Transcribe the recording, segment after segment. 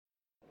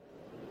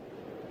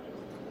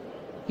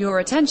Your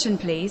attention,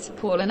 please.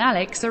 Paul and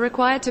Alex are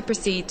required to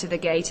proceed to the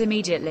gate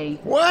immediately.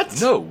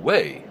 What? No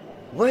way.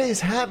 What is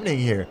happening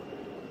here?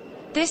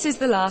 This is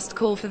the last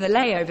call for the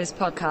Layovers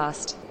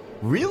podcast.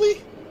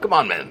 Really? Come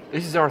on, man.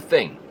 This is our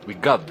thing. We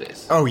got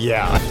this. Oh,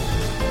 yeah.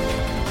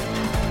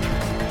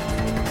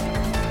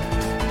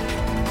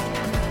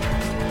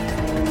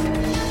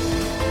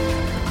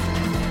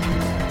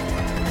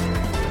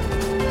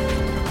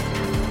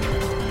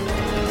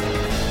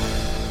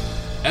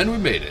 And we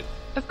made it.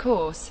 Of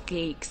course,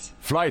 geeks.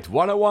 Flight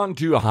 101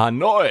 to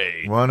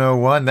Hanoi.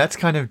 101. That's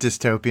kind of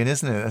dystopian,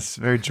 isn't it? That's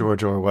very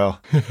George Orwell.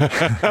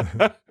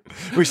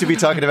 We should be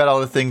talking about all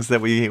the things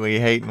that we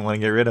hate and want to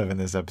get rid of in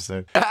this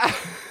episode.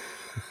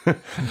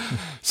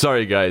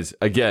 Sorry, guys.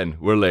 Again,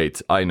 we're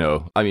late. I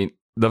know. I mean,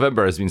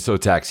 November has been so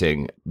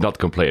taxing. Not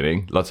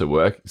complaining. Lots of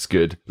work. It's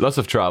good. Lots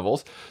of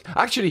travels.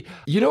 Actually,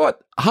 you know what?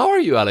 How are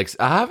you, Alex?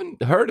 I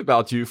haven't heard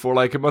about you for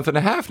like a month and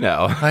a half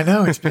now. I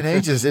know, it's been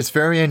ages. It's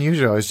very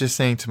unusual. I was just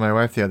saying to my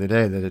wife the other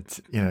day that it's,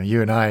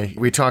 you and I,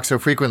 we talk so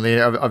frequently,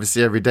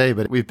 obviously every day,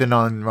 but we've been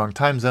on wrong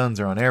time zones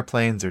or on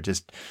airplanes or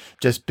just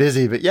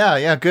busy. But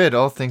yeah, good.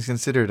 All things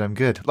considered, I'm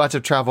good. Lots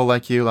of travel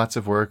like you, lots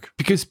of work.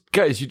 Because,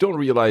 guys, you don't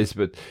realize,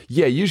 but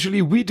yeah,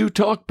 usually we do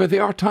talk, but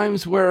there are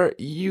times where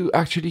you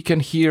actually can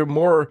hear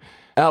more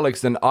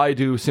Alex than I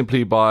do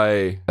simply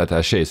by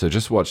attaché. So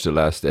just watch the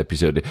last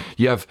episode.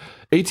 You have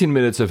 18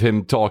 minutes of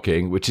him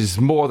talking, which is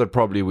more than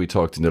probably we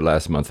talked in the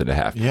last month and a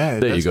half. Yeah,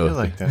 there you go. Feel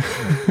like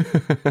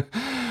that.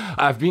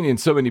 I've been in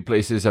so many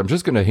places. I'm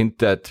just going to hint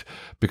that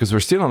because we're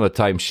still on a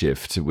time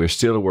shift, we're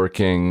still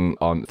working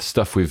on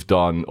stuff we've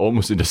done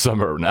almost in the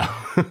summer now.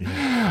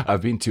 Yeah.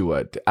 I've been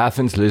to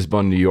Athens,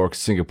 Lisbon, New York,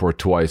 Singapore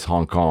twice,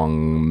 Hong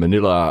Kong,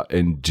 Manila,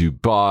 and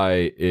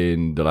Dubai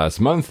in the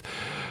last month,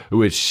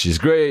 which is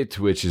great,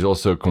 which is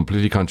also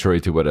completely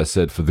contrary to what I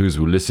said for those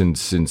who listened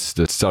since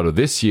the start of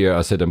this year.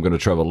 I said I'm going to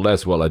travel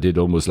less. Well, I did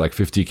almost like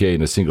 50K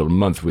in a single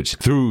month, which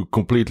threw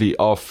completely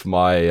off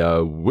my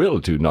will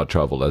to not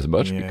travel as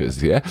much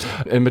because,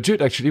 And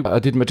Madrid, actually, I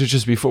did Madrid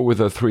just before with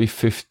a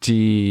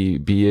 350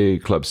 BA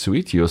Club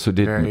Suite. You also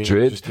did Very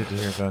Madrid. Interested to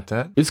hear about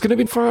that. It's going to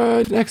be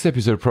for the next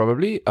episode,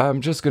 probably.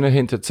 I'm just going to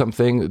hint at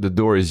something. The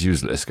door is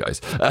useless, guys.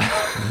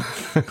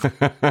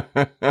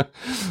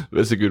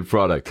 That's a good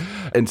product.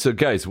 And so,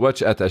 guys,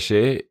 watch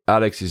Attaché.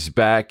 Alex is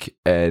back,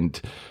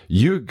 and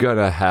you're going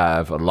to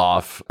have a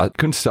laugh. I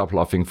couldn't stop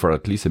laughing for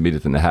at least a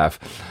minute and a half.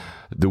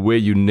 The way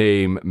you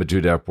name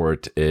Madrid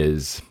Airport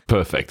is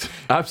perfect.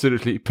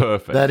 Absolutely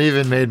perfect. That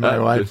even made my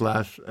wife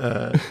laugh.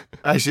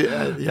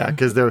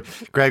 Because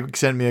Greg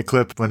sent me a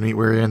clip when we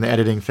were in the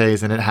editing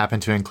phase, and it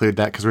happened to include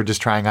that because we're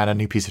just trying out a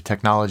new piece of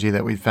technology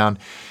that we found.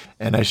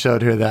 And I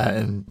showed her that,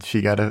 and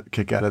she got a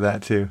kick out of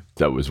that too.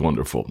 That was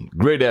wonderful.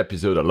 Great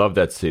episode. I love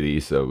that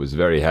city. So I was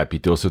very happy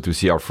to also to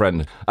see our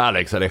friend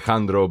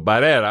Alejandro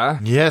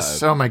Barrera.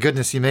 Yes. Oh my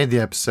goodness, he made the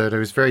episode. I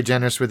was very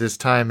generous with his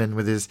time and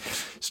with his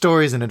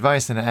stories and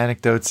advice and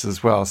anecdotes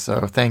as well.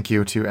 So thank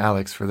you to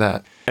Alex for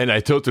that. And I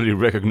totally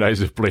recognize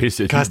the place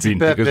that you've been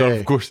because,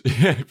 of course,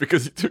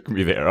 because it took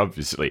me there,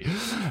 obviously.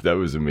 That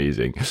was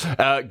amazing.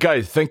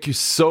 Guys, thank you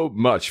so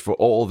much for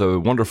all the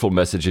wonderful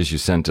messages you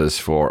sent us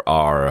for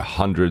our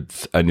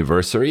 100th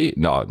anniversary.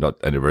 No,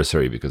 not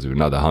anniversary because we're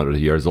not 100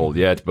 years old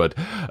yet, but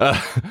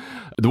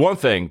the one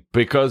thing,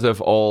 because of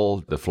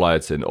all the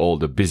flights and all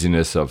the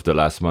busyness of the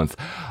last month,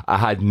 I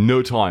had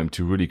no time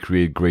to really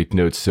create great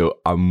notes. So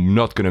I'm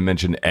not going to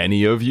mention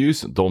any of you.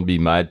 So don't be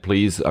mad,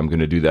 please. I'm going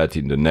to do that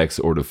in the next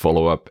or the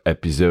follow-up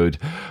episode.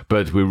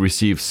 But we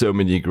received so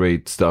many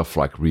great stuff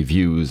like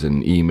reviews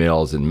and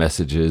emails and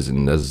messages.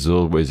 And as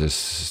always,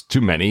 there's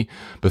too many.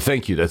 But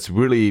thank you.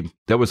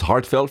 That was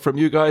heartfelt from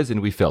you guys, and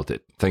we felt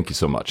it. Thank you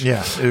so much.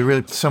 Yeah,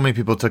 so many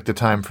people took the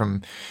time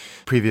from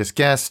previous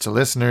guests to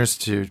listeners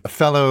to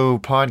fellow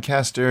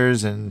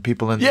podcasters and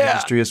people in the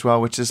industry as well,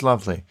 which is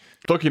lovely.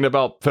 Talking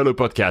about fellow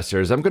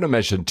podcasters, I'm going to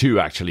mention two,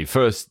 actually.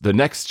 First, the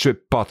Next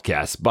Trip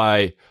podcast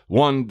by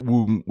one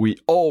whom we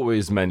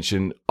always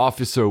mention,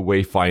 Officer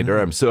Wayfinder.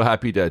 I'm so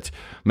happy that,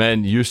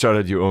 man, you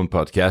started your own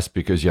podcast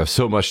because you have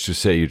so much to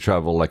say. You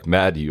travel like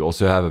mad. You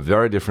also have a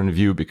very different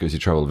view because you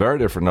travel very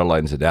different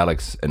airlines than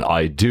Alex and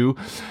I do.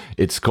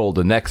 It's called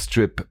the Next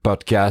Trip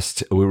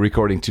podcast. We're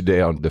recording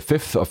today on the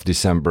 5th of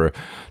December,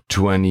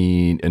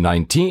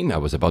 2019. I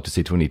was about to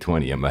say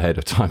 2020. I'm ahead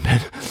of time,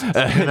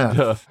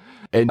 man.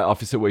 And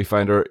Officer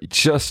Wayfinder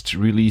just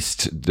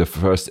released the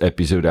first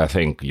episode, I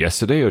think,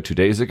 yesterday or 2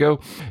 days ago.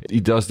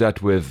 He does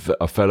that with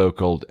a fellow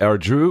called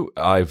Erdrew.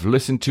 I've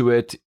listened to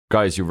it.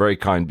 Guys, you're very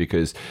kind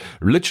because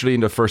literally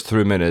in the first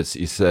 3 minutes,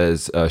 he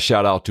says,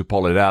 shout out to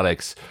Paul and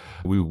Alex.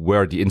 We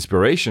were the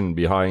inspiration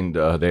behind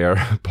their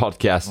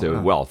podcast.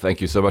 Wow. Well, thank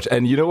you so much.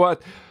 And you know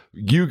what?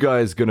 You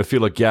guys going to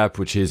feel a gap,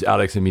 which is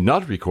Alex and me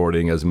not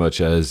recording as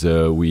much as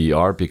we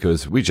are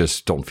because we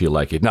just don't feel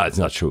like it. No, it's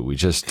not true. We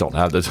just don't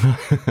have the time.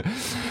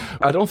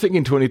 I don't think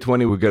in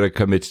 2020 we're going to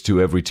commit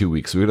to every 2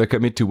 weeks. We're going to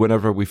commit to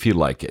whenever we feel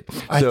like it.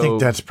 I think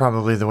that's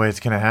probably the way it's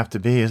going to have to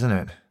be, isn't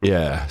it?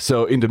 Yeah.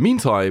 So in the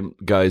meantime,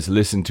 guys,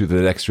 listen to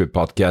the Next Trip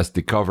podcast.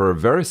 They cover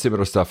very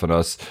similar stuff on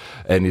us,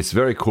 and it's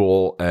very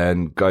cool.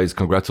 And guys,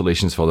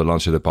 congratulations for the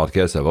launch of the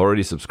podcast. I've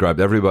already subscribed.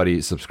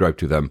 Everybody subscribe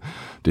to them.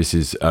 This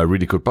is a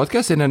really cool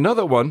podcast. And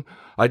another one,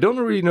 I don't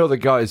really know the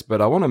guys,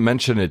 but I want to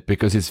mention it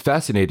because it's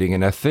fascinating.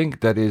 And I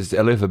think that is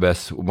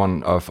Elizabeth,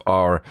 one of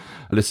our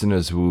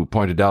listeners who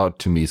pointed out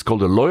to me. It's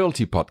called the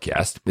Loyalty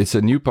Podcast. It's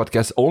a new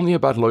podcast only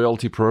about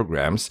loyalty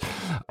programs.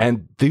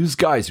 And these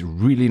guys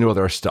really know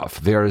their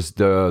stuff. There's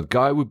the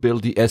guy who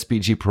built the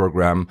SPG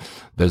program.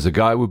 There's a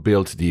guy who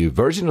built the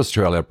Virgin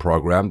Australia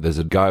program. There's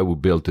a guy who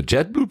built the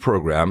JetBlue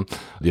program,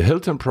 the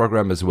Hilton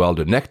program as well,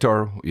 the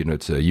Nectar,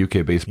 it's a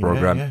UK-based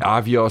program,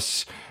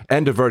 Avios,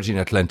 and the Virgin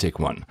Atlantic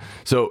one.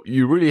 So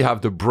you really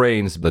have the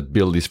brains that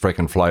build these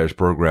frequent flyers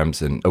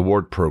programs and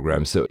award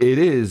programs. So it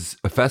is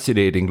a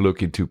fascinating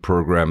look into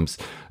programs.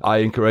 I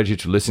encourage you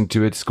to listen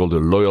to it. It's called the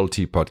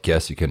Loyalty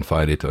Podcast. You can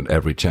find it on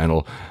every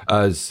channel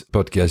as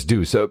podcasts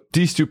do. So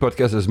these two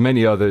podcasts, there's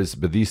many others,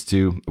 but these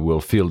two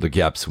will fill the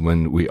gaps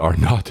when we are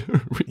not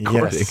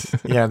recording. Yes.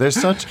 Yeah,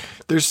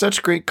 there's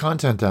such great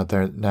content out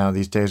there now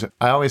these days.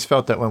 I always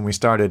felt that when we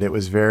started, it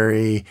was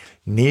very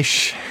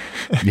niche.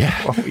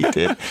 Yeah, what we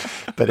did,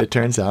 but it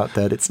turns out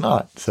that it's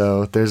not.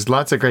 So there's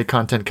lots of great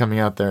content coming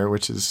out there,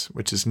 which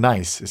is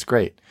nice. It's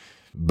great.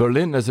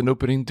 Berlin as an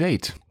opening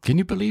date. Can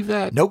you believe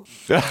that? Nope.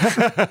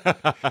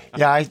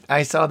 Yeah,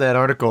 I saw that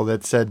article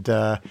that said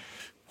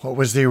what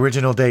was the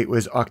original date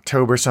was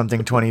October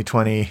something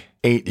 2020,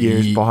 8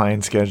 years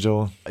behind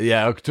schedule.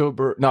 Yeah,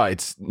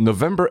 it's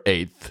November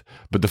 8th.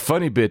 But the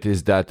funny bit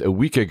is that a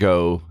week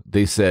ago,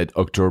 they said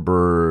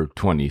October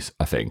 20th,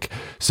 I think.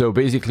 So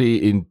basically,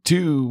 in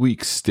 2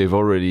 weeks, they've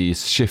already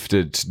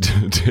shifted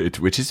the date,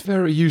 which is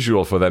very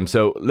usual for them.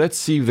 So let's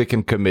see if they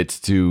can commit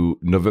to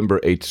November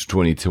 8th,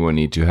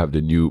 2020 to have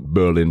the new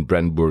Berlin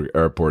Brandenburg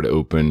Airport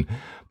open,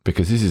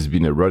 because this has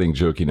been a running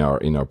joke in our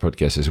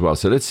podcast as well.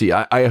 So let's see.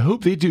 I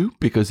hope they do,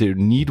 because they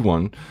need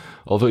one.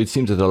 Although it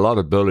seems that a lot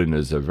of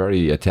Berliners are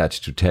very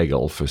attached to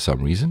Tegel for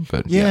some reason.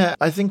 But yeah,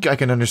 I think I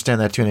can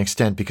understand that to an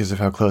extent because of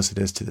how close it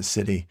is to the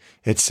city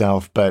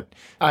itself. But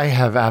I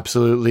have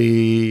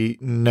absolutely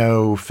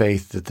no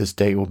faith that this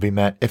date will be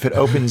met. If it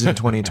opens in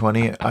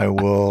 2020, I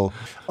will.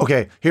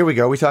 Okay, here we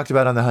go. We talked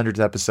about on the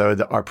 100th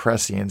episode, our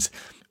prescience.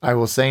 I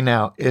will say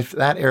now, if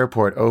that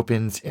airport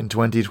opens in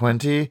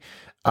 2020,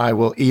 I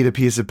will eat a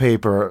piece of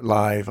paper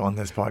live on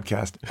this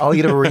podcast. I'll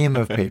eat a ream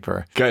of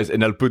paper. Guys,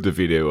 and I'll put the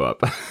video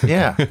up.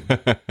 Yeah.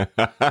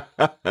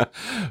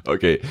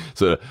 Okay,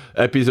 so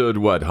episode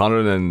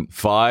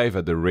 105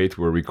 at the rate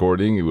we're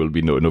recording, it will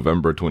be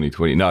November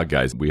 2020. Now,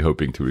 guys, we're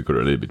hoping to record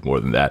a little bit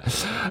more than that.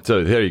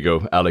 So there you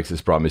go. Alex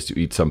has promised to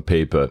eat some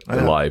paper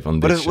live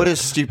on this show. What a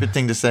stupid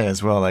thing to say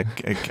as well. Like,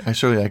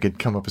 surely I could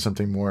come up with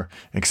something more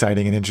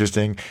exciting and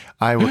interesting.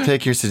 I will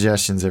take your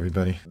suggestions,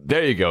 everybody.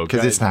 There you go.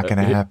 Because it's not going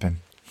to happen.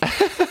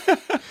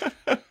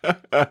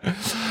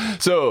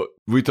 So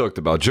we talked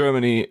about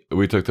Germany,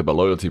 we talked about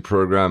loyalty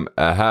program.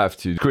 I have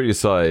to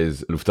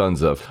criticize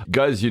Lufthansa.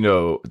 Guys, you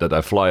know that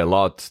I fly a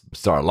lot,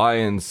 Star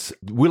Alliance.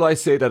 Will I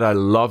say that I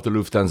love the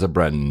Lufthansa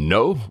brand?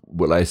 No.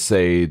 Will I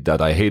say that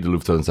I hate the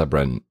Lufthansa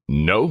brand?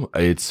 No.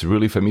 It's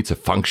really, for me, it's a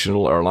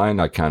functional airline.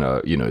 I kind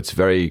of, it's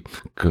very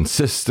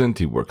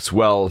consistent. It works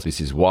well. This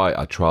is why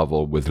I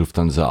travel with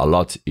Lufthansa a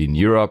lot in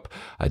Europe.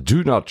 I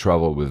do not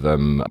travel with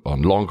them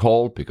on long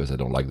haul because I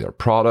don't like their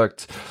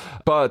product.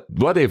 But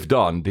what they've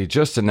done, they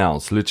just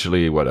announced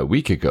literally, a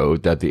week ago,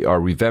 that they are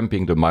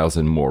revamping the Miles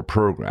 & More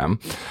program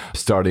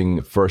starting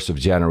 1st of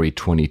January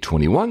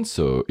 2021,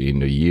 so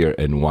in a year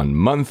and 1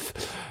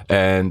 month.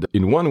 And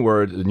in one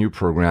word, the new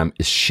program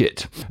is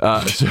shit.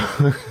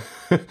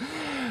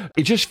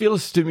 It just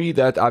feels to me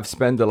that I've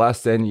spent the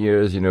last 10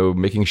 years,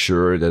 making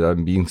sure that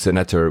I'm being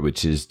senator,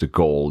 which is the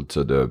goal,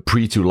 so the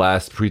pre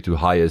to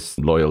highest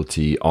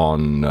loyalty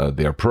on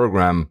their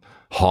program.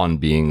 Han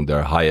being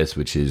their highest,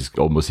 which is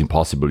almost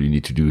impossible. You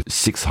need to do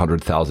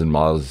 600,000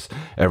 miles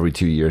every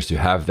 2 years to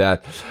have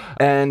that.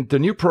 And the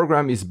new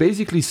program is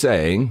basically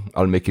saying,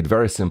 I'll make it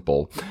very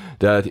simple,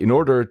 that in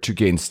order to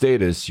gain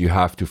status, you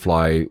have to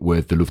fly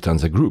with the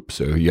Lufthansa group.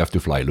 So you have to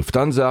fly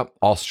Lufthansa,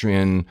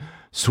 Austrian,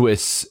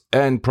 Swiss,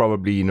 and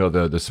probably,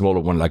 the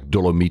smaller one like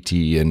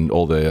Dolomiti and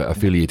all the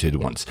affiliated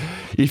ones.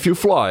 If you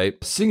fly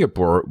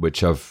Singapore,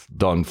 which I've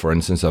done, for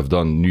instance, I've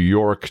done New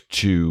York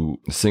to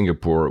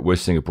Singapore with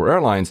Singapore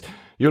Airlines,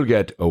 you'll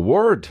get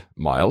award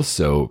miles,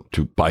 so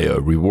to buy a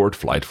reward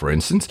flight, for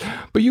instance,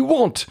 but you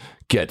won't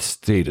get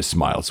status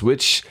miles,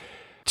 which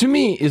to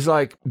me is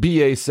like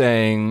BA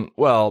saying,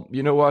 well,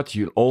 you know what,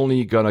 you're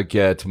only gonna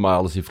get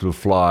miles if you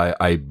fly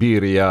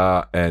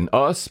Iberia and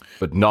us,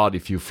 but not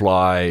if you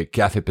fly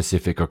Cathay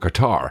Pacific or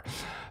Qatar.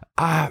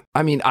 I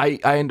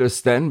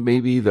understand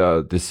maybe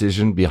the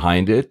decision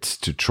behind it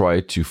to try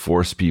to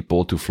force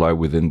people to fly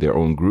within their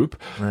own group.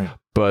 Right.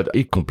 But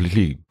it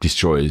completely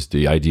destroys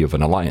the idea of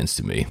an alliance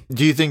to me.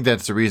 Do you think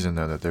that's the reason,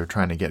 though, that they're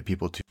trying to get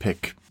people to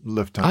pick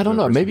Lufthansa? I don't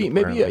know. versus Maybe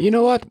Singapore Airlines? you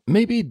know what?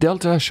 Maybe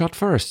Delta shot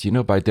first.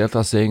 By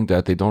Delta saying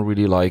that they don't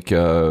really like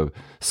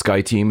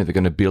SkyTeam and they're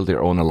going to build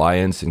their own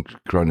alliance and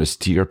trying to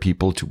steer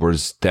people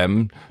towards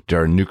them,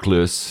 their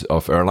nucleus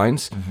of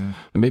airlines.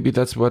 Maybe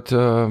that's what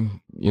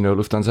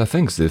Lufthansa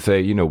thinks. They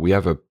say, we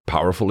have a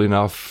powerful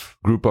enough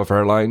group of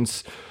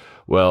airlines.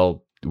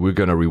 Well, we're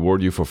going to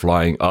reward you for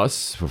flying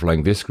us, for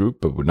flying this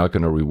group, but we're not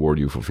going to reward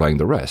you for flying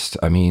the rest.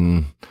 I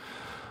mean,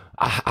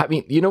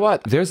 you know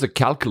what? There's a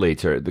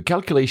calculator. The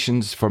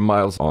calculations for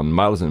Miles on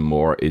Miles and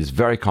More is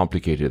very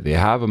complicated. They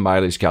have a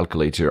mileage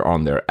calculator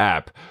on their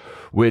app,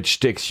 which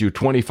takes you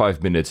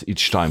 25 minutes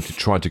each time to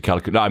try to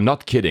calculate. No, I'm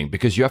not kidding,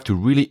 because you have to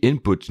really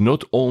input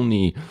not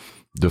only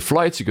the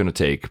flights you're going to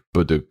take,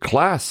 but the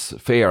class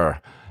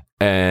fare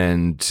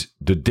and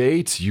the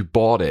date you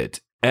bought it,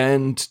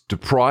 and the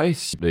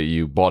price that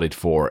you bought it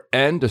for,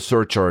 and the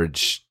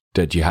surcharge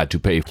that you had to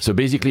pay. So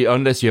basically,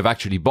 unless you have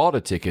actually bought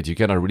a ticket, you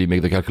cannot really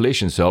make the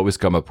calculation. So I always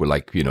come up with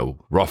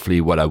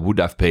roughly what I would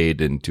have paid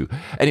into.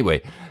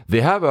 Anyway,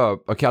 they have a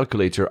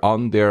calculator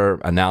on their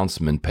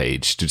announcement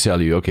page to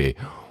tell you, okay,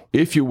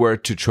 if you were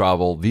to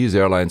travel these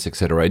airlines,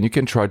 etc., and you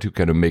can try to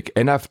kind of make,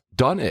 and I've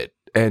done it.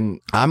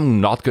 And I'm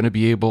not going to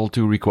be able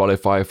to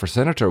requalify for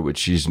senator,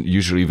 which is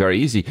usually very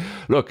easy.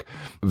 Look,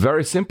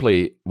 very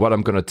simply, what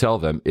I'm going to tell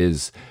them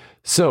is,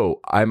 so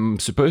I'm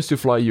supposed to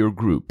fly your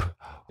group.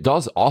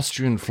 Does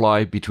Austrian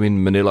fly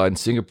between Manila and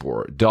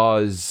Singapore?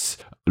 Does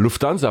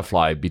Lufthansa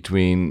fly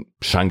between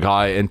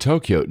Shanghai and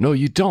Tokyo? No,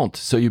 you don't.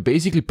 So you're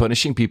basically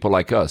punishing people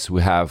like us who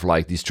have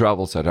like these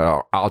travels that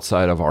are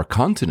outside of our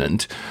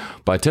continent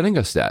by telling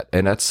us that.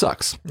 And that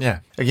sucks. Yeah.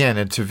 Again,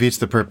 it defeats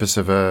the purpose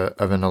of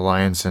an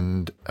alliance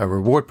and a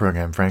reward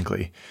program,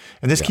 frankly.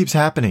 And this keeps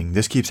happening.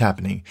 This keeps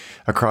happening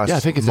across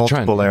I think it's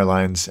multiple a trend.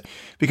 airlines.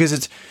 Because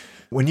it's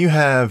when you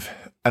have,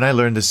 and I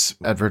learned this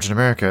at Virgin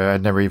America,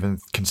 I'd never even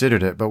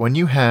considered it, but when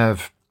you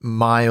have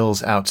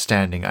miles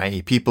outstanding,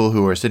 i.e. people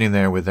who are sitting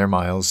there with their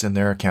miles in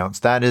their accounts,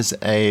 that is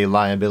a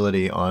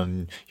liability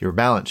on your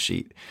balance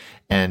sheet.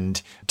 And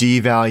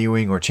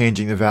devaluing or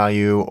changing the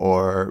value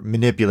or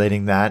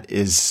manipulating that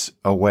is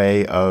a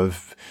way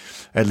of,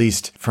 at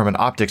least from an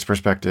optics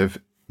perspective,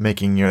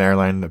 making your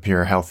airline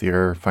appear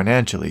healthier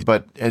financially.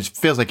 But it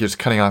feels like you're just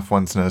cutting off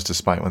one's nose to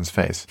spite one's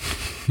face.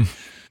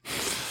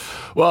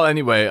 Well,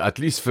 anyway, at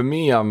least for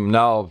me, I'm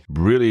now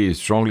really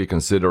strongly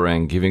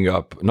considering giving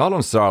up, not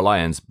on Star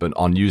Alliance, but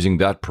on using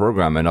that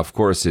program. And of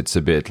course, it's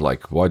a bit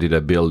like, why did I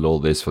build all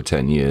this for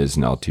 10 years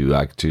now to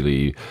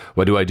actually,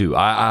 what do?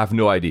 I have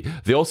no idea.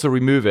 They're also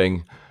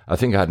removing, I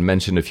think I had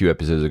mentioned a few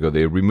episodes ago,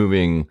 they're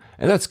removing,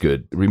 and that's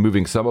good,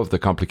 removing some of the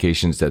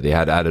complications that they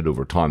had added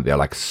over time. There are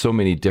like so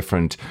many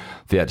different,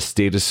 they had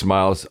status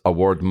miles,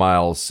 award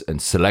miles,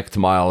 and select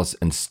miles,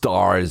 and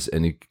stars,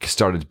 and it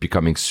started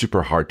becoming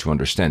super hard to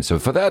understand. So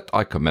for that,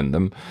 I commend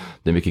them.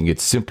 They're making it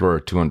simpler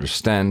to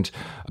understand.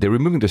 They're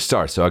removing the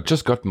star. So I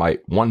just got my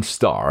 1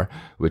 star,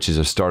 which is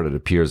a star that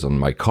appears on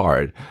my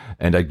card,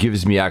 and that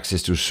gives me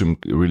access to some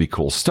really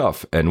cool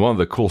stuff. And one of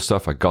the cool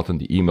stuff I got in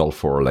the email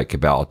for like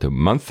about a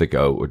month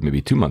ago, or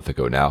maybe 2 months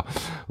ago now,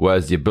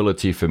 was the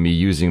ability for me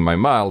using my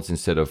miles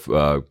instead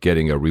of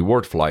getting a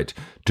reward flight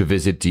to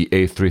visit the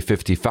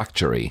A350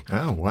 factory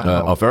Oh,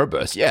 wow. of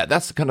Airbus. Yeah,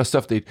 that's the kind of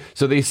stuff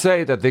so they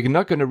say that they're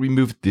not going to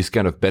remove this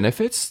kind of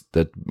benefits,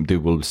 that they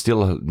will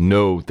still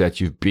know that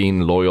you've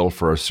been loyal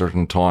for a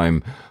certain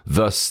time.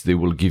 Thus, they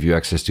will give you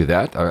access to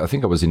that. I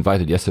think I was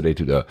invited yesterday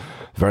to the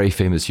very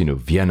famous,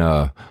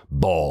 Vienna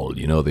ball,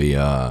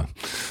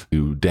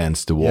 who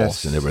dance the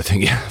waltz Yes. and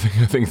everything. Yeah,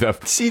 I think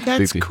that. See,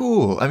 that's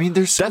cool. I mean,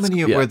 there's so That's-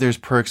 many yeah. where there's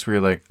perks where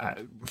you're like,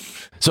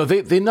 So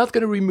they're not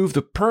going to remove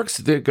the perks.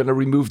 They're going to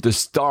remove the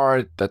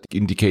star that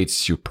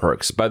indicates your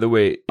perks. By the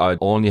way, I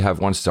only have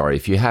 1 star.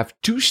 If you have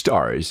 2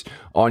 stars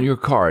on your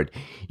card,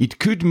 it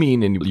could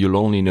mean, and you'll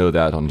only know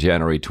that on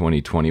January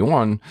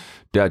 2021,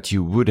 that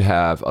you would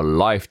have a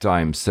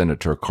lifetime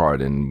senator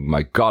card. And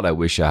my God, I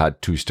wish I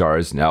had 2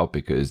 stars now,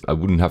 because I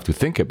wouldn't have to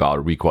think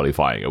about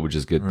requalifying. I would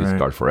just get this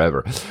card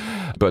forever.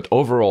 But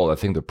overall, I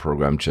think the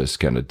program just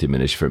kind of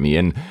diminished for me.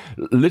 And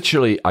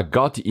literally, I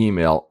got the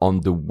email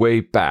on the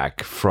way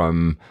back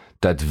from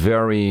that's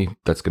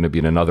going to be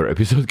in another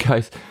episode,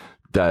 guys,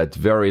 that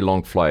very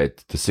long flight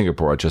to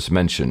Singapore I just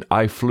mentioned.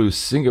 I flew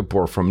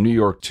Singapore from New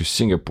York to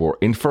Singapore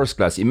in first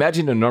class.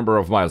 Imagine the number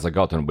of miles I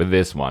got on with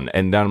this one.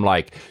 And then I'm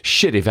like,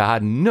 shit, if I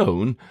had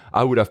known,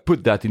 I would have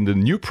put that in the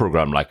new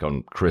program, like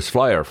on Chris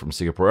Flyer from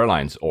Singapore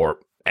Airlines or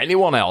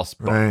anyone else.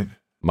 But right.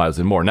 Miles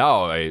and More.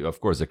 Now, I, of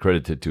course,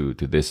 accredited to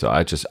this. So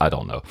I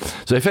don't know.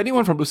 So if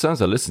anyone from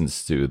Lufthansa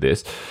listens to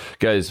this,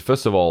 guys,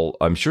 first of all,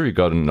 I'm sure you've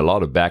gotten a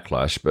lot of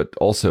backlash, but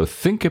also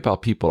think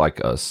about people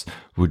like us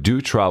who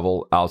do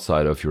travel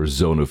outside of your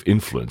zone of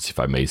influence, if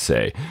I may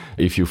say.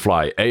 If you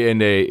fly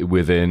ANA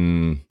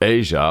within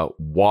Asia,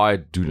 why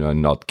do I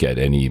not get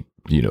any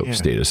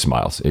status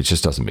miles? It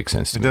just doesn't make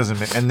sense to me. It doesn't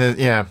make, and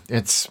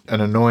it's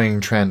an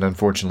annoying trend,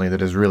 unfortunately,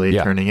 that is really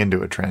turning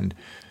into a trend.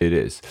 It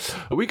is.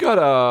 We got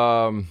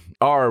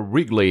R.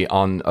 Wrigley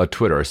on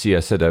Twitter. See, I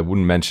said I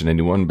wouldn't mention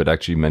anyone, but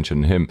actually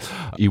mentioned him.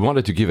 He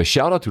wanted to give a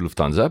shout out to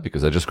Lufthansa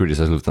because I just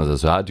criticized Lufthansa,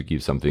 so I had to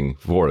give something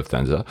for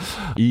Lufthansa.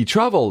 He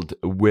traveled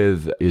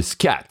with his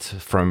cat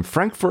from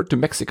Frankfurt to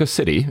Mexico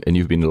City, and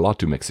you've been a lot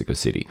to Mexico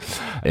City.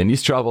 And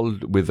he's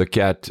traveled with the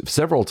cat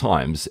several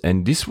times,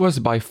 and this was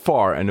by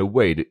far and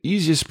away the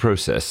easiest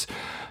process.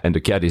 And the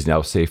cat is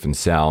now safe and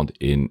sound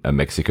in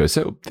Mexico.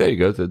 So there you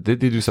go. They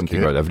do something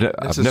right. I've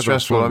never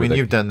stressful. I mean,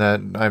 you've done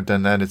that. I've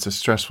done that. It's a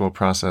stressful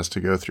process to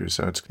go through.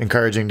 So it's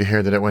encouraging to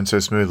hear that it went so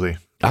smoothly.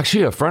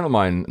 Actually, a friend of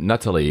mine,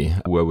 Natalie,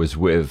 who I was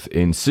with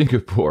in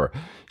Singapore,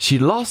 she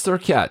lost her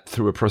cat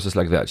through a process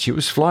like that. She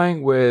was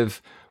flying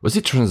with, was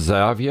it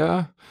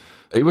Transavia?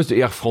 It was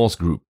the Air France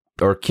group.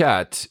 Her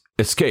cat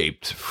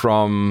escaped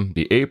from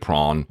the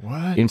apron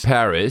in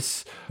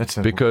Paris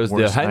because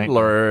the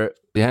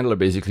handler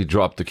basically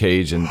dropped the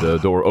cage and the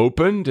door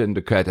opened and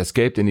the cat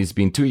escaped, and it's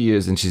been 2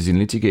 years and she's in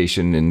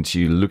litigation and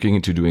she's looking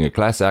into doing a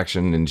class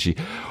action, and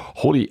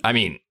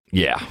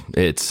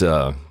it's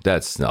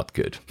that's not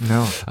good.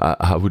 No.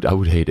 I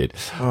would hate it.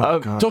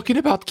 Talking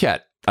about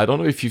cat, I don't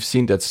know if you've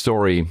seen that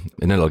story,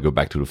 and then I'll go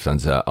back to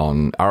Lufthansa,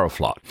 on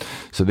Aeroflot.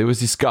 So there was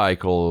this guy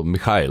called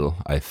Mikhail,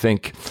 I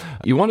think.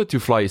 He wanted to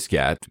fly his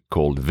cat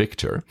called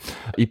Victor.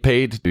 He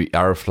paid the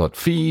Aeroflot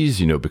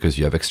fees, because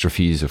you have extra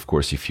fees, of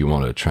course, if you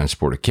want to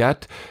transport a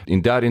cat.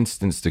 In that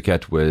instance, the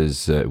cat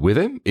was with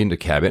him in the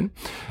cabin,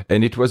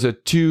 and it was a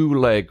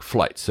 2-leg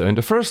flight. So in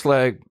the first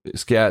leg,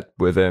 his cat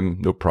with him,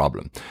 no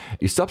problem.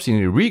 He stops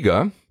in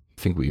Riga.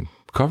 I think we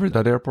covered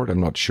that airport? I'm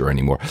not sure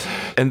anymore.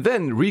 And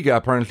then Riga,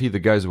 apparently the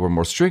guys were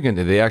more stringent,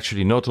 and they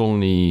actually not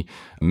only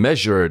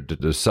measured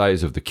the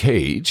size of the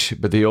cage,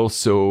 but they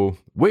also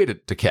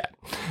weighted the cat.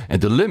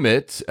 And the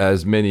limit,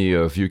 as many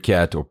of you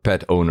cat or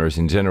pet owners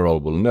in general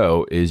will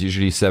know, is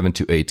usually 7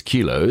 to 8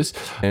 kilos.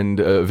 And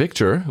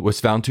Victor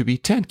was found to be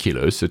 10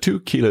 kilos, so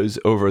 2 kilos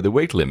over the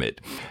weight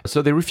limit.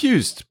 So they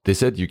refused. They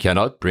said, you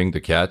cannot bring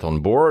the cat on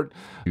board.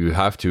 You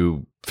have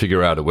to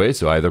figure out a way,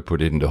 so either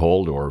put it in the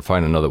hold or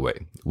find another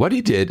way. What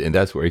he did, and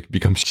that's where it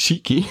becomes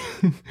cheeky,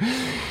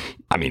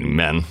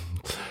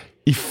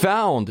 he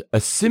found a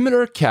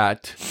similar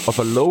cat of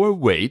a lower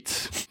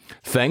weight,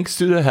 thanks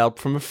to the help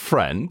from a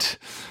friend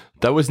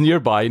that was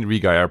nearby in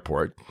Riga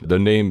airport. The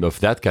name of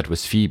that cat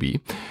was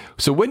Phoebe.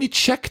 So when he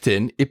checked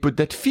in, he put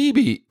that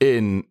Phoebe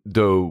in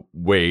the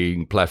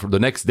weighing platform the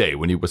next day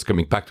when he was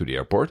coming back to the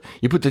airport.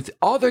 He put that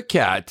other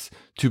cat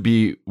to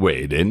be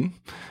weighed in,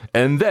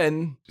 and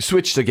then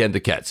switched again the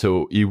cat.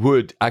 So he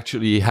would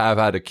actually have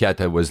had a cat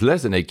that was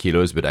less than 8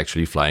 kilos, but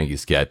actually flying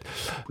his cat.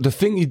 The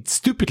thing he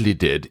stupidly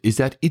did is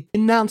that he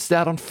announced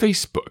that on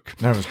Facebook.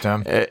 That was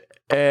dumb.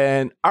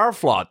 And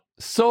Aeroflot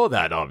saw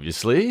that,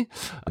 obviously.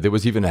 There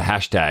was even a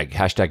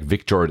hashtag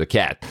Victor the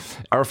cat.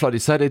 Aeroflot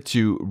decided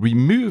to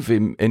remove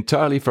him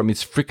entirely from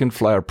its freaking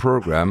flyer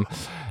program.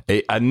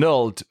 It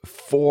annulled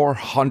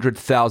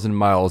 400,000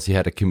 miles he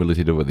had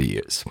accumulated over the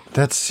years.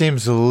 That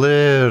seems a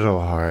little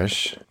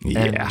harsh. Yeah.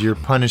 And you're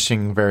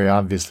punishing, very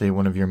obviously,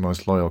 one of your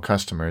most loyal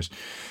customers.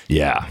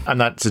 Yeah. I'm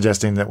not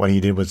suggesting that what he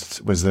did was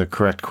the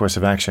correct course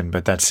of action,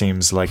 but that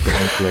seems like the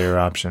nuclear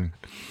option.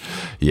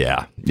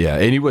 Yeah.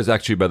 And he was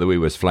actually, by the way,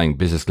 was flying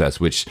business class,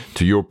 which,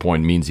 to your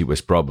point, means he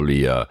was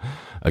probably a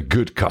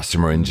good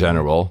customer in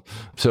general.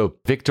 So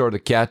Victor the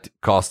cat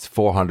cost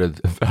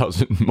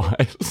 400,000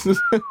 miles.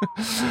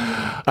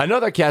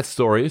 Another cat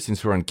story,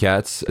 since we're on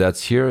cats,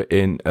 that's here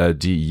in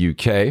the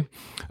UK.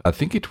 I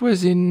think it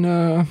was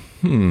in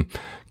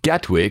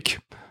Gatwick.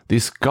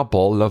 This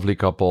couple, lovely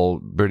couple,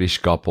 British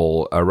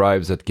couple,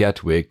 arrives at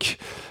Gatwick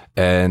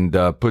and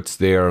puts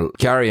their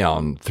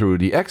carry-on through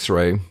the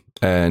X-ray,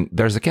 and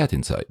there's a cat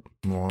inside.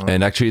 What?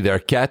 And actually their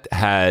cat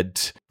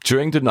had,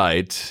 during the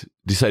night,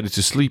 decided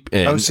to sleep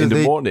in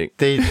the morning.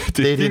 They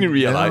didn't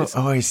realize.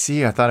 Oh, I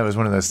see. I thought it was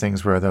one of those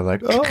things where they're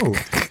like,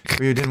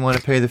 we didn't want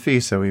to pay the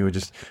fee, so we would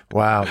just,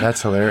 wow,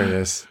 that's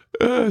hilarious.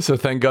 So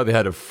thank God they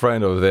had a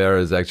friend over there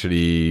is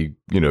actually,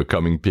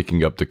 coming,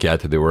 picking up the cat.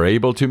 They were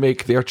able to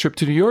make their trip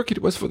to New York.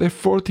 It was for their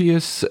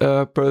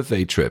 40th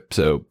birthday trip.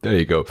 So there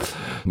you go.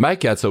 My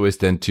cats always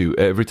tend to,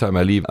 every time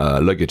I leave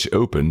luggage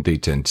open, they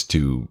tend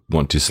to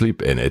want to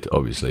sleep in it,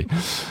 obviously,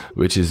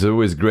 which is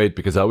always great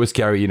because I always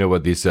carry,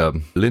 this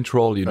lint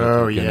roll,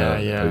 Oh,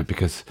 yeah.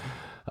 Because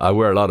I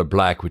wear a lot of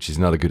black, which is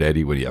not a good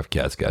idea when you have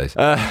cats, guys.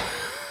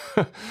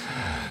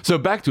 So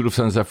back to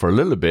Lufthansa for a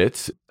little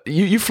bit.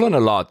 You've flown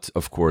a lot,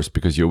 of course,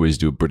 because you always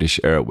do British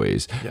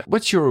Airways. Yeah.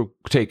 What's your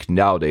take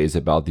nowadays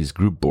about this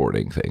group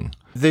boarding thing?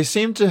 They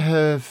seem to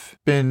have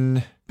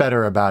been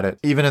better about it.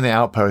 Even in the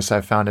outposts,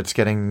 I found it's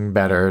getting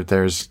better.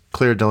 There's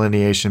clear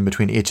delineation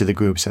between each of the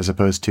groups as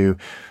opposed to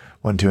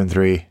 1, 2, and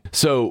 3.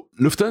 So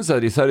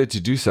Lufthansa decided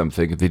to do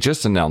something. They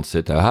just announced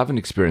it. I haven't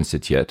experienced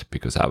it yet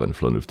because I haven't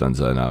flown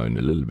Lufthansa now in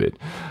a little bit.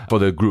 For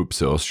the groups,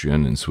 so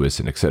Austrian and Swiss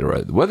and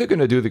etc. What they're going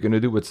to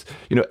do what's,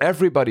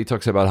 everybody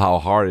talks about how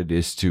hard it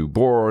is to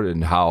board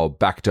and how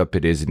backed up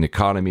it is in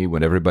economy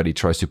when everybody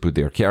tries to put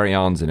their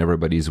carry-ons and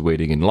everybody's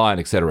waiting in line,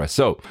 etc.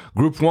 So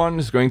Group 1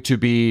 is going to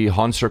be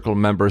Han Circle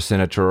member,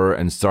 Senator,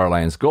 and Star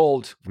Alliance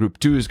Gold. Group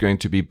 2 is going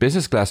to be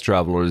business class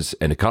travelers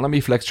and economy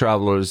flex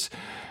travelers.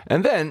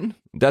 And then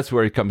that's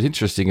where it becomes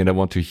interesting, and I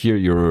want to hear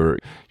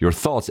your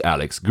thoughts,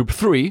 Alex. Group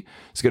 3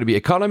 is going to be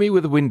economy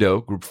with a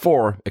window. Group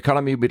 4,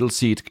 economy middle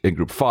seat. And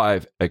Group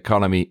 5,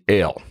 economy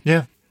ale.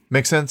 Yeah,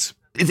 makes sense.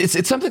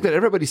 It's something that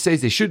everybody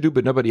says they should do,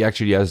 but nobody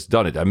actually has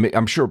done it.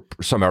 I'm sure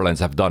some airlines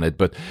have done it,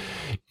 but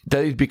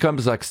that it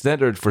becomes like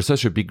standard for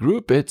such a big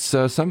group, it's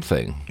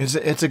something.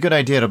 It's a good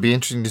idea. It'll be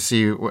interesting to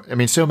see. I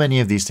mean, so many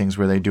of these things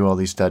where they do all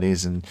these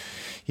studies and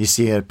you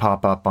see it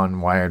pop up on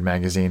Wired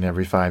magazine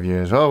every 5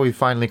 years. Oh, we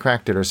finally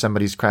cracked it, or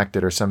somebody's cracked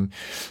it, or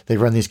they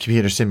run these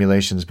computer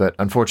simulations. But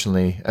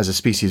unfortunately, as a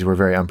species, we're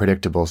very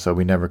unpredictable, so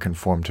we never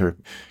conform to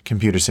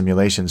computer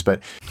simulations.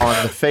 But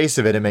on the face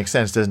of it, it makes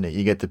sense, doesn't it?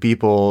 You get the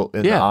people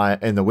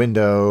in the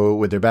window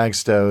with their bags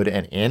stowed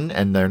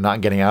and they're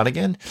not getting out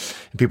again.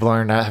 And people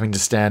aren't having to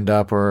stand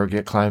up or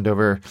get climbed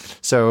over.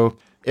 So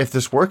if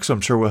this works,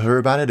 I'm sure we'll hear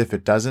about it. If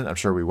it doesn't, I'm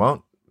sure we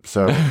won't.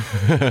 So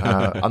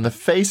on the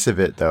face of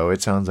it, though,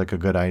 it sounds like a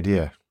good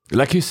idea.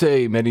 Like you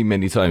say many,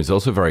 many times,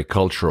 also very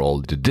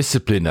cultural. The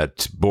discipline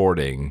at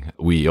boarding.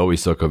 We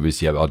always talk,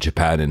 obviously, about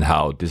Japan and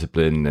how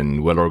disciplined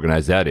and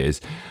well-organized that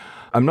is.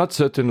 I'm not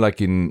certain, like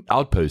in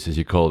outposts, as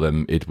you call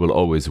them, it will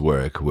always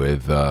work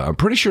with... I'm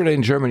pretty sure that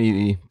in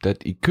Germany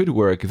that it could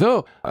work.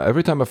 Though,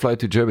 every time I fly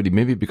to Germany,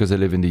 maybe because I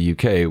live in the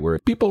UK, where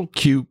people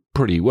queue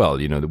pretty well,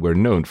 we're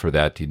known for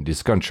that in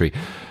this country.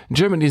 In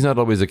Germany is not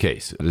always the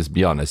case, let's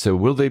be honest. So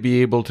will they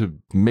be able to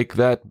make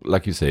that?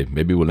 Like you say,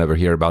 maybe we'll never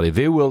hear about it.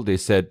 They will, they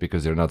said,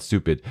 because they're not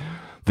stupid.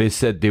 They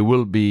said they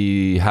will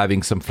be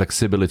having some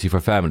flexibility for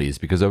families,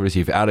 because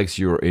obviously if Alex,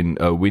 you're in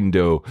a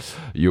window,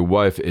 your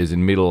wife is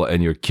in middle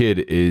and your kid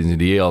is in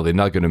the aisle, they're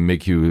not going to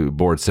make you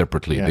board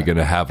separately. Yeah. They're going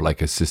to have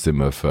like a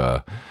system of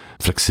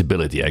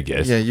flexibility, I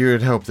guess. Yeah, you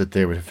would hope that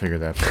they would figure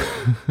that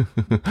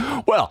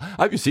out. Well,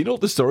 have you seen all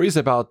the stories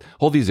about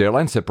all these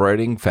airlines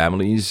separating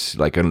families?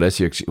 Like, unless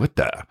you actually... What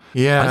the?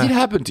 Yeah. Has it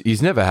happened?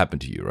 It's never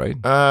happened to you,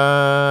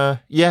 right?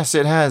 Yes,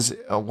 it has.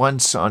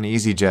 Once on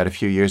EasyJet a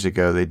few years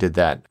ago, they did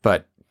that.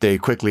 But they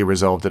quickly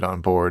resolved it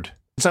on board.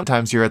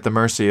 Sometimes you're at the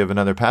mercy of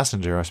another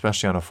passenger,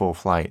 especially on a full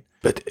flight.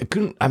 But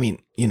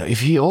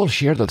if you all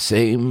share the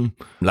same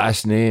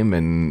last name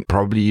and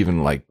probably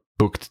even like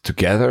booked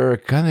together,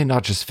 can they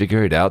not just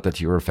figure it out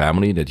that you're a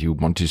family, that you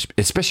want to,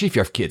 especially if you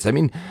have kids? I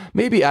mean,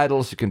 maybe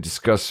adults you can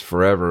discuss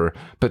forever,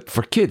 but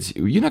for kids,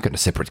 you're not going to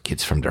separate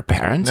kids from their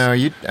parents. No,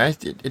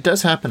 it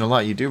does happen a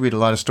lot. You do read a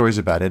lot of stories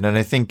about it, and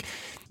I think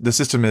the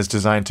system is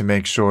designed to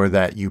make sure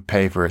that you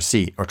pay for a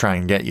seat, or try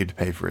and get you to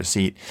pay for a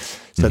seat,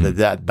 so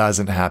that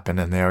doesn't happen.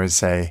 And they always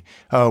say,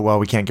 oh, well,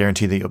 we can't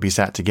guarantee that you'll be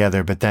sat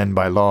together, but then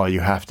by law you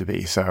have to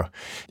be. So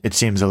it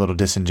seems a little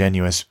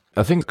disingenuous.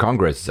 I think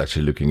Congress is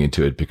actually looking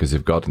into it because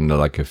they've gotten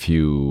like a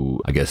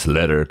few, I guess,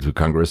 letter to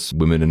Congress,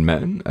 women and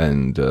men,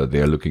 and they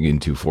are looking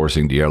into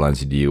forcing the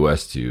airlines in the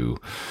US to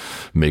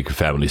make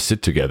families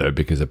sit together,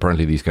 because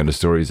apparently these kind of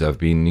stories have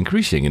been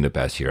increasing in the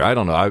past year. I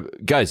don't know.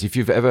 Guys, if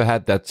you've ever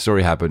had that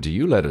story happen to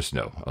you, let us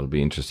know. I'll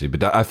be interested.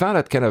 But I found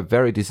it kind of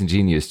very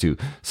disingenuous to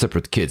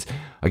separate kids.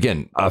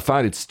 Again, I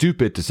find it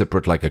stupid to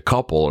separate like a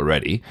couple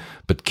already,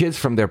 but kids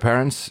from their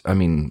parents, I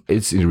mean,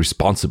 it's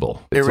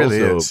irresponsible. It really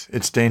is.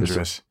 It's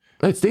dangerous.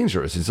 It's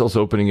dangerous. It's also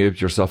opening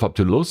yourself up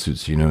to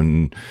lawsuits,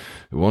 and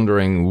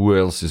wondering who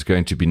else is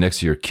going to be next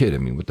to your kid. I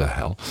mean, what the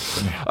hell?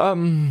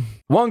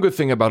 One good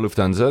thing about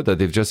Lufthansa that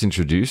they've just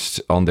introduced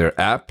on their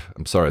app.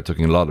 I'm sorry, I'm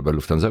talking a lot about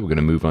Lufthansa. We're going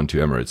to move on to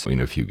Emirates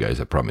in a few, guys,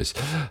 I promise.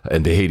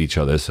 And they hate each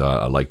other, so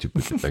I like to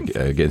put it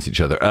against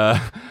each other.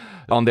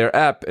 On their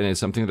app, and it's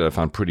something that I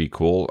found pretty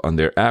cool, on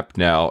their app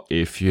now,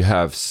 if you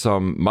have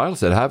some miles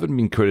that haven't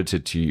been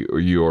credited to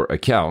your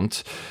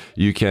account,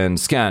 you can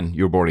scan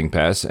your boarding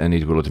pass and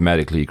it will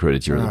automatically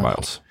credit you the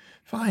miles.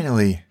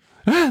 Finally.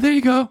 There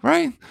you go,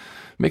 right?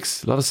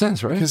 Makes a lot of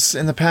sense, right? Because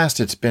in the past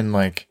it's been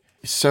like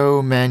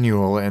so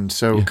manual and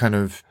so kind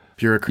of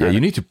bureaucratic. Yeah,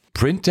 you need to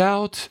print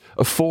out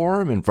a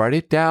form and write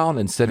it down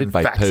and send it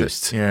by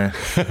post. Yeah.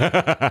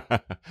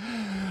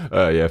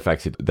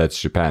 Fax it.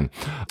 That's Japan.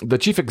 The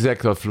chief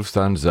executive of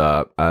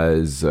Lufthansa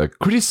has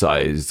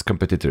criticized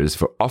competitors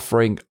for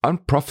offering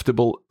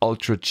unprofitable,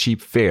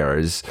 ultra-cheap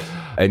fares.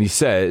 And he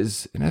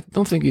says, and I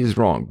don't think he's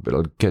wrong, but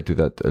I'll get to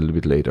that a little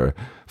bit later,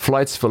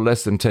 flights for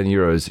less than 10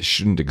 euros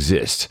shouldn't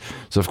exist.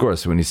 So, of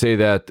course, when you say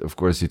that, of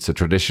course, it's a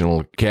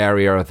traditional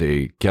carrier.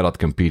 They cannot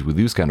compete with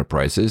these kind of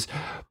prices.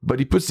 But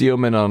he puts the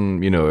omen on,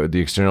 the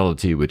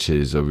externality, which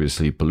is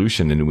obviously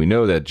pollution. And we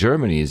know that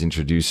Germany is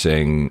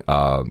introducing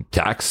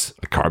tax,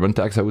 a carbon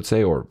tax, I would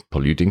say, or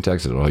polluting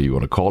tax. I don't know how you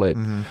want to call it.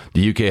 Mm-hmm.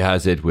 The UK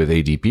has it with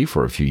ADP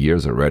for a few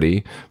years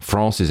already.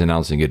 France is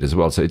announcing it as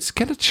well. So it's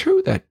kind of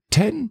true that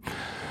 10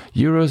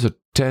 euros or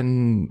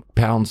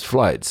 £10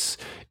 flights.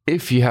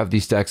 If you have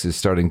these taxes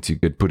starting to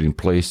get put in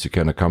place to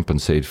kind of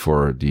compensate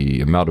for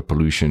the amount of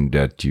pollution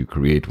that you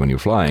create when you're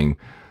flying,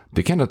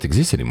 they cannot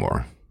exist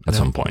anymore at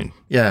some point.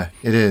 Yeah,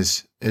 it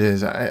is. It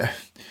is. Yeah,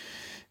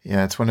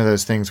 it's one of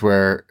those things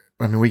where,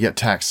 I mean, we get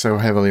taxed so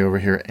heavily over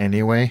here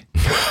anyway.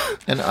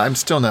 And I'm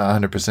still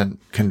not 100%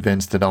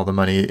 convinced that all the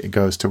money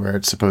goes to where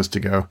it's supposed to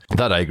go.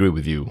 That I agree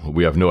with you.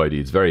 We have no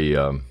idea. It's very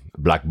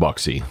black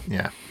boxy.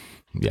 Yeah.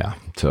 Yeah.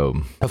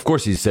 So, of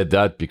course, he said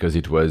that because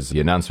it was the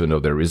announcement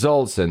of their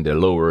results and they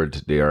lowered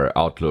their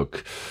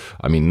outlook.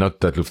 I mean, not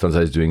that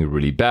Lufthansa is doing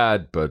really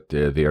bad, but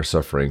they are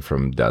suffering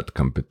from that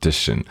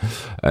competition.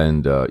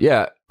 And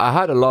yeah, I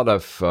had a lot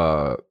of,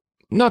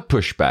 not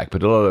pushback,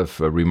 but a lot of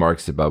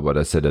remarks about what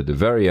I said at the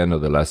very end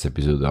of the last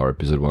episode, our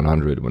episode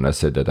 100, when I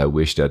said that I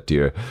wish that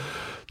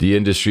the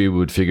industry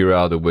would figure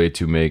out a way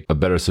to make a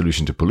better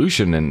solution to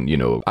pollution. And, you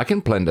know, I can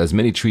plant as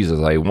many trees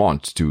as I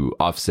want to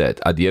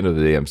offset. At the end of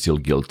the day, I'm still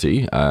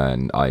guilty.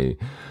 And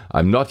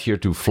I'm not here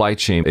to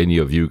flight shame any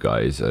of you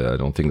guys. I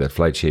don't think that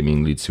flight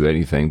shaming leads to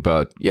anything.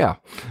 But yeah,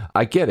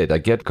 I get it. I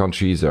get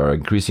countries are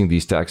increasing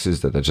these taxes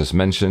that I just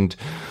mentioned.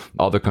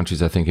 Other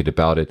countries are thinking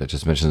about it. I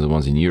just mentioned the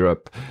ones in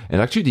Europe.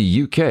 And actually,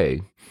 the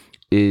UK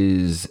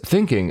is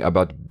thinking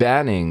about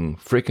banning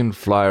frequent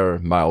flyer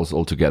miles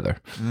altogether.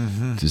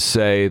 To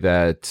say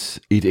that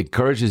it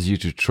encourages you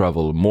to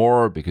travel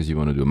more because you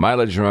want to do a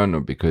mileage run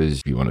or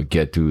because you want to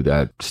get to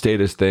that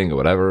status thing or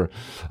whatever.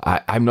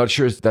 I'm not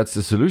sure if that's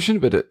the solution,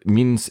 but it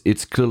means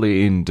it's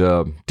clearly in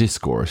the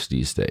discourse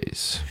these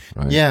days.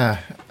 Right? Yeah.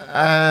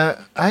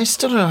 I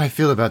still don't know how I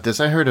feel about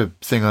this. I heard a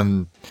thing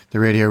on the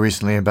radio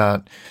recently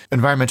about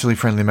environmentally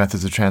friendly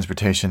methods of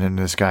transportation. And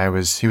this guy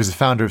he was the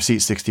founder of Seat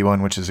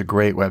 61, which is a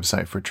great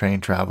website for train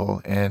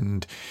travel.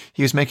 And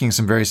he was making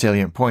some very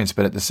salient points,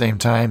 but at the same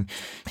time,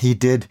 he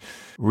did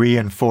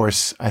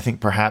reinforce, I think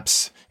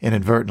perhaps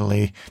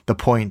inadvertently, the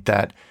point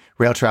that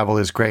rail travel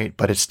is great,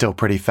 but it's still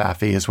pretty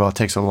faffy as well. It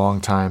takes a long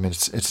time.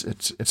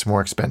 It's more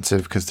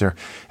expensive because their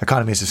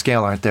economies of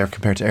scale aren't there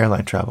compared to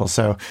airline travel.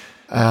 So,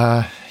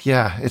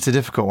 yeah, it's a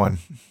difficult one.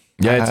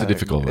 Yeah, it's a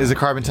difficult one. Is a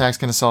carbon tax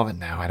going to solve it?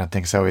 No, I don't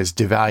think so. Is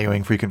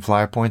devaluing frequent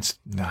flyer points?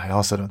 No, I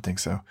also don't think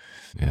so.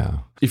 Yeah.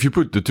 If you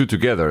put the two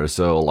together,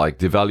 so like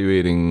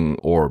devaluating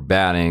or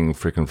banning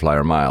frequent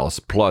flyer miles,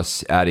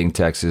 plus adding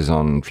taxes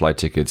on flight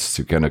tickets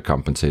to kind of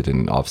compensate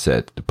and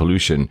offset the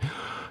pollution,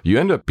 you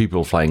end up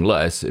people flying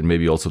less and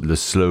maybe also the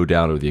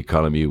slowdown of the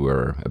economy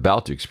we're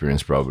about to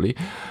experience probably.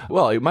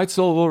 Well, it might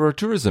solve over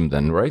tourism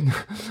then, right?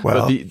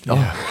 Well,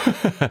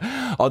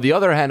 On the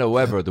other hand,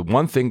 however, the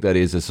one thing that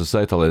is a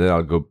societal, and then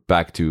I'll go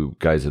back to,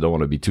 guys, I don't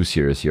want to be too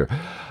serious here.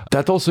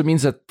 That also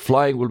means that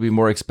flying will be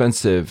more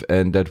expensive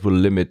and that will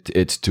limit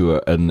it to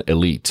an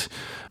elite.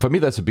 For me,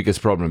 that's the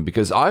biggest problem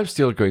because I'm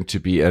still going to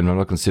be, and I'm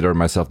not considering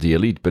myself the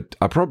elite, but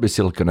I'm probably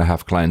still going to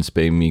have clients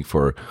paying me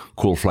for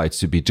cool flights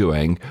to be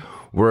doing.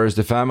 Whereas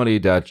the family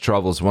that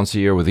travels once a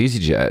year with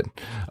EasyJet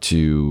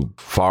to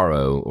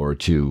Faro or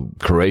to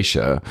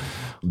Croatia,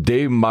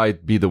 they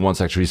might be the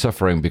ones actually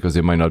suffering because they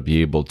might not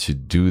be able to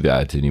do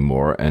that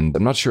anymore. And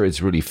I'm not sure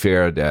it's really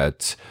fair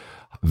that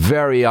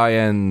very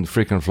high-end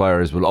frequent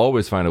flyers will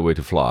always find a way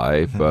to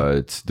fly,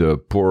 but the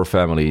poor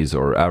families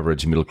or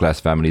average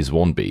middle-class families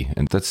won't be.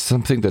 And that's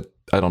something that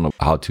I don't know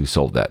how to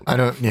solve that.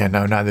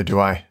 Neither do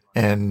I.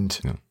 And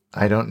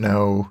I don't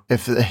know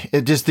if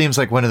it just seems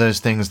like one of those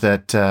things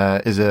that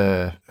is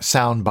a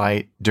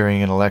soundbite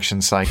during an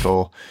election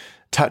cycle,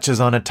 touches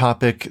on a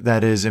topic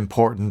that is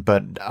important,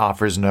 but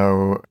offers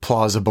no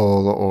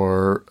plausible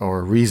or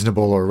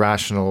reasonable or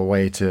rational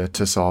way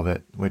to solve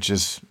it, which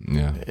is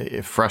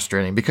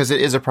frustrating because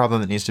it is a problem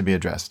that needs to be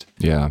addressed.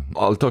 Yeah.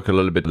 I'll talk a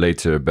little bit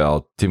later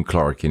about Tim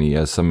Clark, and he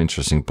has some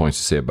interesting points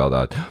to say about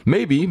that.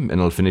 Maybe, and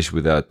I'll finish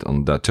with that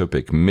on that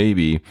topic,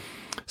 maybe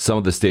some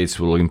of the states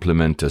will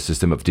implement a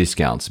system of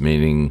discounts,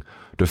 meaning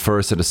the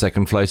first and the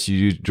second flights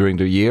you do during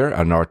the year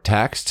are not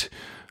taxed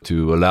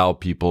to allow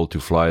people to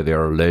fly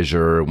their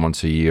leisure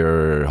once a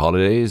year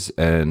holidays,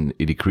 and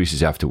it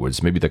decreases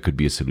afterwards. Maybe that could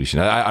be a solution.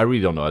 I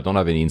really don't know. I don't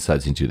have any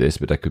insights into this,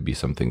 but that could be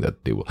something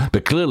that they will.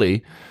 But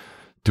clearly,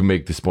 to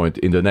make this point,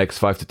 in the next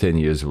 5 to 10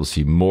 years, we'll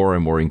see more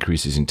and more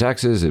increases in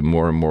taxes and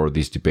more of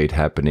this debate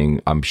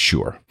happening, I'm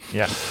sure.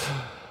 Yeah.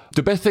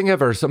 The best thing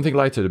ever, something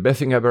lighter, the best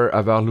thing ever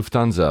about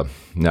Lufthansa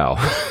now.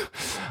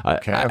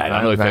 Okay, I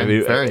don't know if I'm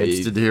very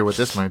interested to hear what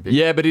this might be.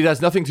 Yeah, but it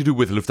has nothing to do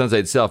with Lufthansa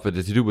itself, but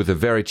it's to do with a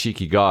very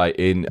cheeky guy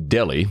in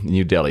Delhi,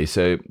 New Delhi.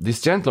 So this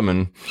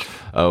gentleman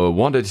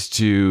wanted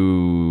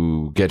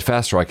to get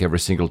fast track every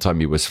single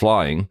time he was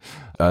flying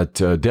at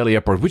Delhi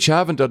airport, which I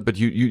haven't done, but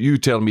you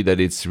tell me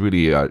that it's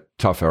really a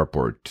tough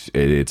airport.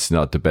 It's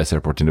not the best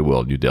airport in the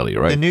world, New Delhi,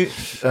 right?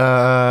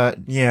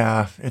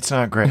 Yeah, it's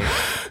not great.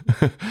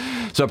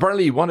 So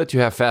apparently he wanted to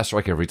have fast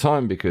track every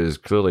time because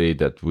clearly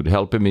that would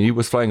help him, and he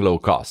was flying low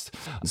cost.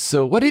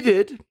 So what he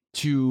did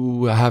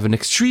to have an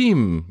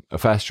extreme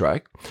fast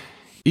track,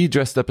 he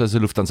dressed up as a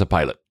Lufthansa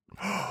pilot.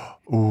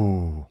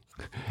 Ooh.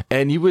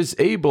 And he was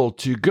able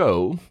to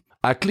go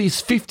at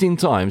least 15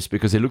 times,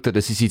 because they looked at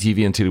the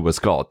CCTV until he was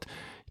caught,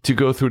 to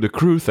go through the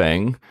crew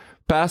thing,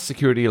 pass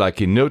security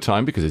like in no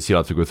time because they still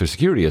have to go through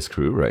security as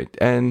crew, right?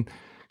 And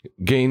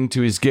gain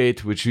to his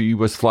gate, which he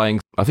was flying,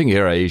 I think,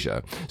 Air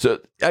Asia. So,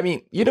 I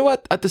mean, you know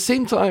what? At the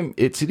same time,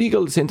 it's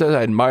illegal. At the same time,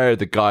 I admire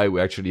the guy who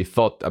actually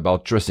thought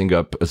about dressing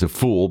up as a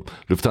full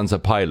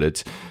Lufthansa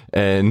pilot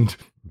and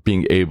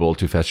being able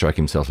to fast track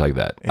himself like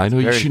that. I know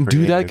you shouldn't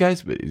do that,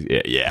 guys, but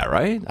yeah,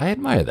 right? I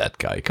admire that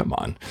guy. Come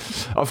on.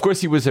 Of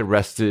course, he was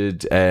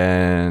arrested,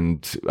 and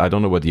I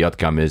don't know what the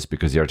outcome is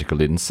because the article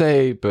didn't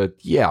say, but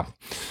yeah.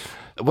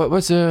 What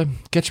was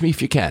Catch Me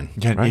If You Can?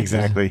 Yeah, right?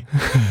 exactly.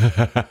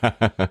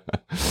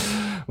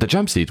 The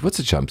jump seat. What's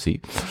a jump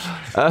seat?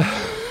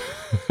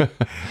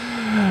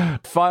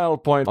 Final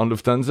point on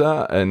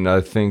Lufthansa, and I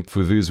think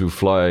for those who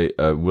fly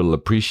will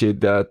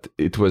appreciate that.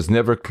 It was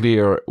never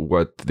clear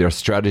what their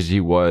strategy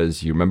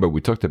was. You remember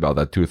we talked about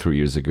that 2 or 3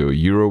 years ago.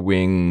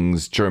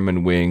 Eurowings,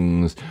 German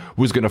wings,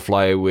 who's going to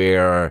fly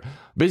where?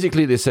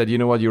 Basically, they said, you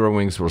know what,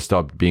 Eurowings will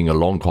stop being a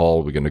long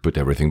haul. We're going to put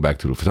everything back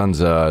to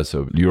Lufthansa.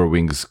 So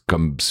Eurowings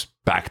comes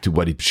back to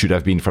what it should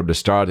have been from the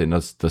start, and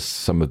that's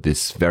some of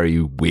this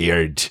very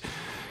weird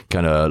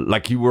kind of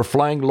like you were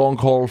flying long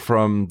haul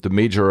from the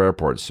major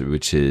airports,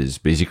 which is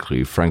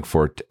basically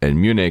Frankfurt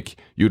and Munich.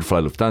 You'd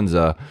fly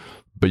Lufthansa,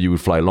 but you would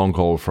fly long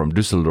haul from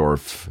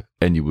Düsseldorf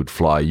and you would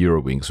fly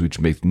Eurowings, which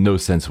makes no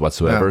sense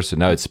whatsoever. Yeah. So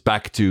now it's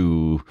back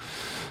to,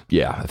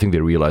 I think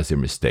they realized their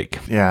mistake.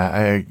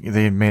 Yeah,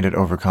 they made it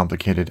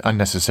overcomplicated,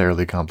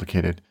 unnecessarily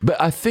complicated. But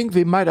I think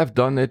they might have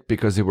done it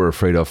because they were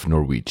afraid of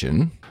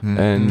Norwegian. Mm-hmm.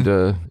 And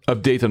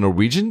update on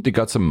Norwegian, they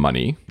got some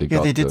money. They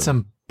did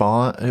some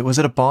bond. Was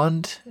it a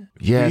bond?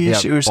 Yeah,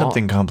 issue or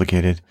something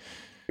complicated.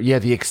 Yeah,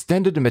 they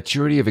extended the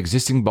maturity of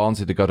existing bonds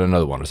and they got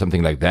another one or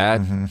something like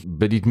that. Mm-hmm.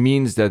 But it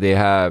means that they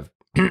have,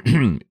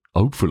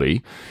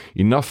 hopefully,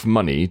 enough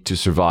money to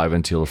survive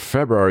until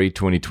February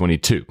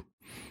 2022.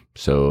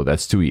 So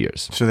that's 2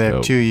 years. So they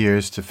have 2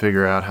 years to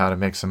figure out how to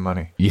make some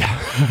money. Yeah.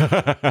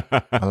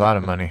 A lot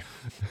of money.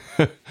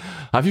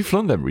 Have you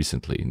flown them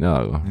recently?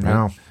 No.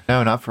 Right?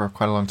 No, not for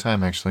quite a long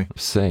time, actually.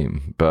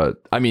 Same.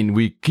 But, I mean,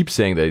 we keep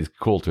saying that it's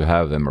cool to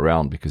have them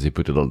around because they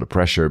put a lot of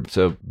pressure.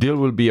 So Deal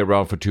will be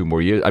around for 2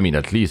 more years. I mean,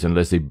 at least,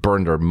 unless they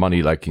burn their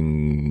money like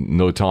in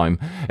no time.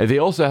 And they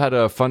also had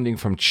a funding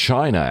from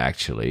China,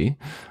 actually.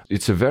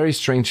 It's a very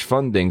strange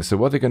funding. So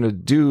what they're going to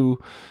do...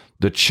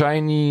 The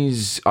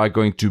Chinese are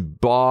going to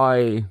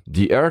buy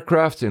the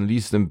aircraft and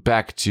lease them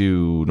back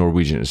to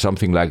Norwegian,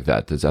 something like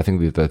that. I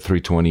think the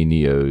 320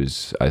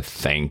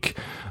 Neos,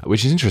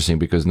 which is interesting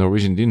because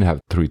Norwegian didn't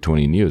have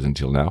 320 Neos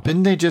until now.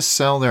 Didn't they just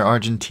sell their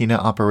Argentina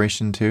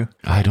operation too?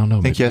 I don't know.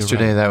 I think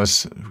yesterday that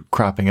was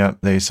cropping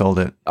up. They sold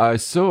it. I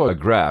saw a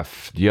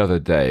graph the other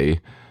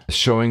day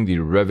showing the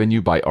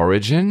revenue by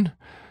origin,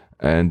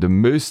 and the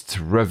most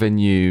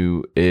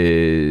revenue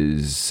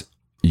is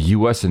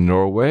US and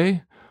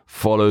Norway,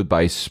 followed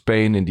by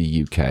Spain and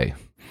the UK.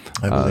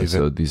 I believe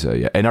so it. These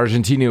are, and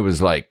Argentina was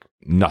like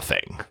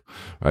nothing,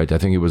 right? I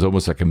think it was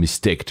almost like a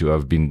mistake to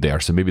have been there.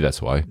 So maybe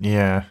that's why.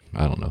 Yeah.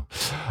 I don't know.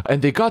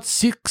 And they got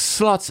 6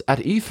 slots at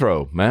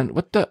Heathrow, man.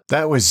 What the?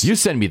 That was... You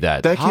sent me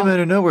that. That came out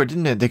of nowhere,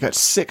 didn't it? They got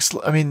 6...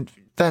 I mean,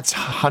 that's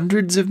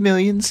hundreds of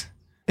millions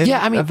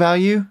of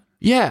value.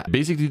 Yeah,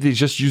 basically they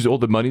just used all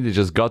the money they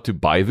just got to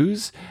buy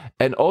those.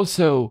 And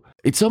also,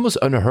 it's almost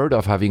unheard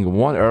of having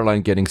one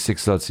airline getting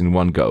 6 slots in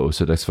one go.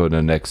 So that's for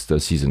the next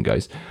season,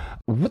 guys.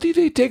 What did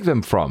they take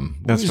them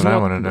from? That's what I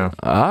want to know.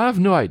 I have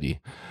no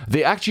idea.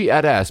 They actually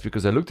had asked,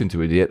 because I looked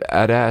into it, they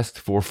had asked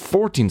for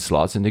 14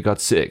 slots and they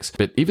got 6.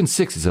 But even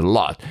 6 is a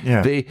lot.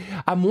 Yeah.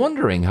 I'm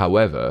wondering,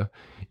 however,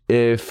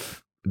 if...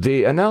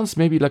 They announced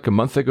maybe like a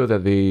month ago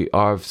that they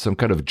have some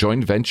kind of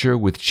joint venture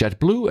with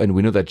JetBlue. And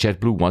we know that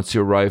JetBlue wants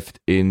to arrive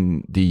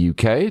in the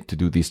UK to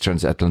do these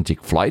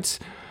transatlantic flights.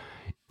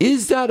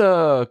 Is that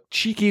a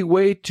cheeky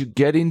way to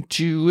get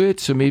into it?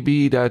 So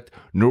maybe that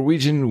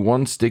Norwegian,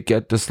 once they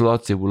get the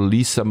slots, they will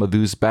lease some of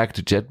those back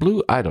to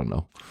JetBlue? I don't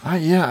know.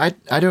 I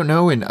don't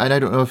know. And I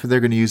don't know if they're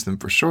going to use them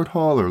for short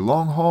haul or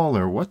long haul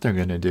or what they're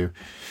going to do.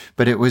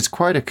 But it was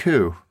quite a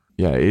coup.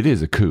 Yeah, it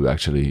is a coup,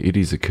 actually. It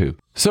is a coup.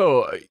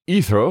 So,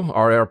 Heathrow,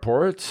 our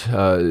airport,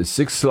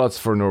 6 slots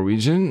for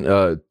Norwegian,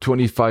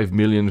 25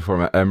 million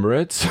for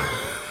Emirates.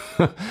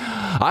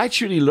 I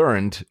actually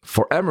learned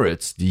for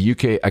Emirates, the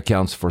UK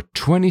accounts for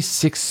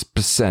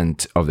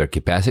 26% of their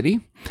capacity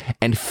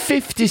and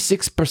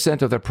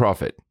 56% of their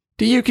profit.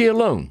 The UK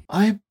alone.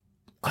 I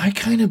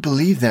kind of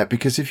believe that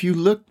because if you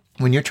look,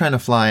 when you're trying to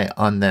fly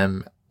on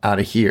them out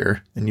of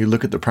here and you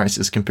look at the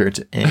prices compared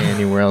to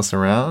anywhere else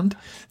around,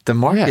 the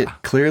market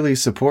clearly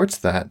supports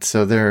that.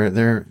 So they're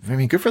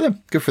good for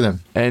them. Good for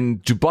them.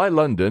 And Dubai,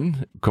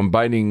 London,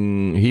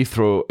 combining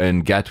Heathrow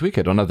and Gatwick,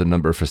 I don't have the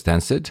number for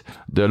Stansted,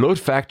 the load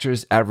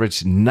factors average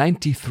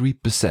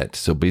 93%.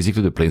 So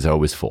basically the planes are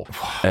always full.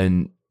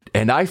 And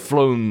I've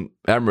flown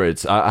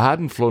Emirates. I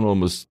hadn't flown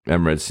almost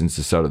Emirates since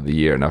the start of the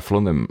year, and I've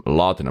flown them a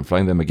lot, and I'm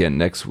flying them again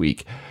next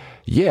week.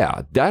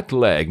 yeah, that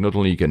leg, not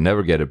only you can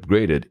never get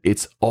upgraded,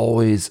 it's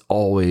always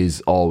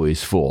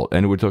full.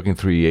 And we're talking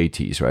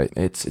 380s, right?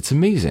 It's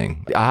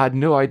amazing. I had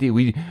no idea.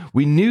 We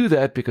knew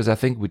that because I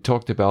think we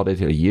talked about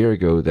it a year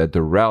ago, that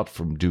the route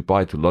from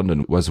Dubai to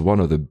London was one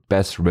of the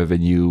best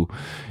revenue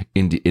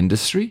in the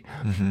industry.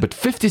 But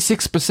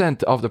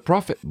 56% of the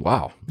profit,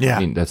 wow. Yeah. I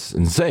mean, that's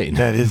insane.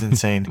 That is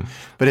insane.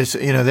 But it's,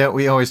 that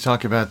we always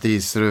talk about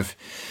these sort of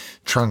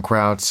trunk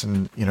routes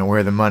and,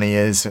 where the money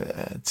is.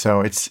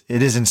 So it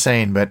is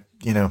insane, but,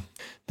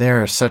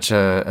 they're such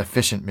a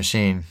efficient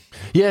machine.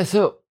 Yeah,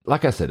 so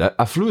like I said,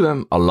 I flew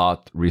them a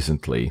lot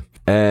recently,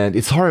 and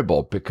it's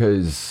horrible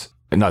because,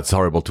 no, it's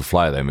horrible to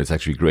fly them. It's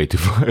actually great to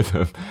fly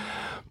them.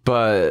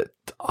 But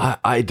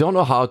I don't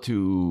know how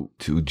to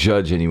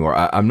judge anymore.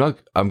 I'm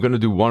going to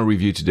do one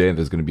review today, and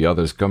there's going to be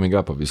others coming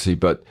up, obviously.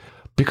 But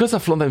because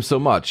I've flown them so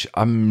much,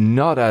 I'm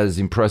not as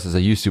impressed as I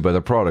used to by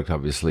the product,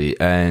 obviously.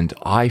 And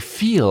I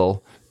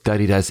feel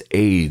that it has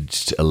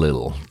aged a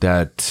little.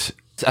 That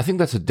I think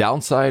that's a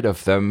downside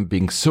of them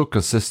being so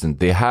consistent.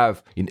 They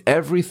have, in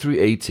every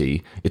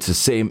 380, it's the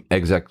same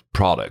exact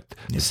product,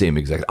 the same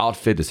exact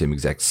outfit, the same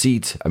exact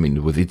seat. I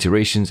mean, with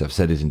iterations, I've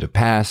said it in the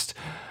past.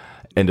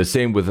 And the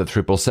same with the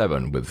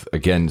 777, with,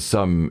 again,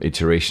 some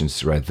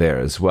iterations right there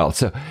as well.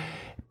 So,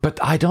 but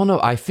I don't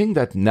know. I think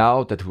that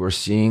now that we're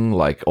seeing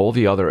like all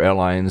the other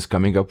airlines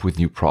coming up with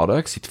new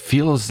products, it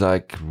feels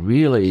like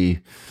really,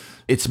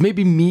 it's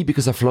maybe me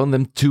because I've flown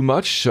them too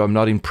much, so I'm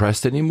not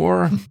impressed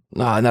anymore.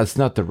 No, that's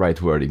not the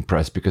right word,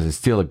 impressed, because it's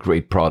still a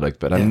great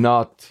product, but I'm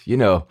not,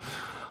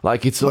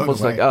 like it's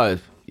almost like,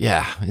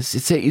 yeah,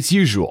 it's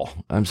usual.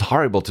 It's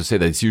horrible to say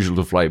that it's usual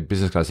to fly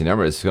business class in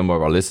Emirates. Some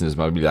of our listeners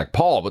might be like,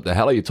 Paul, what the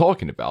hell are you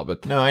talking about?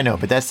 But no, I know,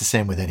 but that's the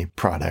same with any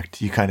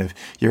product. You kind of,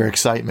 your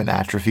excitement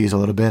atrophies a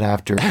little bit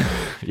after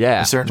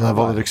a certain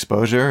level of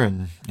exposure,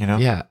 and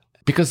Yeah,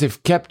 because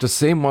they've kept the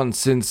same one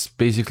since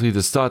basically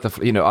the start of,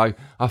 I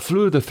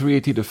flew the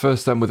 380 the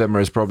first time with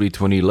Emirates probably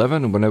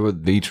 2011, whenever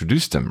they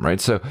introduced them,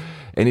 right? So,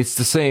 and it's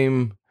the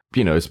same.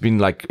 It's been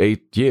like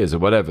 8 years or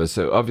whatever.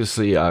 So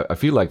obviously I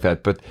feel like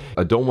that, but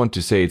I don't want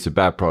to say it's a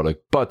bad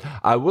product. But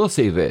I will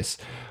say this,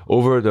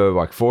 over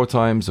the 4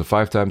 times or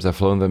 5 times I've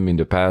flown them in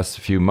the past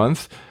few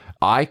months,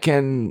 I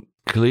can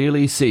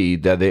clearly see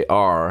that they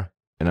are,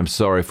 and I'm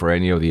sorry for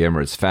any of the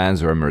Emirates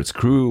fans or Emirates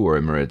crew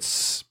or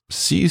Emirates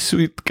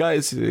C-suite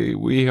guys,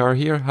 we are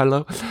here,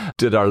 hello,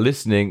 that are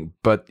listening.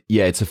 But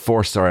yeah, it's a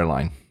 4-star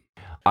airline.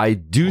 I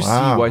do see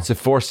why it's a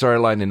 4-star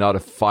airline and not a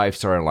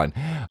 5-star airline.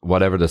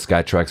 Whatever the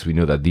Skytrax, we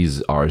know that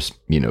these are,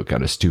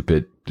 kind of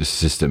stupid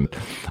system.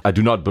 I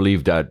do not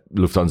believe that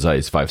Lufthansa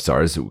is 5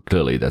 stars.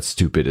 Clearly, that's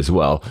stupid as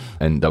well.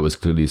 And that was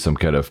clearly some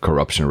kind of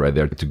corruption right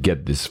there to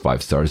get this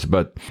 5 stars.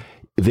 But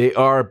they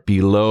are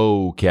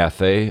below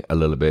Cathay a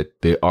little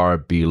bit. They are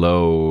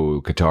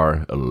below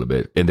Qatar a little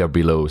bit. And they're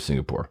below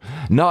Singapore.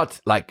 Not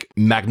like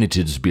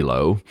magnitudes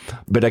below.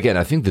 But again,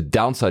 I think the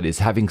downside is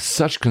having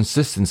such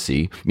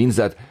consistency means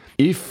that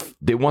if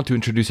they want to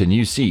introduce a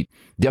new seat,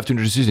 they have to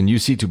introduce a new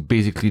seat to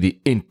basically the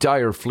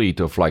entire fleet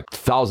of like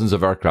thousands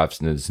of aircrafts.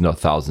 And it's not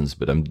thousands,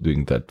 but I'm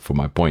doing that for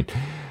my point.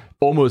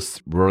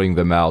 Almost rolling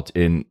them out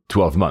in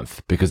 12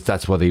 months, because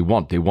that's what they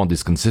want. They want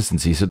this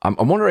consistency. So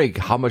I'm wondering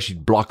how much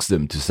it blocks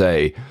them to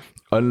say,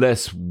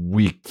 unless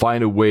we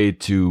find a way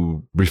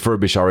to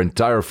refurbish our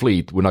entire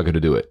fleet, we're not going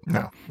to do it.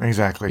 No,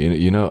 exactly.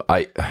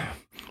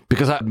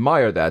 Because I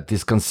admire that.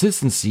 This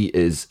consistency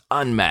is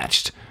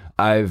unmatched.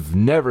 I've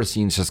never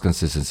seen such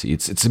consistency.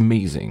 It's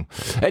amazing.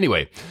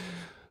 Anyway,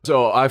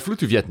 so I flew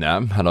to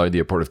Vietnam, Hanoi, the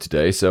airport of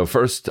today. So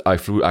first I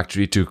flew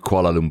actually to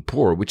Kuala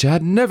Lumpur, which I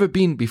had never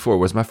been before. It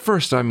was my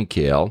first time in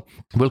KL.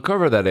 We'll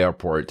cover that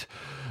airport.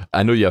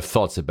 I know you have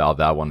thoughts about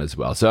that one as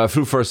well. So I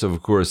flew first,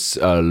 of course,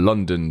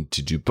 London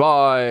to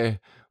Dubai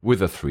with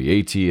a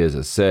 380, as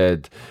I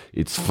said.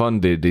 It's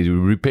fun. They're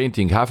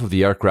repainting half of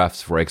the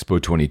aircrafts for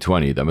Expo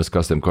 2020. That must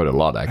cost them quite a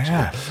lot, actually.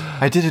 Yeah,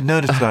 I did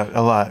notice that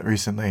a lot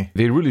recently.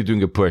 They're really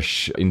doing a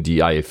push in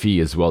the IFE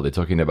as well. They're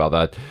talking about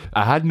that.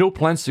 I had no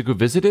plans to go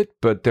visit it,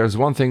 but there's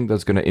one thing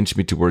that's going to inch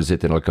me towards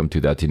it, and I'll come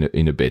to that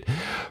in a bit.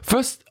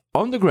 First,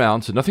 on the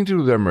ground, so nothing to do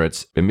with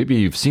Emirates, and maybe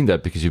you've seen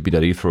that because you've been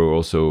at Heathrow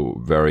also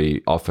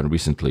very often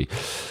recently.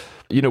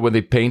 When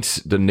they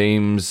paint the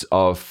names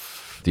of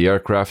the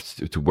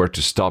aircraft to where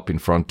to stop in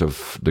front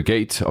of the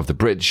gate of the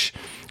bridge,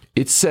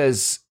 it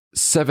says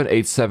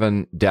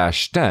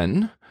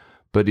 787-10,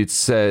 but it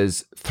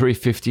says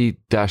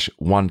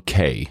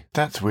 350-1K.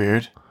 That's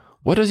weird.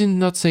 Why does it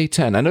not say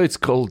 10? I know it's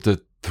called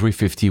the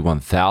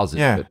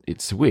 350-1000, but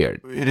it's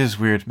weird. It is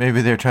weird.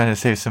 Maybe they're trying to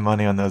save some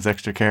money on those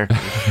extra characters.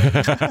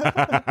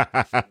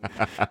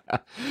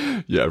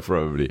 Yeah,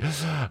 probably.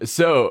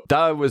 So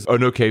that was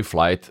an okay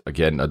flight.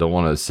 Again, I don't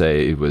want to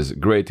say it was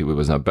great. It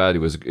was not bad. It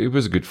was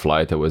a good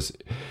flight.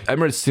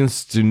 Emirates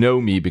seems to know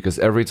me, because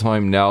every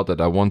time now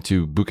that I want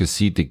to book a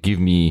seat, they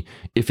give me,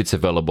 if it's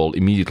available,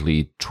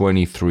 immediately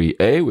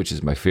 23A, which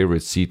is my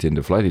favorite seat in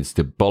the flight. It's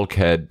the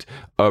bulkhead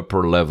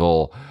upper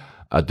level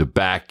at the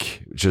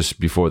back, just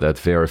before that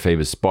very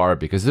famous bar,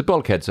 because the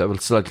bulkheads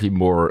have slightly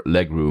more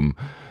legroom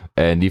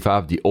And if I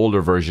have the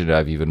older version, I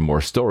have even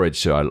more storage.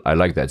 So I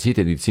like that seat.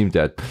 And it seems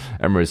that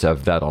Emirates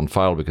have that on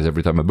file because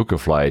every time I book a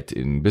flight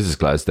in business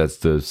class, that's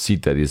the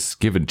seat that is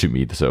given to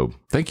me. So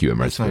thank you,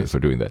 Emirates, for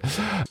doing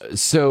that.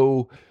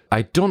 So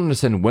I don't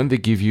understand when they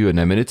give you an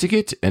M&A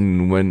ticket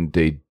and when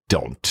they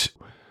don't.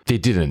 They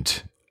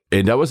didn't.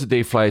 And that was a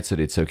day flight, so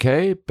it's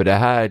okay. But I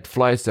had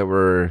flights that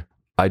were,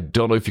 I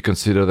don't know if you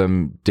consider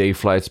them day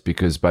flights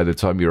because by the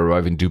time you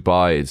arrive in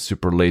Dubai, it's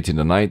super late in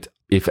the night.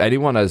 If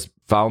anyone has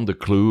found the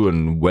clue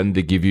and when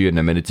they give you an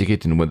M&A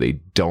ticket and when they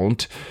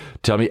don't,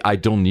 tell me. I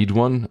don't need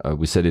one.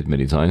 We said it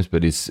many times,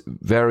 but it's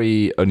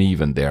very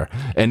uneven there.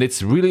 And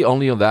it's really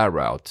only on that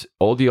route.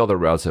 All the other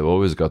routes have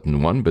always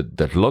gotten one, but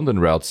that London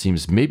route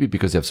seems maybe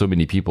because they have so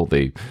many people,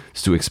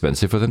 it's too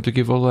expensive for them to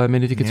give all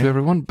M&A tickets to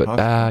everyone.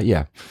 But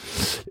yeah,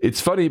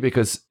 it's funny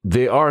because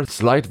there are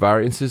slight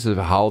variances of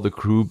how the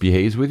crew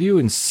behaves with you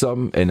in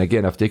some. And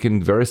again, I've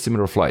taken very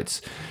similar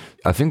flights.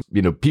 I think,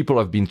 people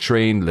have been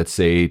trained, let's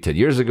say 10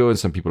 years ago, and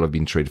some people have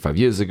been trained 5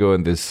 years ago,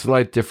 and there's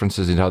slight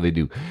differences in how they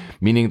do.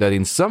 Meaning that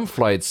in some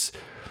flights,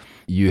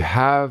 you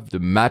have the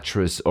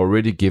mattress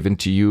already given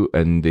to you,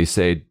 and they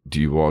say, do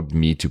you want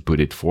me to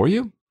put it for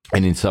you?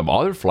 And in some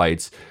other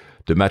flights,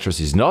 the mattress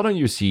is not on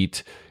your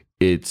seat,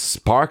 it's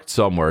parked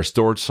somewhere,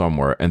 stored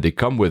somewhere, and they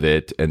come with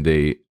it, and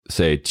they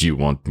say, do you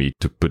want me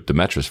to put the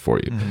mattress for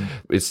you? Mm-hmm.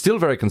 It's still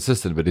very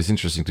consistent, but it's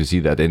interesting to see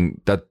that.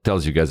 And that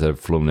tells you guys I've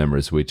flown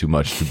Emirates way too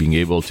much to being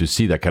able to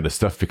see that kind of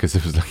stuff because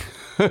it was like,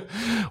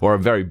 or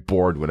I'm very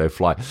bored when I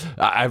fly.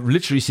 I've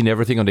literally seen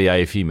everything on the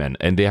IFE, man.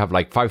 And they have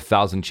like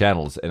 5,000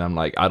 channels. And I'm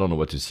like, I don't know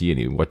what to see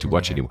anymore, what to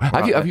watch anymore.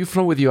 Have you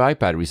flown with your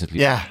iPad recently?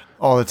 Yeah.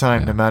 All the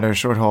time, no matter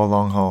short haul,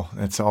 long haul.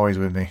 It's always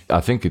with me.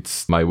 I think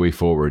it's my way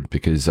forward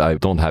because I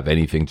don't have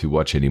anything to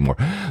watch anymore.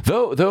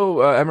 Though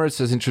Emirates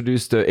has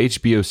introduced the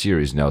HBO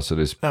series now, so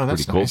that's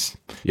pretty cool. Nice.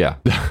 Yeah.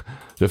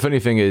 The funny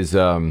thing is,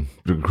 the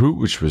crew,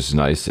 which was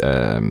nice,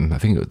 I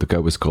think the guy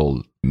was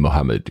called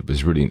Mohammed. It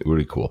was really,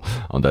 really cool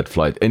on that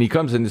flight. And he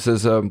comes and he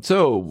says,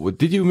 so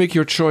did you make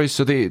your choice?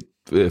 So they...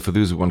 for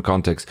those who want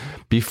context,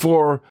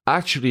 before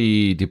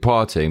actually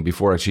departing,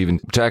 before actually even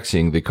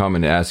taxiing, they come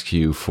and ask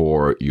you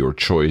for your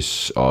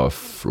choice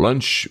of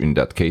lunch. In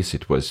that case,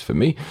 it was for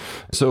me.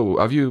 So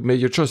have you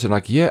made your choice? And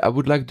like, yeah, I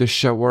would like the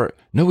shower.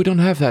 No, we don't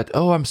have that.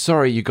 Oh, I'm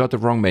sorry. You got the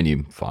wrong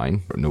menu.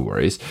 Fine. No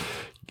worries.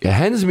 He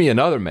hands me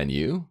another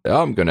menu.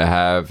 I'm going to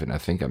have, and I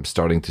think I'm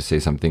starting to say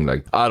something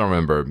like, I don't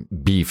remember,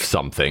 beef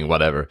something,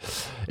 whatever.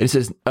 And he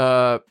says,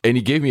 and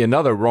he gave me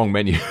another wrong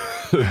menu.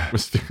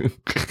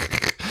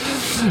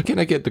 Can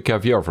I get the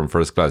caviar from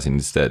first class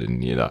instead?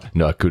 And,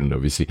 no, I couldn't,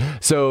 obviously.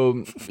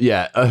 So,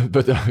 yeah,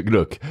 but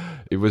look,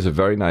 it was a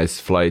very nice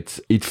flight.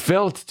 It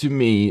felt to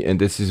me, and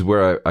this is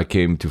where I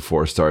came to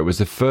 4-star, it was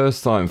the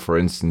first time, for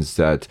instance,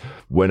 that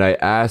when I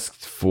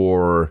asked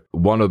for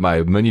one of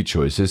my menu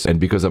choices, and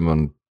because I'm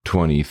on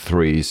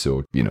 23,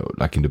 so,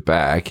 like in the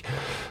back,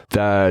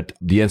 that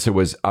the answer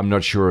was, I'm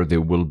not sure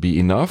there will be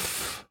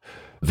enough.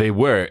 They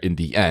were in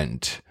the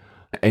end.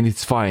 And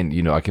it's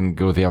fine, I can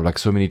go there, like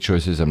so many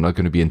choices. I'm not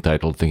going to be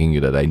entitled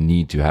thinking that I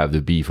need to have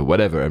the beef or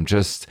whatever. I'm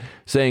just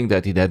saying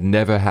that it had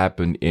never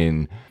happened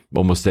in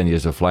almost 10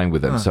 years of flying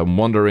with them. So I'm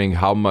wondering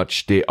how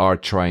much they are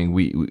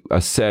trying. I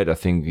said, I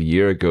think 2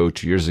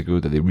 years ago,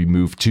 that they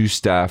removed 2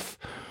 staff,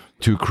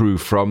 2 crew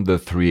from the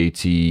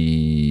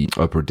 380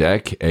 upper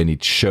deck, and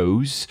it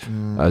shows,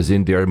 as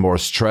in they're more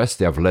stressed.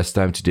 They have less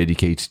time to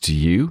dedicate to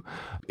you.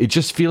 It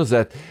just feels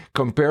that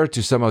compared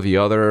to some of the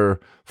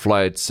other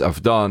flights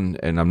I've done,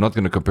 and I'm not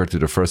going to compare to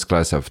the first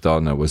class I've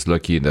done, I was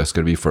lucky, and that's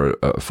going to be for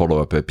a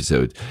follow-up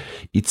episode,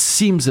 it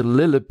seems a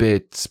little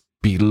bit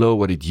below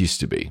what it used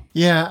to be.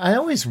 Yeah, I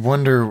always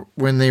wonder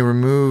when they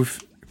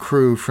remove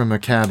crew from a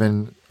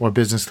cabin or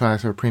business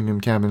class or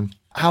premium cabin,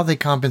 how they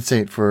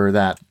compensate for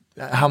that.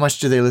 How much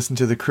do they listen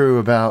to the crew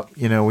about,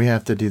 we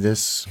have to do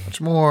this much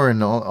more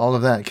and all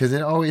of that? Because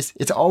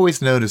it's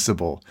always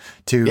noticeable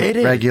to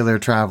regular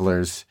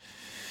travelers.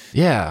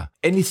 Yeah,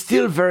 and it's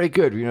still very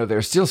good.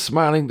 They're still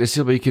smiling. But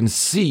you can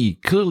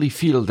clearly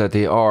feel that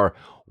they are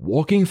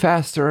walking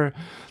faster,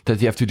 that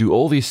they have to do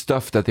all this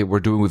stuff that they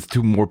were doing with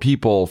 2 more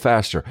people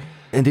faster.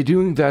 And they're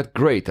doing that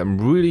great. I'm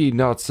really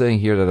not saying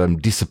here that I'm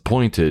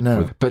disappointed,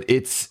 but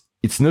it's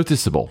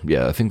noticeable.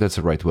 Yeah, I think that's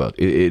the right word.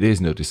 It is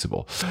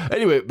noticeable.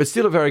 Anyway, but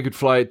still a very good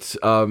flight.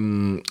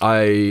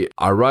 I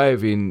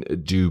arrive in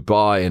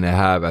Dubai and I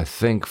have, I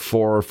think,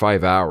 4 or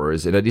 5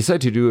 hours. And I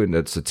decided to do, and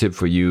that's a tip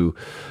for you,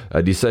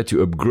 I decided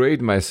to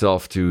upgrade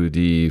myself to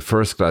the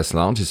first class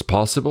lounge. It's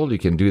possible. You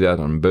can do that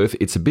on both.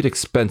 It's a bit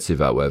expensive,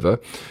 however.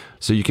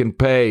 So you can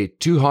pay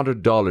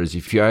 $200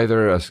 if you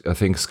either, I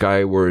think,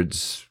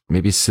 Skywards,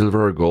 maybe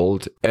silver or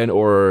gold, and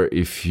or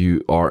if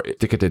you are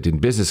ticketed in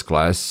business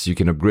class, you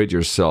can upgrade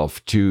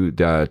yourself to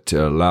that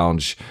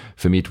lounge.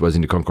 For me, it was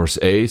in the Concourse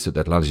A, so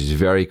that lounge is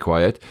very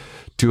quiet.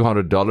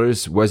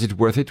 $200. Was it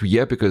worth it?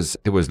 Yeah, because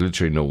there was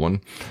literally no one,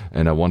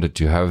 and I wanted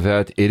to have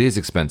that. It is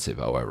expensive,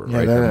 however. Yeah,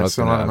 right? That's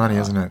a lot of money,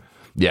 isn't it?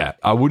 Yeah,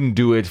 I wouldn't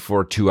do it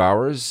for 2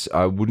 hours.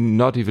 I would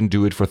not even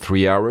do it for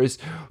 3 hours.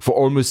 For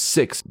almost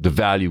 6, the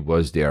value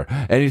was there.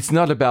 And it's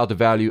not about the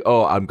value,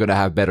 oh, I'm going to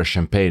have better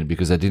champagne,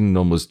 because I didn't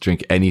almost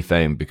drink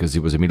anything because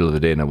it was the middle of the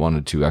day and I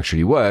wanted to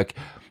actually work.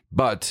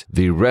 But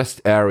the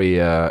rest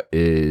area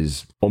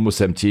is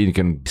almost empty and you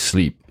can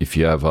sleep if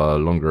you have a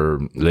longer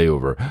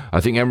layover. I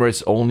think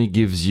Emirates only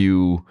gives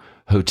you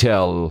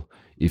hotel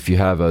if you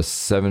have a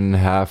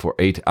 7.5 or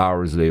 8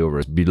 hours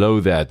layover. Below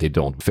that, they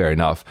don't. Fair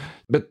enough.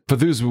 But for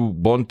those who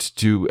want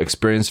to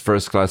experience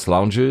first-class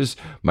lounges,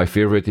 my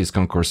favorite is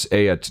Concourse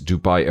A at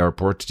Dubai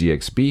Airport,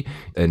 DXB,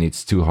 and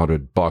it's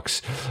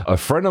 $200. A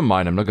friend of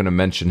mine, I'm not going to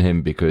mention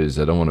him because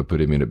I don't want to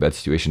put him in a bad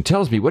situation,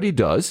 tells me what he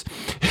does.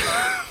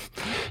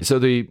 So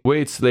the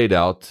way it's laid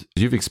out,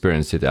 you've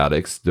experienced it,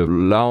 Alex. The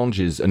lounge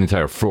is an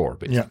entire floor,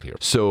 basically. Yeah.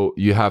 So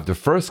you have the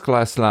first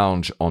class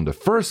lounge on the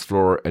first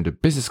floor and the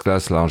business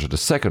class lounge on the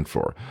second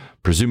floor.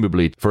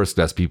 Presumably, first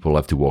class people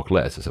have to walk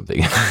less or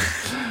something.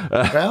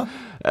 Well,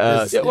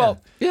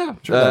 yeah.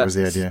 Sure, that was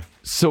the idea.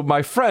 So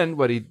my friend,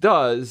 what he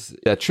does,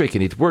 a trick,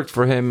 and it worked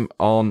for him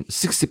on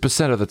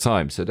 60% of the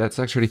time. So that's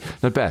actually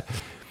not bad.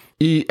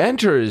 He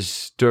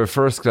enters the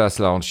first class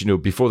lounge,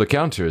 before the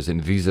counters,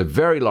 and these are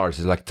very large.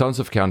 There's like tons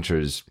of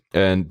counters.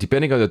 And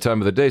depending on the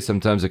time of the day,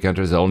 sometimes the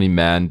counters are only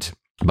manned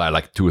by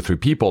like 2 or 3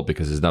 people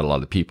because there's not a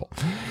lot of people.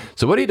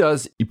 So what he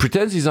does, he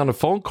pretends he's on a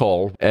phone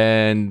call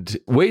and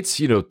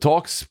waits,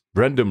 talks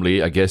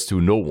randomly, I guess,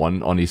 to no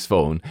one on his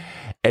phone.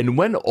 And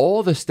when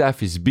all the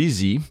staff is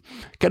busy,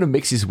 kind of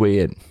makes his way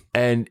in.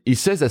 And he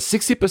says that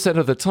 60%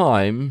 of the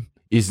time,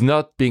 is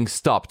not being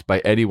stopped by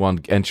anyone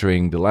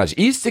entering the lounge.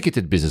 He's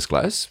ticketed business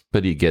class,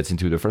 but he gets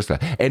into the first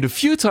class. And a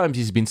few times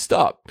he's been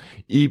stopped.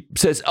 He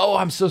says, oh,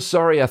 I'm so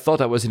sorry. I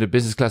thought I was in the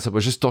business class. I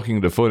was just talking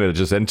on the phone and I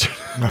just entered.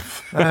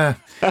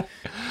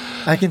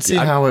 I can see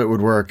how it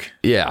would work.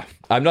 Yeah.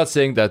 I'm not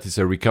saying that it's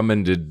a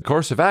recommended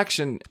course of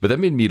action, but that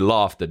made me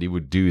laugh that he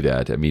would do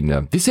that. I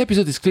mean, this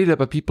episode is clearly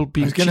about people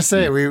being I was going to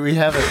say, we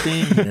have a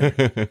theme here.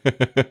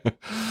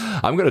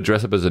 I'm going to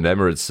dress up as an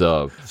Emirates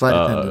flight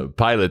attendant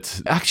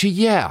pilot. Actually,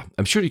 yeah.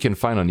 I'm sure you can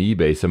find on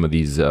eBay some of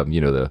these,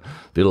 the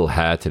little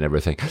hat and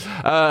everything.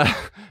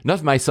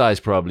 Not my size,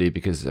 probably,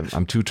 because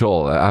I'm too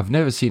tall. I've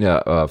never seen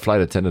a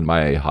flight attendant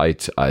my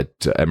height at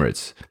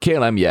Emirates.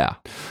 KLM, yeah.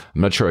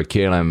 I'm not sure a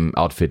KLM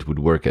outfit would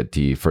work at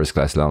the first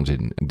class lounge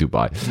in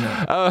Dubai.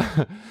 No.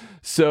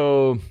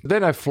 So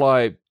then I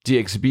fly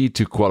DXB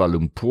to Kuala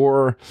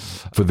Lumpur.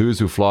 For those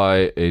who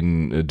fly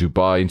in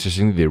Dubai,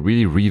 interestingly, they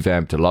really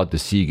revamped a lot the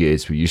sea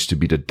gates. We used to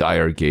be the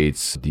Dyer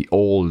gates, the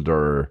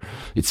older.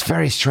 It's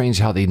very strange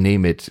how they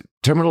name it.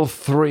 Terminal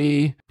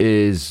 3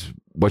 is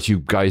what you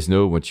guys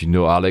know, what you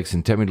know, Alex.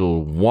 And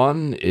Terminal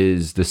 1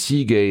 is the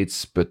sea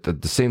gates, but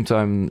at the same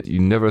time, you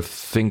never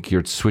think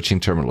you're switching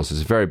terminals.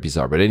 It's very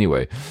bizarre. But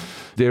anyway,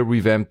 they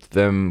revamped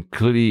them,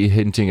 clearly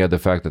hinting at the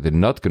fact that they're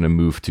not going to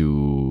move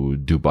to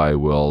Dubai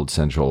World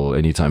Central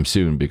anytime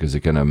soon because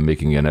they're kind of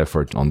making an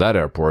effort on that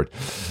airport.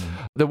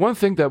 Mm-hmm. The one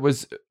thing that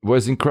was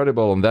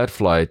incredible on that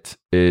flight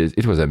is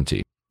it was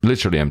empty,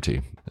 literally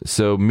empty.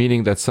 So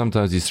meaning that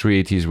sometimes these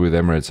 380s with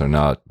Emirates are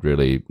not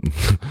really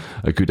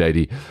a good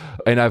idea.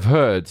 And I've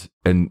heard,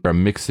 and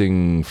I'm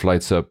mixing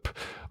flights up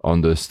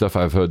on the stuff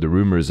I've heard, the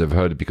rumors I've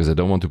heard, because I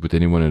don't want to put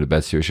anyone in a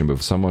bad situation,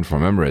 but someone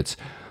from Emirates,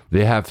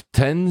 they have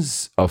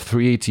tens of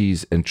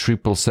 380s and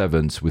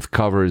 777s with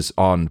covers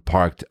on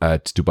parked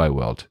at Dubai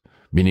World,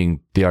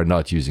 meaning they are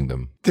not using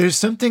them. There's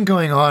something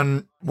going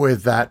on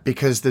with that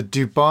because the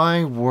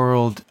Dubai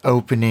World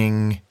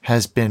opening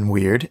has been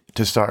weird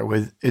to start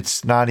with.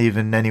 It's not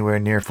even anywhere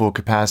near full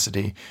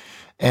capacity.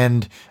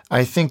 And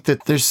I think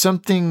that there's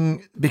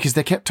something, because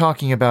they kept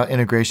talking about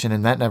integration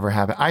and that never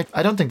happened.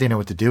 I don't think they know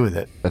what to do with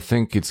it. I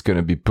think it's going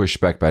to be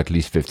pushed back by at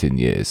least 15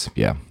 years.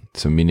 Yeah.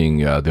 So meaning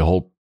the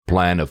whole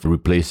plan of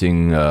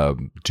replacing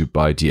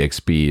Dubai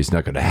DXB is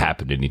not going to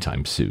happen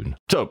anytime soon.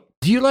 So,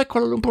 do you like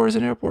Kuala Lumpur as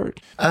an airport?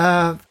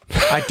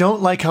 I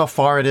don't like how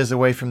far it is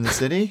away from the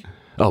city.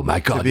 Oh my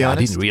God! I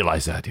didn't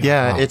realize that.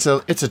 Yeah,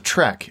 wow. It's a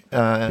trek.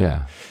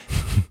 Yeah.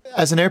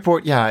 As an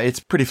airport, yeah,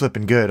 it's pretty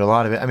flipping good. A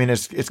lot of it. I mean,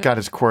 it's got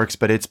its quirks,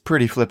 but it's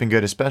pretty flipping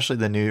good, especially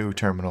the new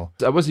terminal.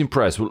 I was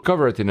impressed. We'll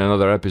cover it in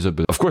another episode.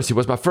 But of course, it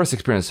was my first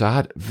experience, so I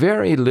had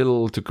very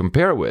little to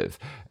compare with.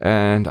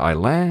 And I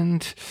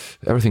land,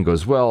 everything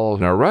goes well,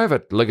 and I arrive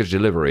at luggage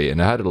delivery,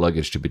 and I had a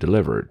luggage to be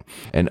delivered.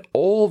 And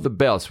all the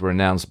belts were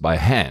announced by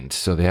hand.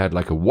 So they had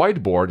like a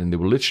whiteboard, and they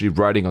were literally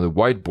writing on the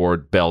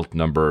whiteboard belt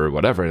number,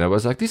 whatever. And I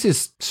was like, this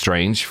is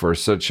strange for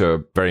such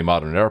a very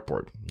modern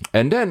airport.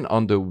 And then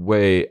on the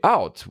way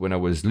out, when I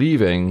was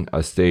leaving,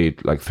 I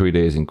stayed like 3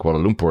 days in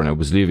Kuala Lumpur, and I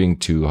was leaving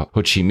to Ho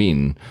Chi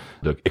Minh,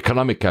 the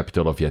economic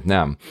capital of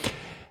Vietnam.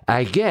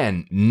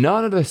 Again,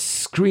 none of the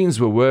screens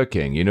were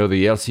working. You know,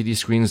 the LCD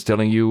screens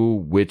telling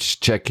you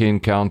which check-in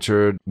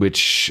counter,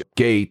 which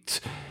gate.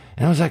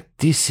 And I was like,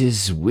 this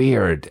is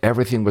weird.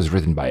 Everything was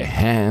written by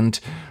hand.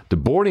 The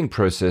boarding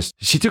process,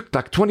 she took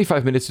like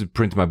 25 minutes to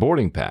print my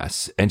boarding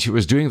pass, and she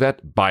was doing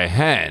that by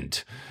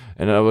hand.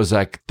 And I was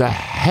like, the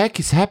heck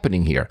is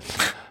happening here?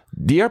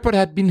 the airport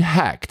had been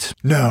hacked.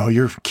 No,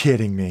 you're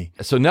kidding me.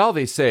 So now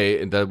they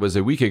say, and that was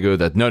a week ago,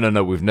 that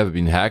no, we've never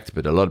been hacked.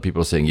 But a lot of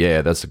people are saying,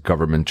 yeah, that's the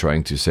government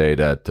trying to say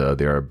that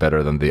they are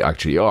better than they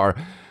actually are.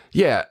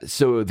 Yeah,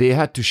 so they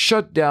had to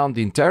shut down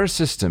the entire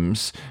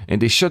systems,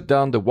 and they shut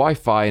down the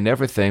Wi-Fi and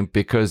everything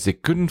because they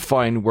couldn't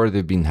find where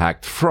they've been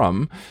hacked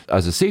from.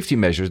 As a safety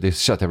measure, they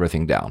shut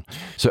everything down.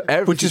 So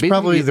Which is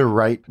probably the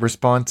right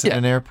response in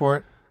an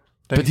airport.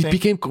 But it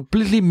became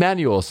completely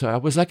manual. So I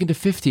was like in the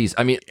 50s.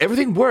 I mean,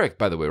 everything worked,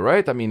 by the way,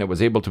 right? I mean, I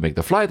was able to make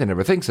the flight and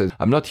everything. So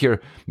I'm not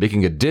here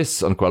making a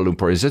diss on Kuala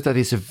Lumpur. It's just that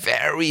it's a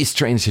very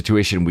strange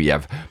situation we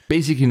have.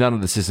 Basically, none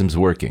of the systems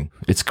working.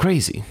 It's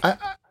crazy.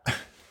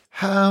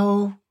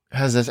 How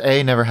has this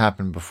A, never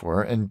happened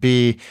before? And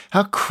B,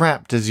 how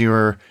crap does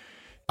your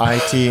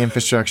IT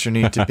infrastructure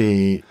need to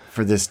be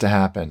for this to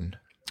happen?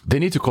 They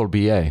need to call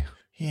BA.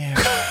 Yeah.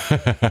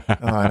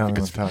 Oh, I don't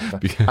know about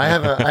that. I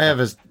have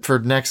a for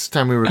next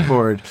time we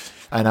record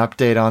an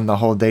update on the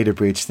whole data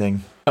breach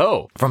thing.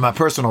 Oh, from a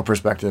personal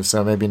perspective.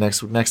 So maybe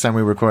next time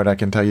we record, I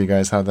can tell you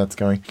guys how that's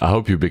going. I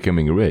hope you're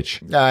becoming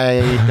rich.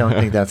 I don't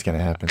think that's going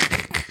to happen.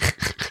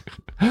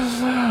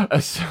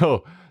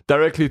 So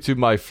directly to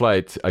my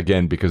flight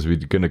again, because we're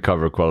going to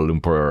cover Kuala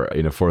Lumpur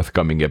in a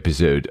forthcoming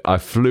episode. I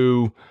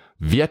flew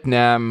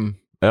Vietnam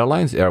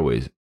Airlines.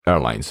 Vietnam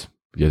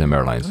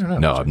Airlines.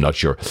 No, I'm not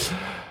sure.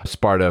 It's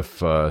part of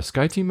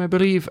SkyTeam, I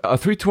believe. A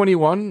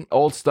 321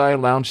 old-style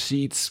lounge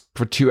seats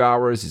for 2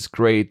 hours. It's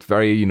great.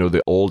 Very,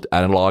 the old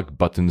analog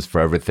buttons for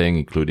everything,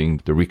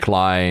 including the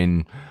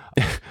recline.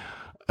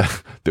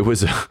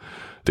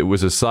 There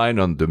was a sign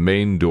on the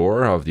main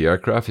door of the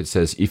aircraft. It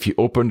says, if you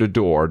open the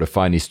door, the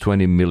fine is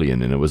 20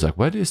 million. And it was like,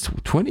 what is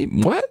 20?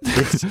 What?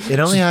 It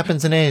only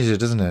happens in Asia,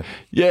 doesn't it?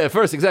 Yeah,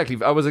 first, exactly.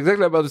 I was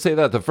exactly about to say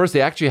that. The first,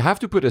 they actually have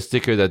to put a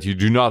sticker that you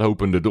do not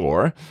open the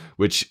door,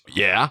 which,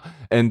 yeah.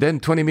 And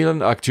then 20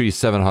 million, actually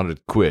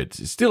 700 quid.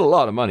 It's still a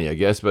lot of money, I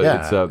guess, but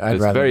it's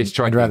very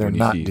striking. I'd rather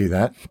not do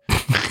that.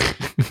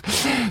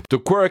 The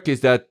quirk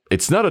is that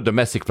it's not a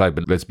domestic flight,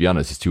 but let's be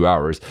honest, it's 2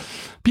 hours.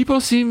 People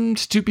seemed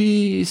to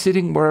be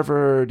sitting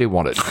wherever they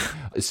wanted.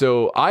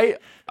 So I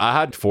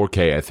had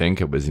 4K, I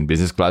think. I was in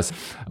business class.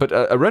 But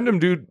a random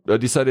dude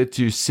decided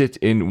to sit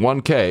in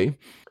 1K.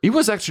 He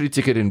was actually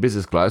ticketed in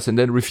business class and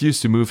then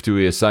refused to move to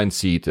a assigned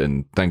seat.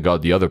 And thank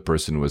God the other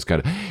person was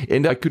kind of...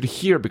 And I could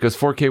hear, because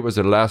 4K was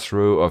the last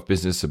row of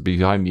business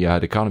behind me, I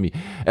had economy.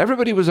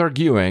 Everybody was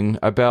arguing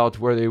about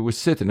where they would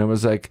sit. And I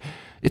was like...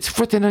 It's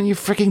written on your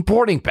freaking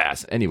boarding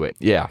pass. Anyway,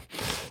 yeah.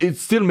 It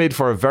still made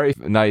for a very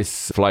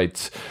nice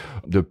flight.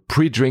 The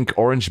pre-drink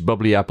orange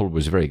bubbly apple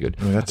was very good.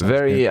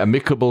 Very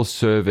amicable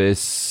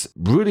service.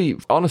 Really,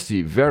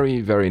 honestly,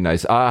 very, very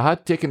nice. I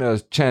had taken a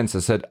chance. I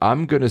said,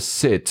 I'm going to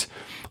sit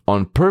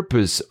on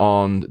purpose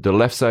on the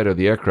left side of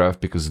the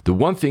aircraft because the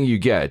one thing you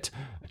get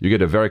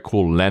a very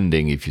cool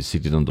landing if you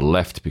sit it on the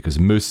left because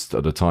most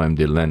of the time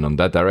they land on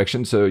that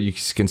direction. So you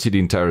can see the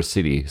entire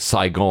city,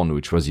 Saigon,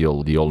 which was the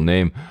old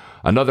name.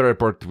 Another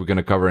airport we're going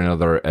to cover in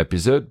another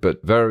episode,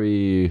 but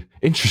very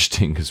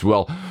interesting as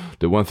well.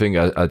 The one thing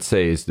I'd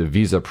say is the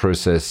visa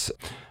process.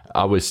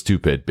 I was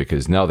stupid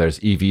because now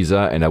there's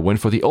e-visa and I went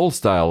for the old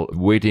style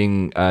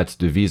waiting at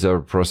the visa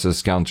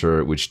process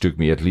counter, which took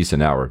me at least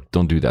an hour.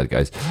 Don't do that,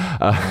 guys.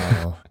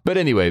 But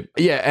anyway,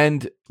 yeah.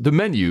 And the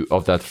menu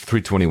of that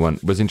 321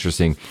 was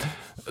interesting.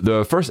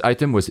 The first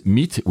item was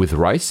meat with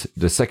rice.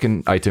 The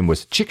second item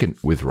was chicken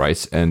with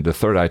rice. And the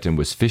third item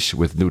was fish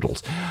with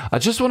noodles. I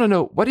just want to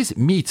know, what is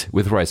meat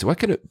with rice? What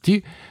kind of...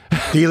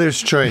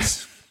 Dealer's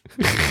choice.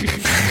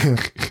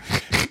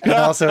 And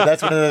also,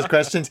 that's one of those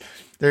questions.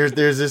 There's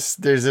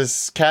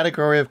this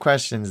category of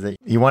questions that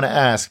you want to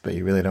ask, but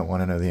you really don't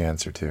want to know the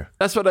answer to.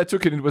 That's what I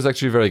took, and it was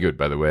actually very good,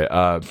 by the way.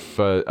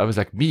 But I was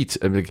like, meat.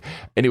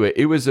 Anyway,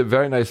 it was a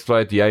very nice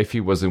flight. The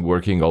IFE wasn't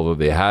working, although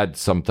they had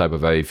some type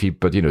of IFE.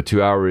 But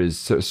 2 hours,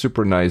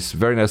 super nice,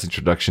 very nice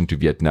introduction to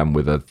Vietnam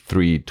with a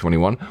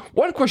 321.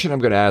 One question I'm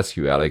going to ask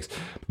you, Alex: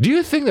 do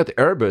you think that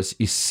Airbus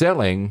is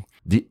selling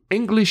the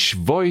English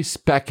voice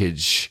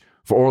package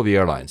for all the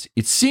airlines?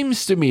 It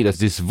seems to me that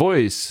this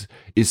voice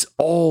is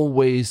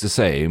always the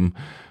same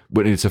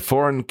when it's a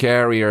foreign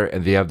carrier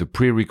and they have the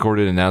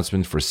pre-recorded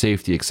announcement for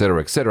safety,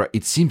 etc., etc.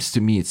 It seems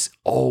to me it's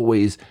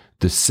always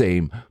the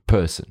same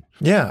person.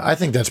 Yeah, I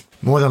think that's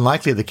more than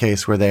likely the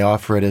case where they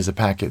offer it as a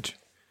package.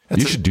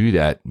 You should do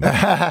that. No,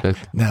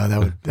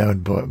 that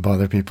would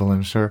bother people,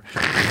 I'm sure.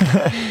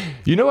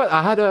 You know what?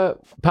 I had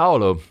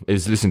Paolo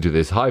is listening to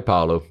this. Hi,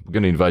 Paolo. I'm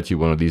going to invite you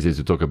one of these days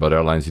to talk about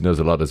airlines. He knows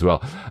a lot as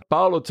well.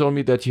 Paolo told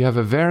me that you have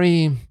a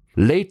very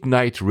late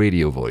night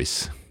radio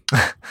voice.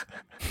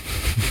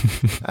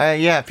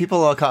 Yeah, people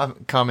will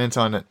comment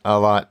on it a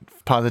lot,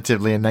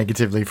 positively and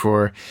negatively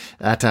for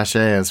Attaché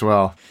as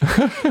well.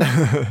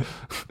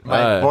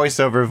 My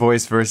voiceover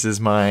voice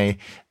versus my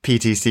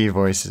PTC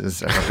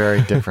voices are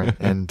very different,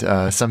 and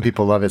some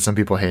people love it, some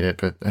people hate it,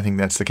 but I think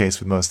that's the case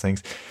with most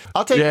things.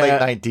 I'll take late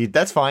night, dude.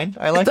 That's fine.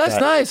 I like that.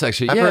 That's nice,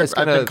 actually. I've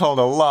been called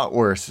a lot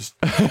worse.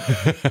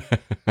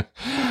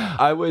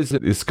 I was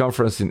at this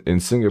conference in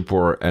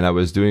Singapore, and I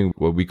was doing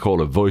what we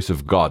call a voice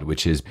of God,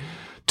 which is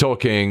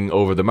talking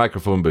over the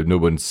microphone, but no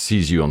one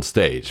sees you on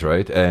stage,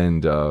 right?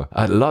 And a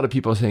lot of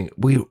people are saying,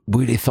 we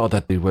really thought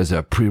that it was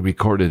a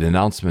pre-recorded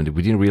announcement.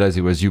 We didn't realize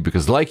it was you,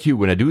 because like you,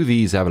 when I do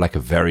these, I have like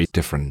a very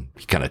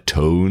different kind of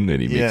tone,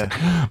 and he makes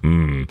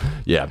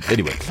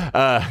Anyway,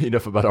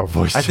 enough about our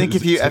voices. I think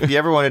if you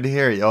ever wanted to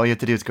hear it, all you have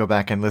to do is go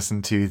back and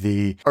listen to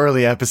the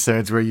early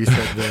episodes where you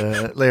said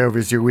the layover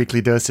is your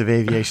weekly dose of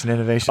aviation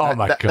innovation. Oh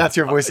my God. That's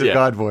your voice of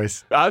God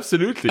voice.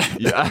 Absolutely.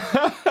 Yeah.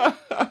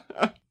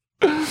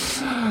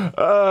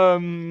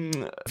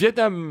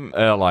 Vietnam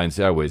Airways,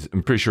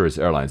 I'm pretty sure it's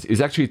Airlines,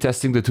 is actually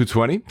testing the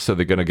 220. So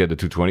they're going to get the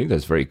 220.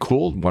 That's very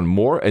cool. One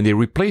more. And they're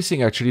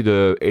replacing actually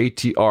the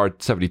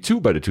ATR 72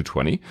 by the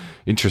 220.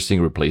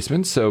 Interesting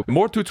replacement. So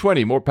more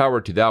 220, more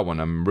power to that one.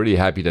 I'm really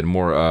happy that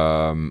more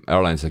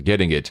airlines are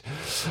getting it.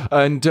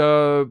 And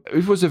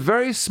it was a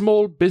very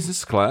small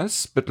business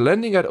class, but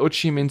landing at Ho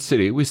Chi Minh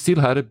City, we still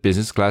had a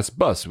business class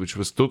bus, which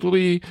was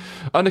totally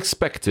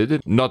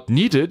unexpected, not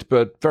needed,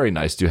 but very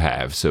nice to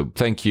have. So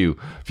thank you,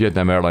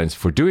 Vietnam Airlines,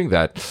 for doing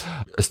that.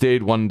 I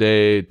stayed one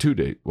day in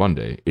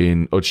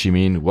Ho Chi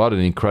Minh. What an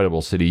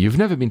incredible city. You've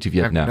never been to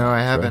Vietnam? No,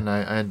 I haven't.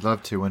 Right? I'd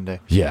love to one day.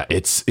 Yeah,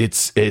 it's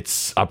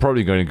I'm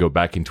probably going to go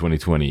back in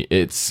 2020.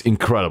 It's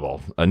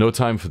incredible. No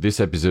time for this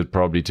episode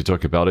probably to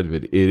talk about it,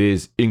 but it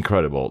is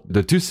incredible.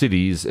 The two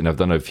cities, and I've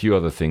done a few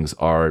other things,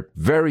 are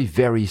very,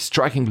 very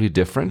strikingly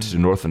different. The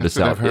north and the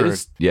south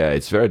is. Yeah,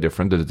 it's very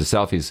different. The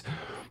south is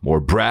more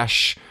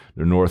brash.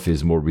 The north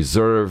is more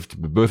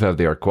reserved. Both have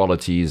their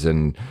qualities.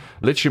 And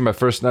literally my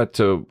first night,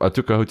 I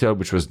took a hotel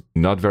which was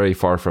not very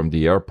far from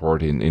the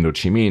airport in Ho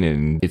Chi Minh.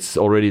 And it's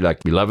already like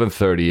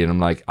 11:30. And I'm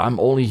like, I'm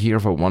only here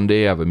for one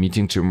day. I have a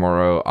meeting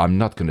tomorrow. I'm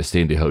not going to stay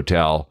in the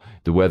hotel.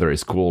 The weather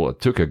is cool. I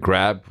took a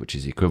Grab, which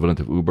is the equivalent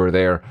of Uber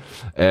there.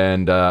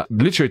 And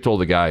literally told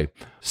the guy,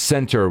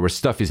 center where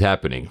stuff is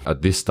happening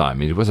at this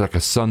time. It was like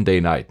a Sunday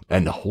night.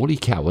 And holy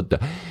cow, what the...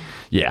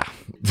 Yeah,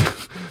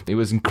 it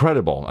was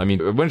incredible. I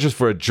mean, I went just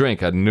for a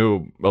drink. I had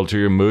no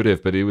ulterior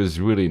motive, but it was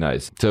really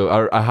nice.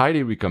 So I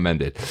highly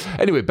recommend it.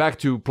 Anyway, back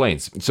to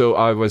planes. So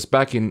I was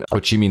back in Ho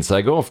Chi Minh,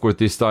 Saigon, of course,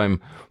 this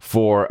time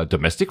for a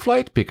domestic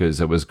flight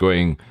because I was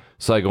going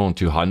Saigon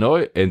to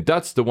Hanoi. And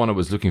that's the one I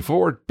was looking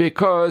forward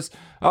because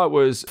I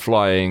was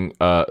flying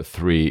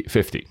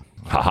 350.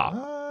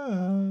 Haha.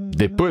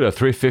 They put a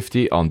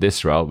 350 on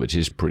this route, which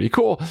is pretty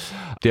cool.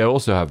 They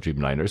also have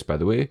Dreamliners, by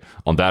the way,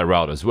 on that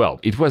route as well.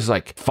 It was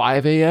like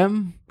 5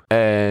 a.m.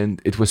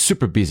 and it was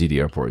super busy, the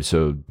airport.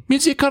 So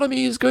means the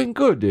economy is going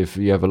good if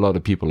you have a lot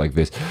of people like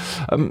this.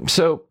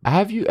 So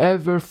have you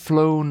ever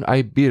flown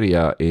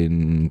Iberia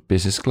in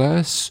business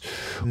class?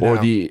 No. Or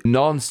the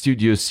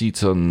non-studio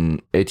seats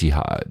on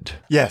Etihad?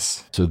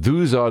 Yes. So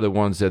those are the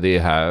ones that they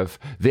have.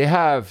 They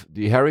have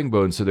the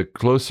herringbone, so they're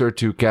closer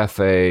to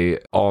Cathay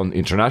on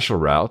international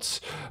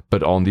routes.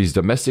 But on these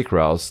domestic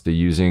routes, they're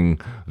using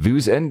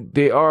those. And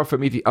they are, for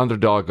me, the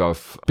underdog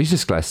of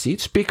business class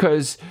seats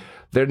because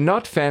they're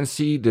not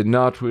fancy. They're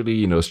not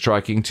really,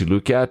 striking to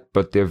look at,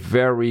 but they're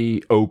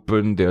very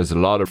open. There's a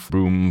lot of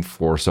room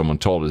for someone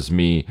tall as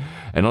me.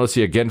 And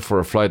honestly, again, for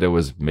a flight that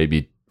was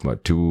maybe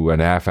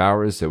 2.5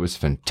 hours, it was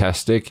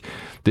fantastic.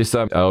 This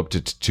time I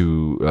opted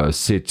to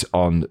sit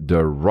on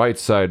the right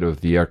side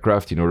of the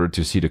aircraft in order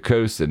to see the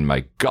coast. And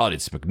my God,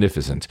 it's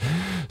magnificent.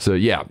 So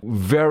yeah,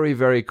 very,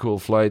 very cool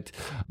flight.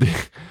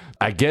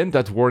 Again,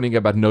 that warning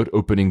about not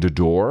opening the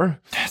door.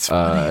 That's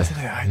funny, isn't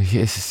it?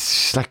 Yes,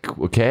 it's like,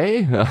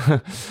 okay.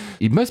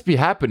 It must be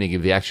happening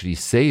if they actually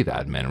say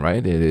that, man,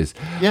 right? It is.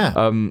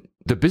 Yeah.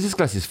 The business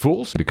class is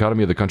full, so the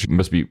economy of the country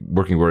must be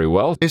working very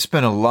well. They've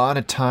spent a lot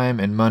of time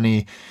and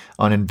money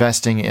on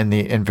investing in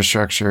the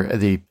infrastructure,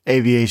 the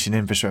aviation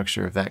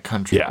infrastructure of that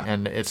country. Yeah.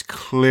 And it's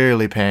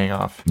clearly paying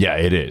off. Yeah,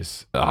 it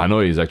is.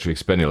 Hanoi is actually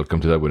expanding. I'll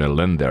come to that when I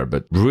land there.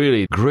 But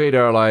really, great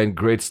airline,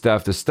 great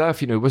staff. The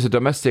staff, it was a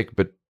domestic,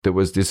 but there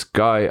was this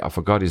guy, I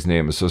forgot his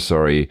name, I'm so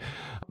sorry.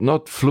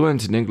 Not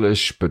fluent in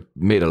English, but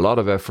made a lot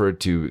of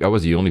effort I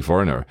was the only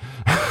foreigner.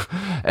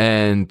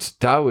 And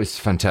that was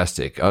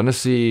fantastic.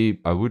 Honestly,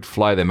 I would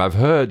fly them. I've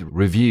heard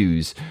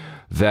reviews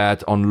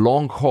that on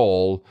long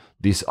haul,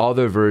 this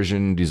other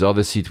version, this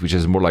other seat, which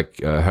is more like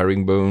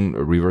herringbone,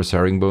 reverse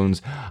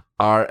herringbones,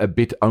 are a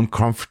bit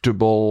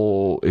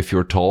uncomfortable if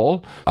you're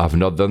tall. I've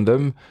not done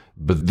them.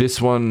 But this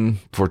one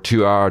for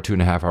 2 hours,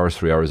 2.5 hours,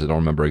 3 hours, I don't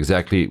remember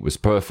exactly. It was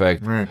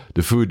perfect. Right.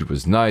 The food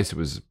was nice.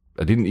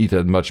 I didn't eat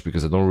that much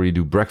because I don't really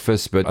do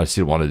breakfast, but I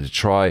still wanted to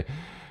try.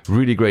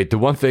 Really great. The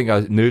one thing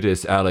I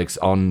noticed, Alex,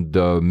 on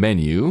the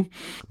menu,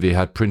 they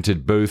had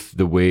printed both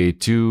the way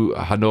to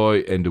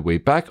Hanoi and the way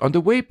back. On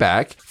the way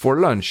back, for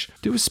lunch,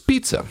 there was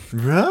pizza.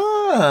 Right.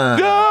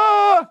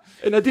 Ah!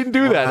 And I didn't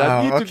do that.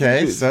 I need to do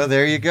Okay, this. so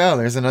there you go.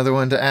 There's another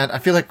one to add. I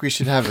feel like we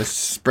should have a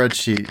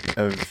spreadsheet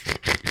of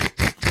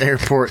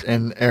airport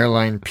and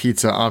airline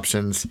pizza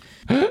options.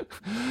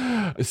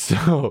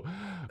 So,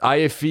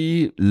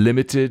 IFE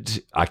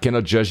Limited, I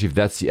cannot judge if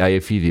that's the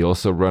IFE. They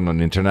also run on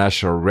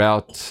international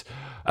routes.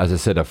 As I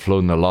said, I've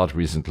flown a lot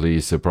recently,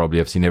 so probably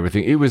I've seen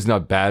everything. It was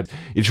not bad.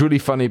 It's really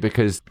funny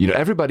because,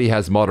 everybody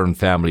has Modern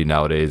Family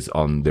nowadays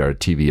on their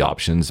TV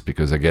options,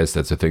 because I guess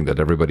that's a thing that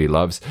everybody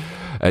loves.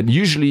 And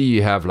usually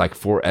you have like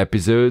 4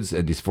 episodes,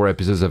 and these 4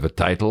 episodes have a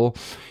title.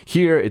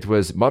 Here it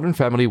was Modern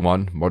Family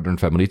 1, Modern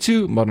Family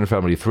 2, Modern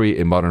Family 3,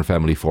 and Modern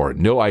Family 4.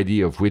 No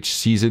idea of which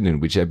season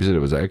and which episode it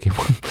was. Like, okay.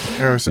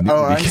 I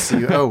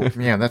see. Oh,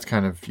 yeah, that's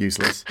kind of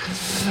useless.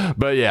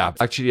 But yeah,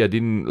 actually, I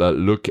didn't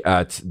look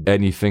at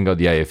anything on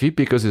the IFE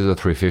because it's a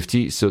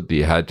 350. So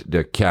they had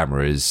the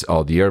cameras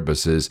or the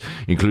Airbuses,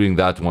 including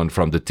that one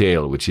from the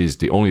tail, which is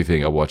the only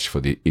thing I watched for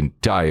the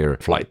entire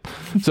flight.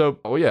 So,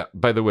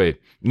 by the way,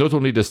 not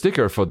only the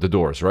sticker for the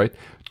doors, right?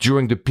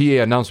 During the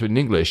PA announcement in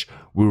English,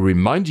 we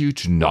remind you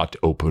to not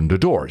open the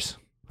doors.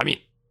 I mean,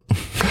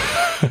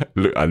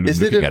 I'm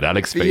looking at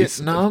Alex's face.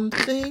 Vietnam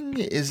thing?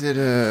 Is it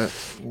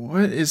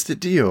what is the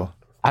deal?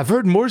 I've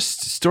heard more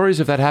stories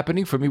of that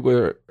happening. For me,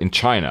 we're in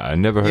China. I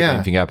never heard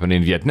anything happen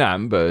in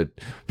Vietnam, but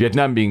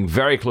Vietnam being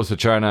very close to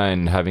China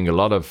and having a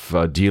lot of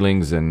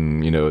dealings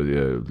and,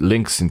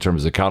 links in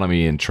terms of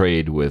economy and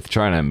trade with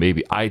China,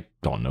 maybe, I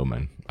don't know,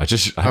 man.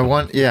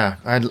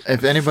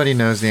 If anybody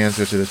knows the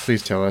answer to this,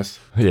 please tell us.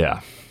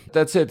 Yeah.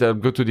 That's it. I'll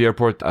go to the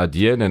airport at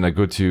the end, and I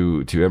go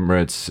to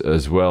Emirates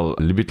as well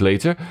a little bit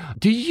later.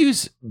 Do you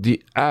use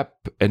the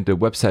app and the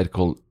website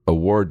called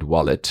Award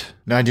Wallet?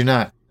 No, I do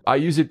not. I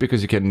use it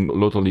because you can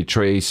not only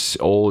trace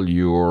all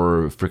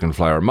your frequent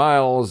flyer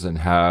miles and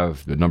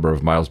have the number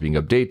of miles being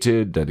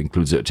updated. That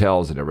includes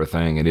hotels and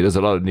everything. And it does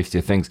a lot of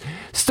nifty things.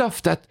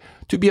 Stuff that,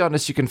 to be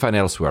honest, you can find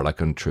elsewhere,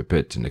 like on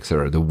TripIt and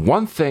etc. The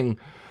one thing,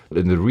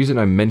 and the reason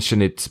I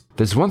mention it,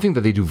 there's one thing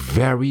that they do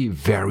very,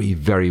 very,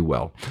 very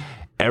well.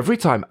 Every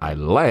time I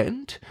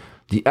land,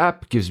 the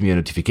app gives me a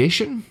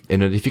notification.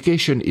 And a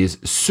notification is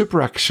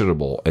super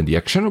actionable. And the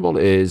actionable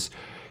is,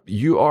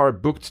 you are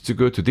booked to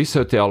go to this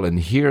hotel, and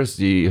here's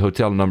the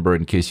hotel number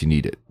in case you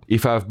need it.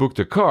 If I've booked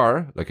a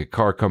car, like a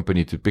car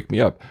company to pick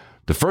me up,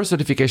 the first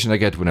notification I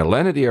get when I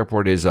land at the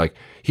airport is like,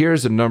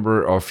 here's the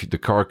number of the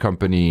car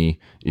company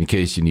in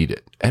case you need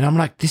it. And I'm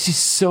like, this is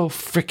so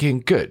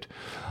freaking good.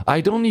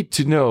 I don't need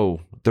to know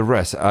the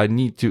rest. I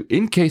need to,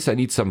 in case I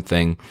need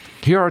something,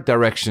 here are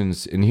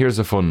directions and here's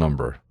a phone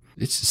number.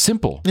 It's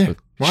simple. Yeah.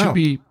 It should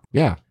be,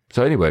 yeah.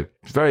 So anyway,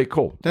 very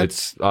cool.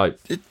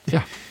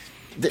 Yeah.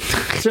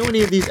 So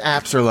many of these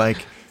apps are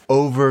like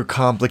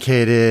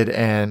overcomplicated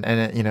and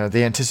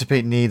they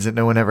anticipate needs that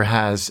no one ever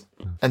has.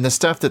 And the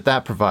stuff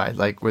that provide,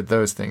 like with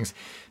those things,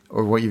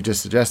 or what you've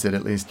just suggested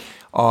at least,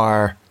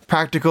 are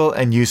practical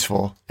and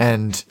useful.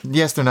 And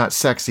yes, they're not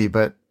sexy,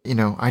 but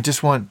I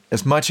just want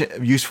as much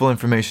useful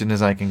information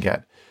as I can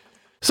get.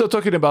 So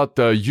talking about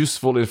the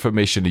useful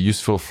information, the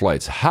useful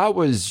flights, how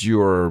was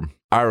your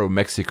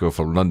Aeromexico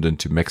from London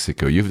to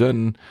Mexico? You've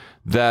done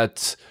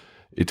that.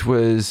 It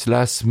was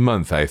last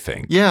month, I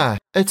think. Yeah,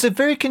 it's a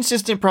very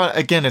consistent product.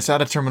 Again, it's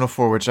out of Terminal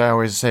 4, which I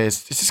always say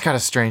it's just got a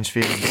strange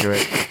feeling to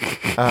it.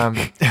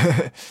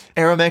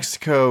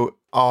 Aeromexico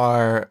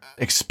are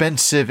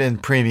expensive in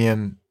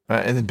premium,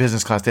 in the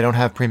business class. They don't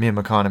have premium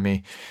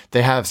economy.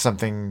 They have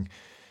something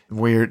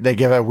weird. They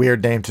give a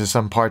weird name to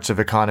some parts of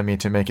economy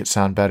to make it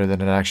sound better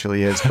than it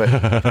actually is. But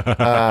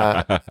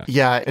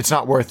yeah, it's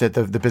not worth it.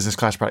 The business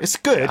class product. It's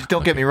good.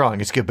 Don't get me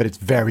wrong. It's good, but it's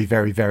very,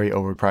 very, very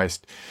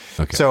overpriced.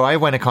 Okay. So I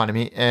went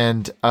economy,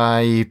 and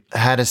I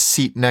had a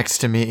seat next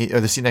to me, or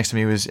the seat next to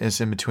me is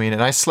in between,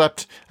 and I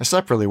slept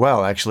really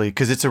well actually,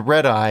 because it's a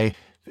red eye.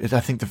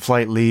 I think the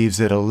flight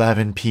leaves at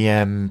 11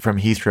 p.m. from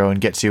Heathrow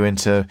and gets you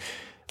into,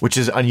 which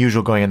is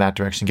unusual going in that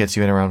direction, gets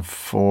you in around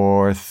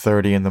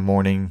 4:30 in the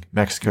morning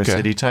Mexico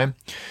City time.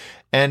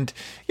 And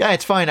yeah,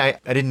 it's fine. I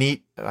didn't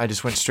eat. I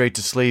just went straight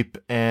to sleep.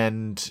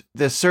 And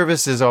the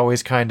service is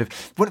always kind of...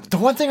 the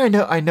one thing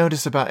I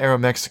notice about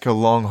Aeromexico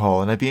long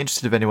haul, and I'd be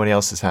interested if anybody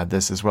else has had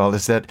this as well,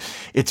 is that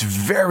it's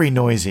very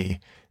noisy.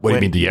 What, do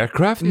you mean the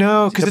aircraft?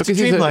 No, because it's a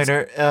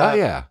Dreamliner.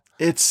 Yeah.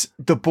 It's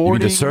the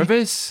boarding. You mean the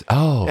service?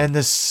 Oh. And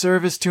the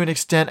service to an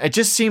extent. It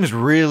just seems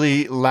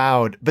really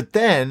loud. But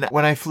then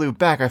when I flew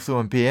back, I flew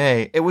on PA,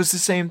 it was the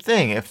same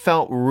thing. It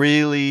felt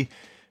really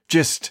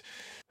just...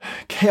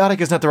 chaotic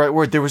is not the right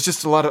word. There was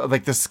just a lot of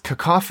like this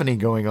cacophony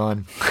going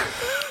on.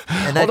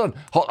 And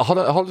hold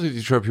on to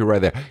interrupt you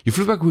right there. You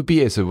flew back with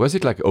BA, so was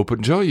it like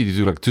open jaw? You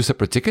do like 2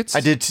 separate tickets? I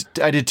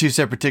did 2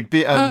 separate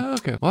tickets.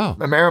 Okay, wow.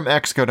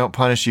 Aeromexico don't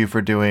punish you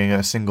for doing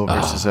a single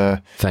versus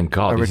a thank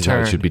God, this return. Is how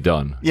it should be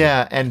done.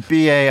 Yeah, and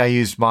BA I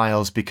used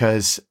miles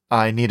because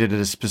I needed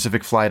a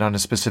specific flight on a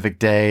specific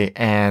day,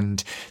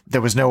 and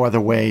there was no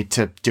other way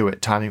to do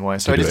it timing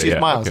wise. So I just used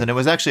miles, and it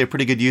was actually a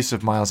pretty good use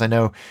of miles. I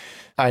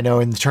know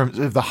in terms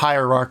of the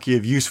hierarchy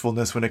of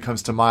usefulness when it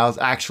comes to miles,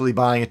 actually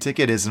buying a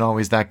ticket isn't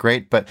always that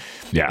great. But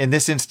in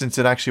this instance,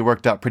 it actually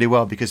worked out pretty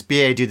well because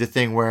BA do the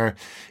thing where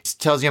it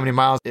tells you how many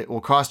miles it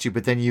will cost you,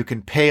 but then you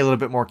can pay a little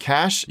bit more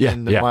cash.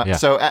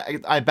 So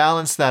I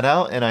balanced that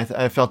out, and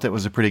I felt it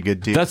was a pretty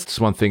good deal. That's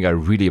one thing I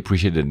really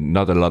appreciated.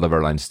 Not a lot of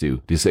airlines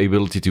do. This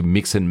ability to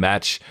mix and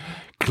match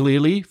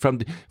clearly from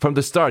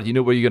the start. You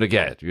know what you're gonna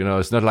get. You know,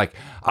 it's not like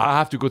I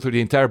have to go through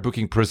the entire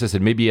booking process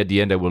and maybe at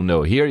the end I will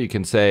know. Here you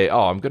can say,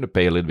 oh, I'm gonna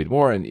pay a little bit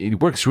more, and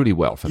it works really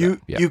well for that.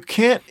 Yeah. You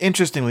can't.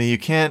 Interestingly, you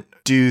can't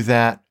do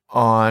that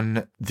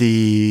on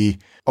the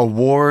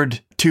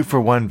award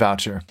 2-for-1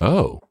 voucher.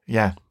 Oh.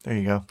 Yeah, there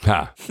you go.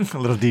 Ha. A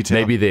little detail.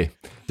 Maybe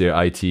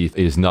their IT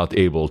is not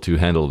able to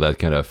handle that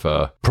kind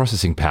of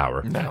processing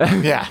power. No.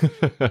 Yeah.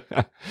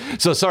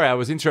 So sorry, I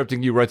was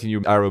interrupting you right in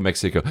your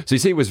Aeromexico. So you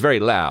say it was very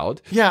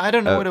loud. Yeah, I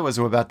don't know what it was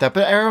about that,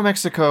 but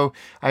Aeromexico,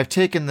 I've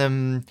taken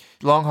them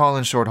long haul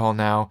and short haul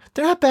now.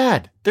 They're not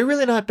bad. They're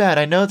really not bad.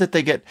 I know that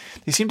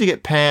they seem to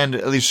get panned,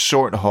 at least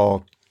short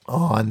haul,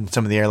 on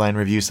some of the airline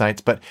review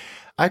sites, but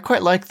I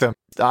quite like them.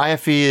 The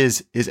IFE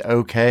is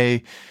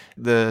okay.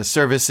 The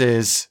service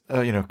is,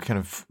 kind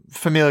of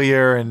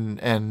familiar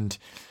and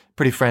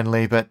pretty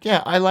friendly. But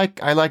yeah, I like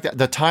that.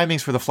 The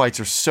timings for the flights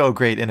are so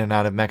great in and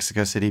out of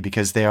Mexico City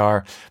because they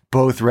are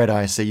both red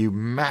eye, so you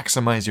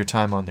maximize your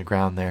time on the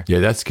ground there. Yeah,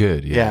 that's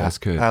good. Yeah, that's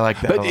good. I like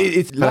that. But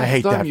I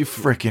hate that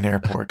freaking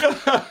airport.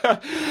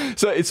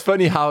 So it's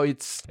funny how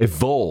it's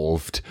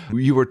evolved.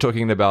 You were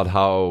talking about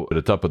how at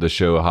the top of the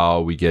show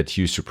how we get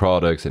used to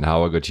products and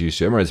how I got used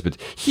to Emirates,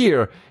 but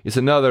here is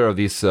another of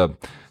these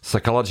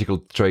psychological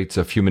traits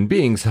of human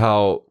beings.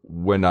 How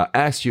when I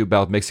asked you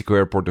about Mexico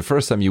Airport the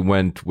first time you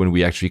went, when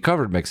we actually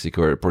covered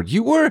Mexico Airport,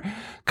 you were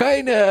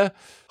kind of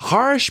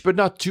harsh, but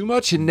not too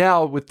much. And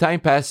now with time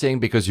passing,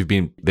 because you've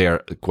been there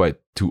quite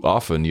too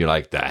often, you're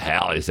like, the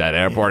hell is that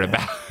airport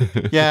about?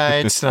 Yeah,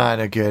 it's not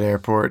a good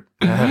airport.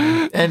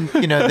 And,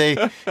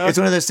 it's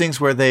one of those things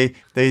where they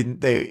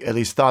at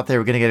least thought they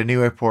were going to get a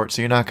new airport.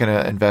 So you're not going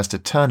to invest a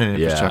ton in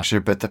infrastructure,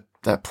 but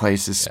that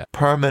place is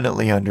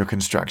permanently under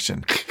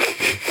construction.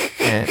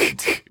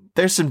 And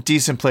there's some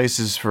decent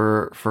places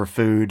for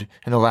food,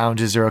 and the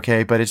lounges are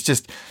okay, but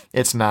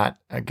it's not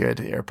a good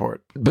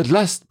airport. But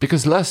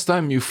last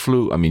time you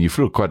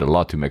flew quite a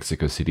lot to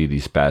Mexico City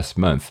this past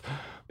month.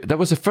 That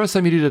was the first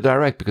time you did a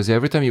direct, because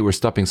every time you were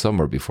stopping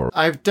somewhere before.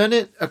 I've done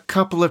it a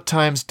couple of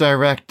times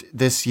direct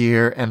this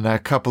year and a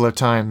couple of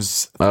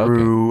times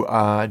through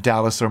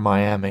Dallas or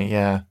Miami.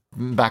 Yeah,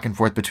 back and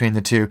forth between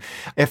the two.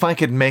 If I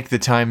could make the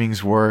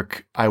timings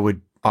work, I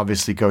would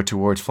obviously go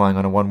towards flying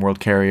on a one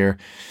world carrier,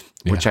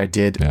 which I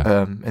did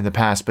in the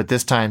past. But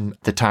this time,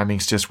 the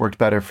timings just worked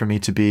better for me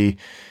to be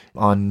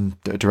on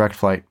a direct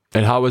flight.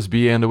 And how was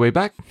BA on the way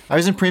back? I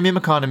was in premium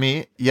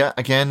economy. Yeah,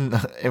 again,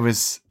 it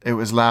was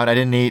loud. I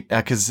didn't eat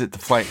because the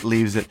flight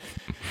leaves at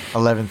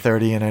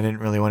 11:30, and I didn't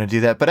really want to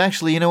do that. But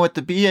actually, you know what?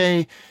 The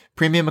BA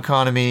premium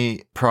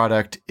economy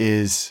product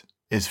is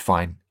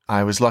fine.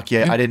 I was lucky.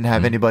 I didn't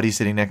have anybody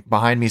sitting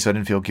behind me, so I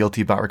didn't feel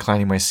guilty about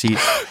reclining my seat.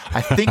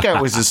 I think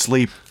I was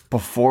asleep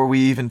before we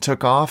even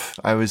took off.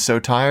 I was so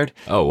tired.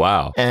 Oh,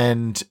 wow.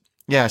 And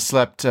yeah,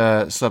 slept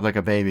like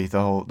a baby the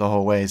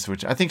whole ways,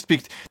 which I think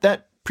speaks.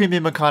 That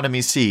premium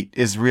economy seat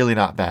is really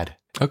not bad.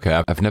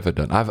 Okay,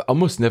 I've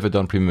almost never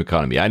done premium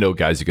economy. I know,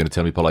 guys, you're going to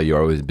tell me, Paula,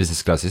 you're always in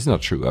business class. It's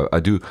not true. I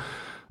do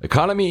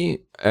economy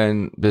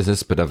and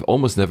business, but I've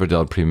almost never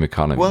done premium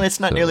economy. Well, it's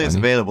not nearly as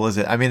available, is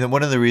it? I mean,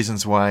 one of the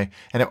reasons why,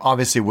 and it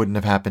obviously wouldn't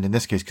have happened in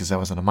this case because I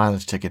was on a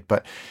mileage ticket,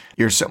 but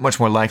you're so much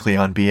more likely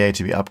on BA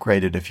to be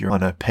upgraded if you're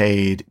on a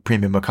paid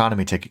premium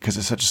economy ticket because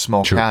it's such a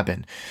small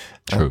cabin.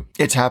 True.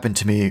 It's happened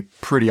to me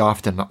pretty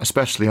often,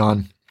 especially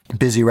on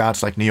busy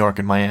routes like New York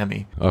and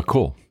Miami. Oh,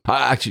 cool.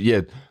 Actually,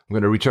 I'm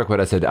going to retract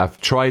what I said. I've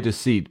tried a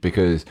seat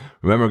because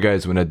remember,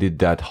 guys, when I did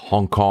that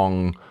Hong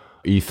Kong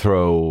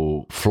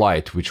Heathrow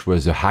flight, which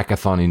was a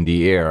hackathon in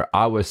the air,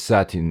 I was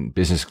sat in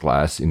business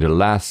class, in the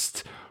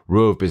last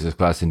row of business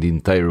class, and the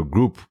entire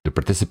group, the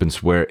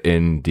participants, were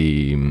in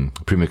the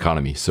premium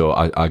economy. So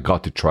I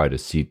got to try the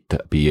seat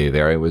BA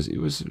there. It was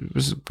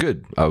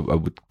good. I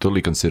would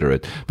totally consider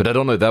it. But I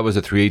don't know. That was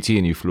a 380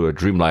 and you flew a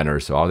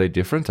Dreamliner. So are they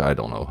different? I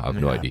don't know. I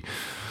have no idea.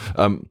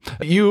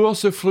 You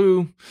also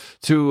flew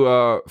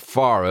to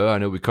Faro. I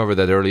know we covered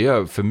that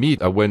earlier. For me,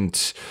 I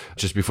went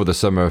just before the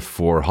summer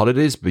for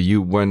holidays, but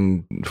you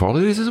went for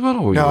holidays as well?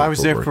 Or no, I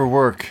was there for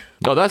work.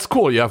 Oh, that's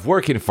cool. You have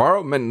work in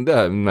Faro? Man,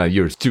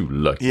 you're too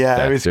lucky.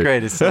 Yeah, it was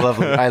great. It's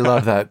lovely. I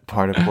love that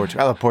part of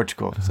Portugal. I love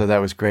Portugal, so that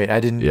was great.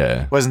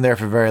 Wasn't there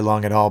for very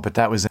long at all, but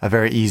that was a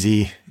very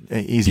easy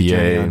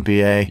journey on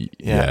BA.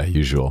 Yeah,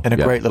 usual. And a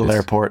great little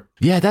airport.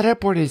 Yeah, that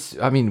airport is,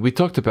 we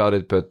talked about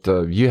it, but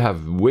you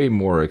have way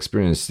more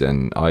experience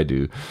than I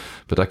do.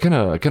 But I kind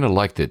of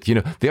liked it.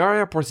 The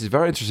airports is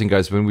very interesting,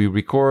 guys. When we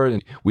record,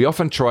 and we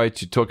often try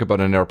to talk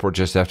about an airport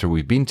just after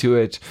we've been to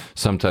it.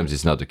 Sometimes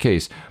it's not the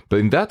case. But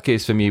in that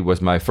case, for me, it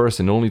was my first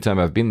and only time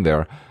I've been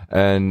there.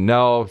 And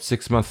now,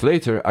 6 months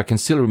later, I can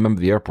still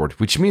remember the airport,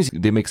 which means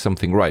they make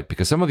something right.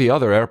 Because some of the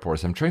other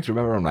airports, I'm trying to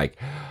remember, I'm like,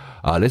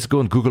 let's go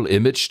on Google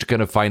Image to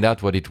kind of find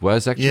out what it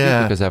was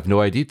actually, because I have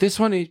no idea. This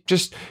one,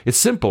 it's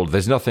simple.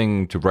 There's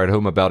nothing to write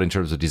home about in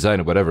terms of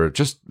design or whatever.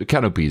 Just the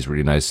canopy is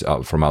really nice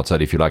from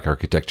outside if you like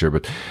architecture,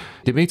 but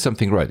they made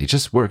something right. It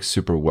just works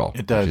super well.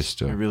 It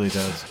does. It really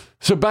does.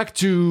 So back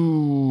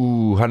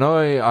to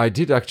Hanoi, I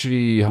did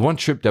actually one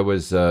trip that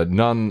was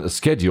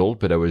non-scheduled,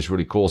 but that was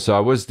really cool. So I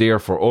was there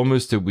for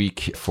almost a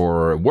week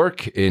for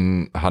work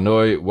in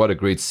Hanoi. What a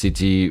great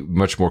city,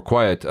 much more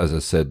quiet, as I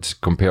said,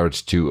 compared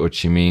to Ho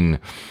Chi Minh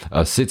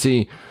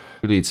City.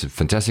 Really, it's a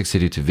fantastic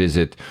city to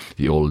visit.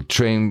 The old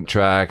train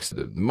tracks,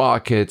 the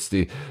markets.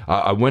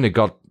 I went and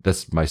got,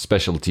 that's my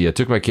specialty. I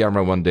took my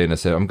camera one day and I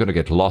said, I'm going to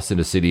get lost in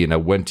the city. And I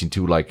went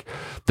into like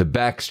the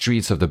back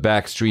streets of the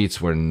back streets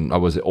when I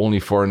was the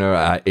only foreigner.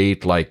 I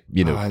ate like,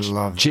 I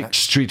love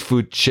street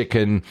food,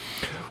 chicken.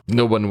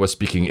 No one was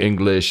speaking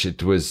English.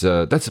 It was,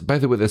 that's, by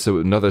the way, that's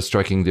another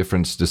striking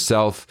difference. The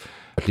South,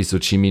 at least Ho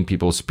Chi Minh,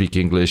 people speak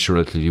English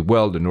relatively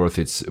well. The North,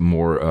 it's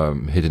more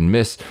hit and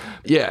miss.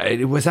 Yeah,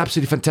 it was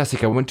absolutely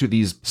fantastic. I went to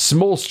these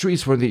small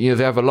streets where they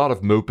have a lot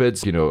of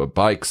mopeds,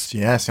 bikes.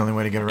 Yeah, it's the only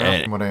way to get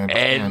around from what I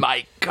understand. And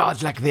my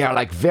God, like they are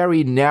like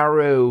very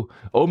narrow,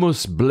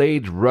 almost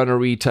Blade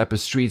Runner-y type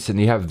of streets. And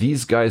you have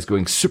these guys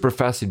going super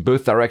fast in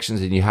both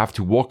directions and you have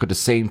to walk at the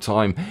same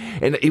time.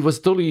 And it was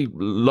totally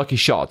lucky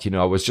shot.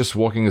 I was just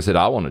walking and said,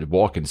 I wanted to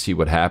walk and see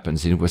what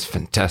happens. And it was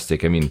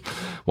fantastic. I mean,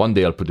 one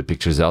day I'll put the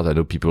pictures out. I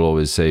know people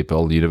always say,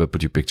 Paul, you never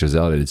put your pictures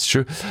out. And it's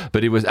true.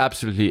 But it was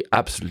absolutely,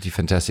 absolutely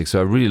fantastic. So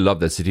I really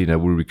love that city and I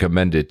would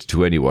recommend it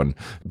to anyone.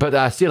 But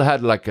I still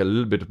had like a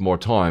little bit more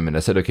time. And I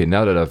said, okay,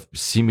 now that I've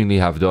seemingly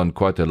have done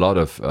quite a lot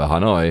of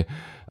Hanoi,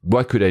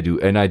 what could I do?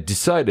 And I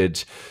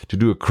decided to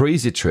do a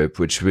crazy trip,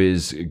 which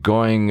was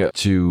going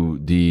to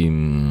the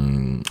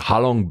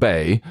Halong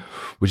Bay,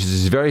 which is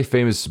this very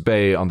famous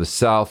bay on the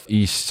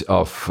southeast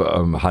of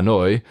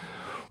Hanoi,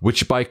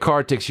 which by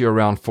car takes you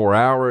around 4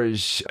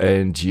 hours.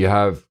 And you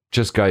have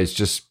just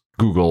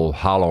Google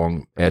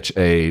Halong,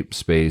 H-A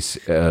space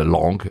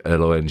long,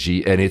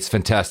 L-O-N-G, and it's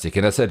fantastic.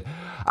 And I said,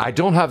 I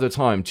don't have the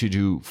time to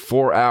do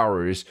 4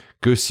 hours,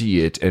 go see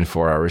it, and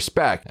 4 hours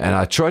back. And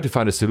I tried to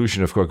find a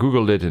solution. Of course, I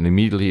Googled it and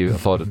immediately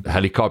thought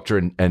helicopter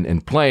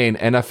and plane.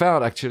 And I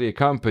found actually a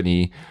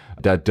company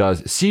that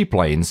does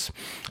seaplanes.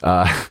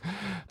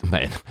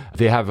 Man,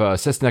 they have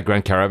Cessna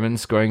Grand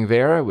Caravans going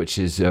there, which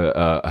is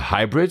a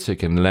hybrid, so you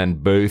can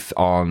land both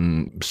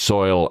on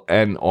soil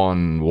and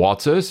on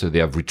water. So they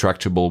have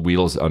retractable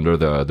wheels under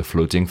the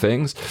floating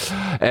things.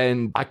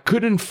 And I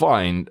couldn't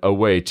find a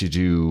way to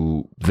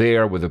do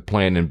there with a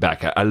plane and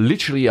back. I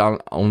literally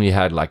only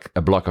had like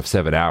a block of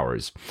 7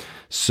 hours.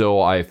 So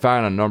I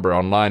found a number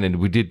online and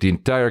we did the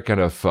entire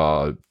kind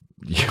of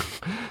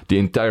the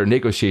entire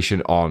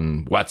negotiation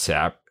on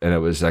WhatsApp. And I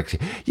was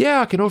like, yeah,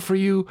 I can offer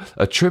you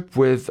a trip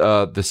with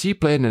the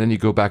seaplane and then you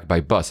go back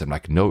by bus. I'm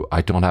like, no,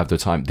 I don't have the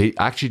time. They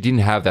actually didn't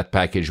have that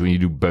package when you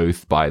do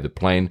both by the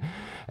plane.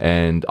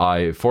 And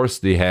I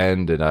forced the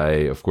hand and I,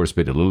 of course,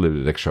 paid a little bit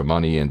of extra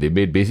money and they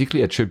made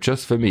basically a trip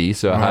just for me.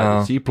 So I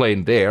had a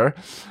seaplane there.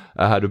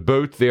 I had a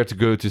boat there to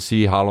go to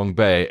see Halong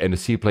Bay and a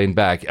seaplane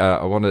back.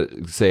 I want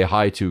to say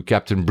hi to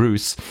Captain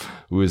Bruce,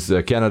 who is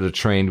Canada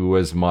trained, who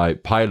was my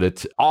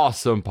pilot.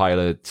 Awesome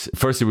pilot.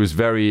 First, he was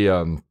very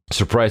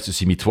surprised to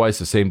see me twice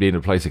the same day in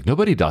a place. Like,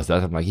 nobody does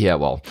that. I'm like, yeah,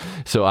 well.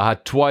 So I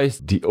had twice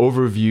the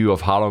overview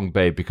of Halong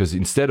Bay because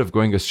instead of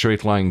going a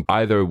straight line,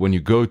 either when you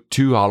go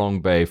to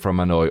Halong Bay from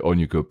Hanoi or when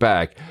you go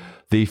back,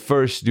 they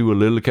first do a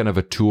little kind of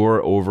a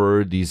tour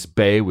over this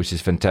bay, which is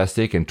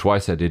fantastic. And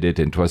twice I did it,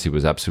 and twice it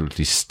was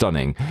absolutely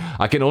stunning.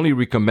 I can only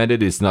recommend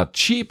it. It's not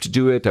cheap to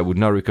do it. I would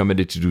not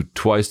recommend it to do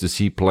twice the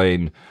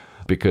seaplane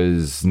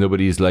because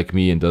nobody is like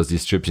me and does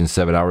these trips in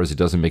 7 hours. It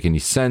doesn't make any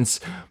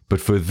sense.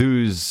 But for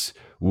those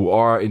who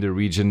are in the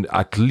region,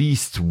 at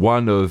least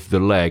one of the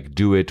leg,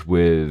 do it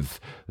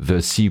with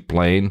the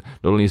seaplane.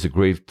 Not only is it a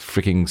great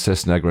freaking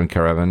Cessna Grand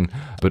Caravan,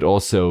 but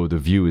also the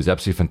view is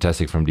absolutely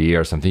fantastic from the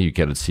air, something you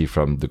cannot see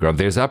from the ground.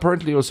 There's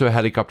apparently also a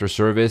helicopter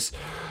service.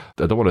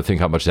 I don't want to think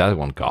how much that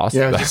one costs.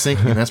 Yeah, I was just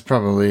thinking that's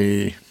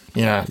probably,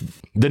 yeah.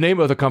 The name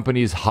of the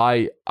company is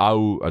Hai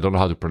Au. I don't know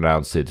how to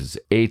pronounce it. It's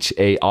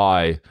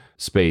H-A-I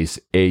space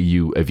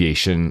AU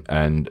Aviation,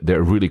 and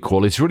they're really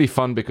cool. It's really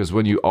fun because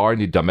when you are in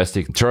the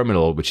domestic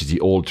terminal, which is the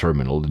old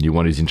terminal, the new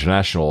one is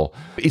international,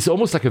 it's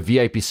almost like a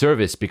VIP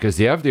service because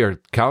they have their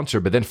counter,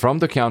 but then from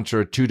the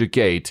counter to the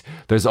gate,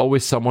 there's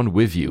always someone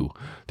with you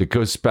that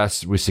goes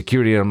past with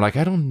security. And I'm like,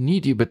 I don't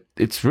need you, but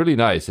it's really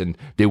nice. And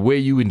they weigh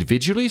you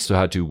individually, so I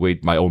had to weigh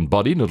my own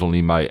body, not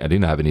only I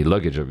didn't have any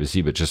luggage,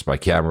 obviously, but just my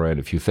camera and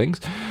a few things.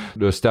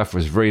 The staff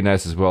was very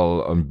nice as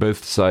well on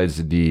both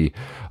sides.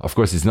 Of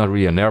course, it's not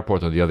really an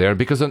airport on the other end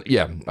because,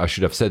 I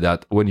should have said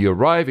that. When you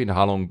arrive in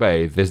Halong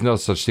Bay, there's no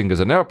such thing as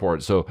an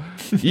airport. So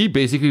he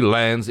basically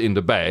lands in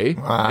the bay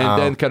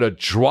and then kind of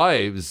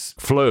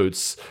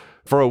floats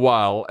for a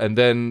while, and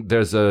then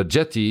there's a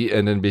jetty,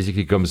 and then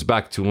basically comes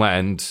back to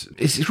land.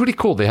 It's really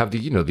cool. They have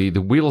the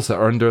wheels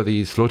are under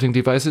these floating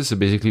devices. So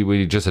basically, when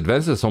you just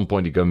advance, at some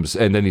point he comes,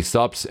 and then he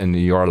stops, and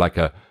you are like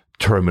a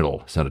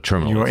terminal. It's not a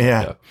terminal.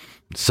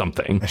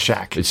 Something. A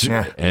shack. It's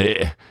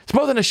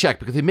more than a shack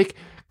because they make.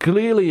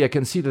 Clearly, I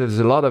can see that there's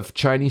a lot of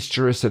Chinese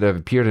tourists that have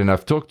appeared, and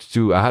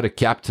I had a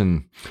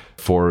captain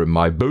for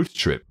my boat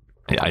trip.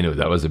 Yeah, I know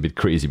that was a bit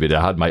crazy, but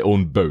I had my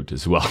own boat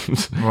as well.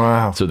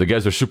 Wow. So the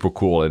guys are super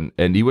cool.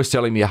 And he was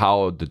telling me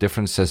how the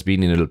difference has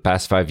been in the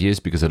past 5 years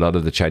because a lot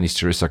of the Chinese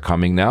tourists are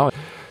coming now.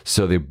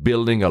 So they're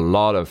building a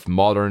lot of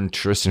modern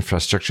tourist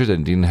infrastructure that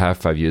they didn't have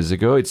 5 years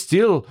ago. It's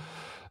still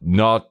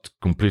not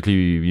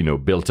completely,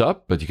 built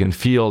up, but you can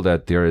feel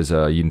that there is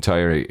an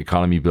entire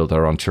economy built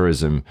around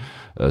tourism.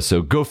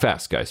 So go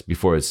fast, guys,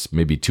 before it's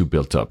maybe too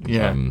built up.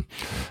 Yeah.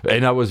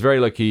 And I was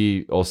very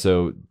lucky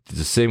also,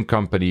 the same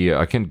company,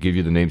 I can't give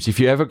you the names. If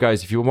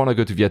you want to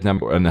go to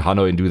Vietnam and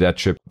Hanoi and do that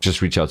trip,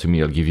 just reach out to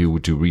me. I'll give you who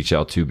to reach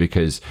out to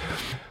because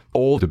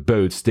all the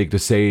boats take the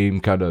same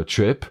kind of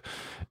trip.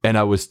 And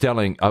I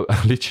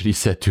literally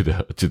said to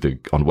the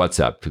on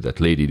WhatsApp to that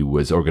lady who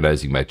was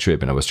organizing my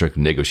trip, and I was trying to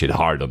negotiate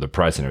hard on the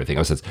price and everything.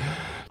 I said,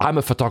 I'm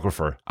a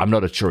photographer. I'm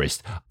not a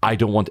tourist. I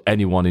don't want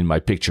anyone in my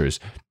pictures.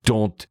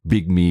 Don't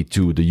big me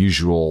to the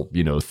usual,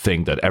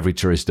 thing that every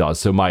tourist does.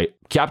 So my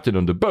captain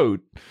on the boat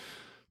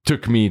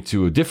took me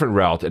to a different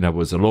route, and I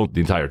was alone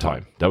the entire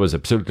time. That was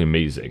absolutely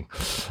amazing.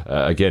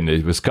 Again,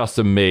 it was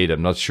custom made.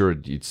 I'm not sure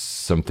it's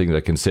something that I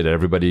can say that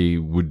everybody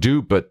would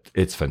do, but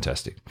it's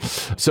fantastic.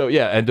 So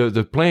yeah, and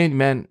the plane,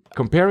 man,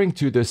 comparing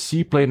to the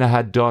seaplane I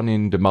had done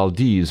in the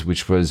Maldives,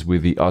 which was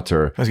with the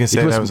Otter. I was going to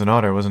say that was an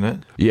Otter, wasn't it?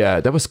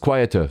 Yeah, that was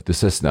quieter, the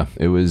Cessna.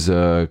 It was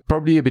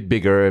probably a bit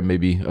bigger,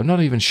 maybe. I'm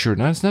not even sure.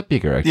 No, it's not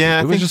bigger, actually.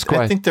 Yeah, I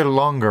I think they're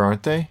longer,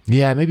 aren't they?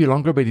 Yeah, maybe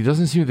longer, but it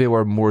doesn't seem there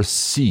were more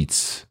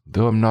seats,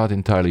 though I'm not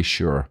entirely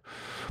sure.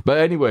 But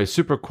anyway,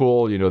 super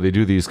cool. They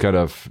do these kind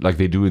of, like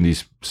they do in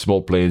these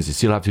small planes, they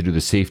still have to do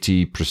the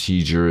safety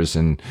procedures,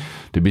 and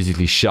they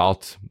basically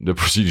shout the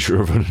procedure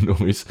over the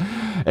noise.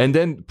 And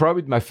then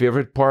probably my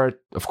favorite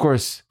part, of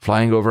course,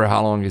 flying over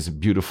Halong is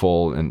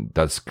beautiful, and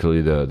that's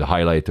clearly the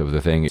highlight of the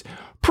thing.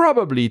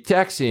 Probably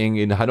taxiing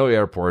in Hanoi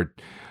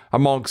Airport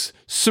amongst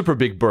super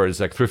big birds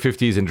like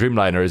 350s and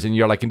Dreamliners, and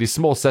you're like in this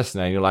small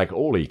Cessna, and you're like,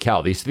 holy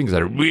cow, these things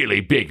are really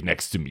big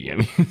next to me. I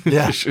mean,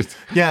 yeah,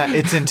 yeah,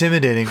 it's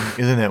intimidating,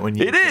 isn't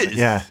it? It is.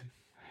 Yeah.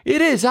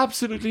 It is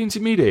absolutely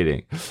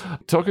intimidating.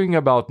 Talking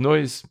about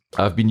noise,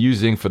 I've been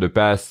using for the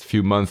past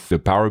few months the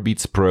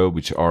Powerbeats Pro,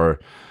 which are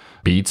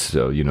Beats,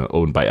 so,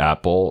 owned by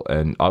Apple.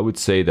 And I would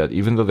say that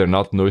even though they're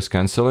not noise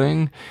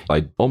canceling,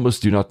 I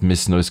almost do not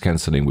miss noise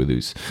canceling with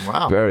these.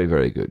 Wow. Very,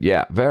 very good.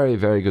 Yeah, very,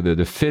 very good.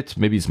 The fit,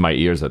 maybe it's my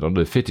ears, I don't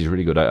know. The fit is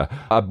really good.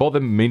 I bought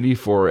them mainly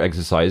for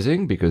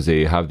exercising because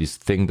they have this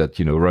thing that,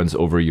 runs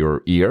over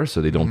your ear so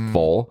they don't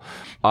fall.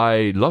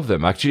 I love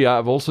them. Actually, I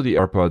have also the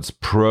AirPods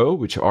Pro,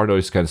 which are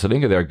noise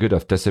canceling, and they're good.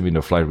 I've tested them in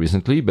a flight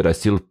recently, but I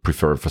still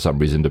prefer, for some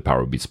reason, the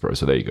Powerbeats Pro.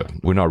 So there you go.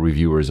 We're not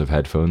reviewers of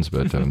headphones,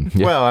 but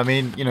yeah. Well, I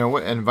mean,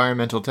 what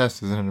environmental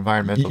test is an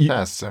environmental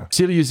test. So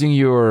still using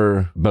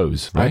your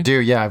Bose, right? I do.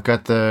 Yeah, I've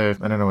got I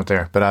don't know what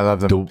they're, but I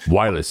love them. The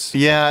wireless.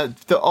 Yeah,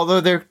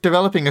 although they're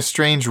developing a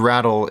strange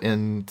rattle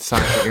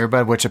inside the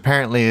earbud, which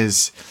apparently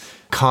is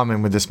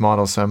common with this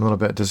model, so I'm a little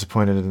bit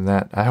disappointed in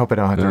that. I hope I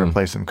don't have to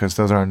replace them because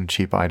those aren't a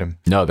cheap item.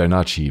 No, they're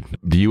not cheap.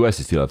 The US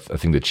is still, I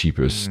think, the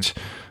cheapest.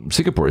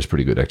 Singapore is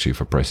pretty good, actually,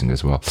 for pricing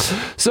as well.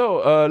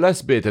 So,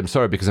 last bit. I'm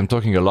sorry because I'm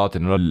talking a lot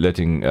and not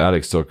letting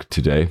Alex talk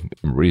today.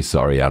 I'm really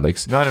sorry,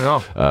 Alex. Not at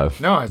all.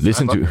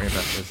 Listen to hearing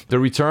about this. The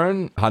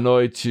return,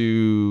 Hanoi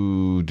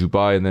to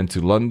Dubai and then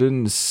to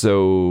London.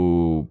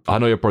 So,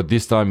 Hanoi Airport,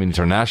 this time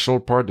international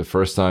part, the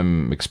first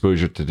time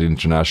exposure to the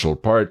international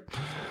part.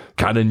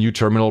 Kind of new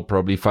terminal,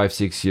 probably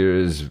 5-6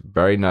 years.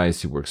 Very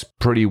nice. It works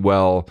pretty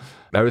well.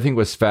 Everything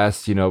was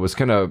fast. It was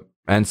kind of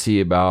antsy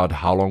about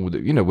how long would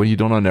when you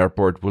don't know an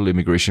airport, will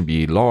immigration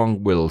be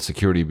long? Will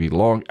security be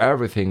long?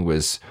 Everything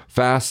was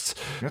fast,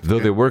 though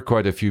there were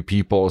quite a few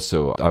people.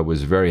 So I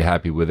was very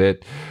happy with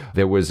it.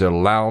 There was a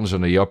lounge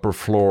on the upper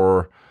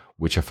floor,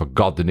 which I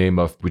forgot the name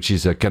of, which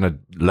is a kind of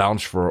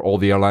lounge for all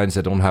the airlines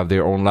that don't have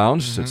their own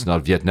lounge. So it's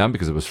not Vietnam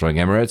because it was flying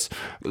Emirates.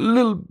 A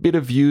little bit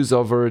of views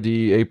over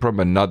the apron,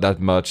 but not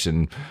that much.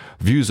 And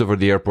views over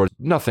the airport,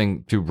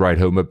 nothing to write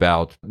home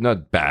about.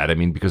 Not bad. I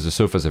mean, because the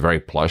sofas are very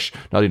plush,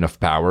 not enough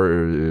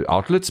power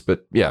outlets.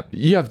 But yeah,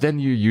 you have then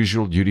your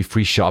usual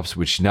duty-free shops,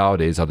 which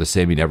nowadays are the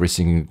same in every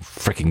single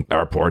freaking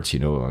airport. I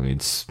mean,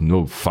 it's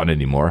no fun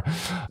anymore.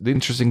 The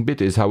interesting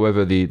bit is,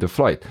 however, the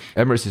flight.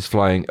 Emirates is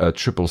flying a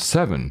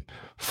 777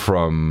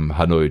 from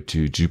Hanoi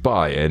to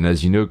Dubai. And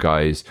as you know,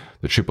 guys,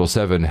 the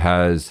 777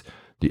 has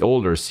the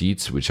older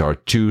seats, which are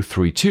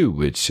 232,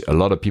 which a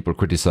lot of people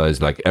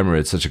criticize, like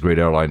Emirates, such a great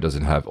airline,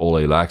 doesn't have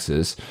all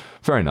access.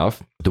 Fair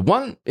enough. The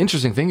one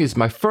interesting thing is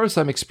my first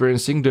time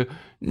experiencing the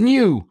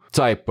new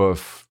type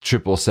of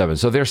 777.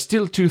 So they're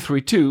still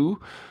 232,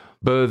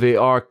 but they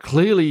are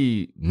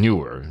clearly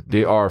newer.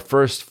 They are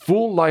first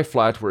full lie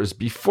flat, whereas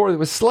before they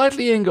were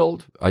slightly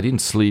angled. I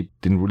didn't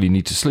really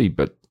need to sleep,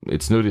 but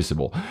it's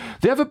noticeable.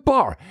 They have a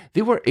bar.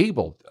 They were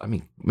able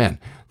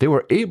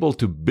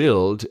to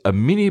build a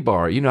mini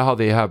bar. You know how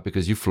they have,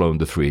 because you've flown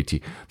the 380.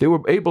 They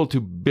were able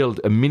to build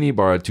a mini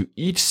bar to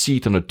each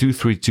seat on a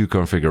 232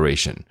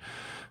 configuration.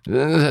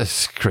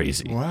 That's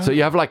crazy. Wow. So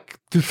you have like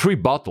 2-3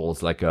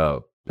 bottles, like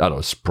a I don't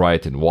know,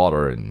 Sprite and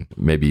water and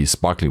maybe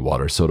sparkling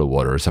water, soda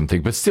water or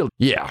something. But still,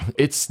 yeah,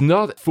 it's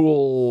not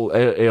full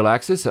AL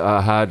access.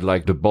 I had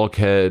like the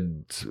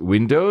bulkhead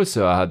window,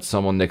 so I had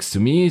someone next to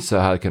me, so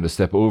I had kind of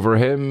step over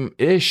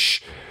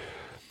him-ish.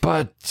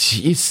 But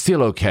it's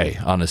still okay,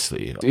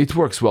 honestly. It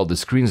works well. The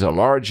screens are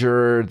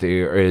larger.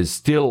 There is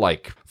still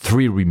like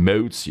 3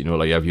 remotes. You know,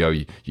 like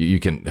you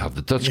can have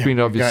the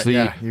touchscreen, obviously.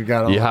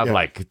 You have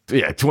like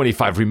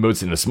 25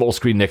 remotes in a small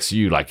screen next to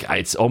you. Like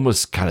it's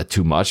almost kind of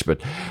too much.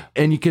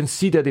 And you can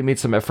see that they made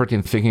some effort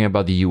in thinking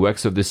about the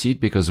UX of the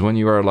seat, because when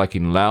you are like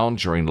in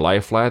lounge or in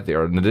lie flat,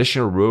 there are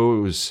additional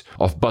rows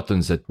of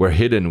buttons that were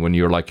hidden when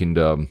you're like in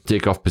the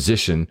takeoff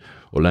position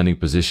or landing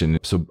position.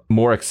 So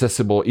more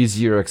accessible,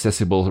 easier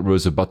accessible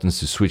rows of buttons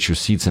to switch your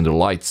seats and the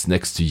lights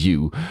next to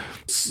you.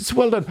 It's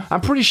well done.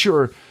 I'm pretty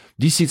sure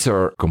these seats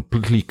are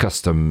completely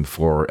custom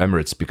for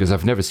Emirates, because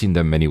I've never seen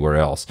them anywhere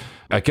else.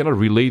 I cannot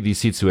relate these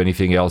seats to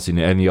anything else in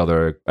any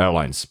other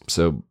airlines.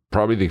 So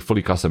probably they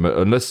fully custom,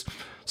 unless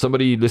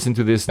somebody listened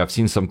to this. I've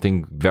seen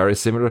something very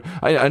similar.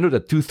 I know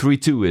that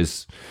 232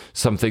 is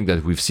something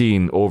that we've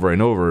seen over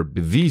and over.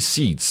 But these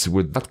seats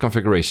with that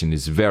configuration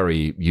is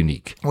very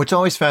unique. Which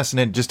always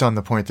fascinated, just on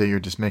the point that you're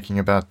just making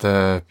about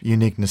the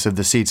uniqueness of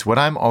the seats, what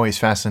I'm always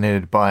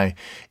fascinated by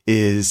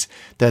is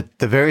that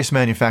the various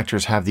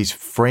manufacturers have these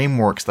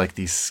frameworks, like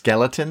these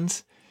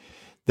skeletons,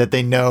 that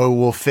they know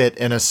will fit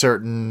in a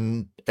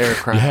certain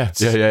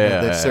aircraft.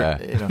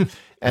 Yeah.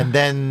 And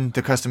then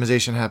the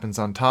customization happens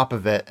on top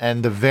of it.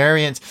 And the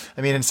variants,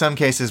 I mean, in some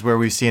cases where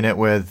we've seen it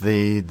with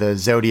the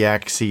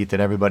Zodiac seat that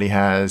everybody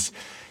has,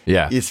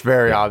 it's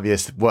very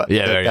obvious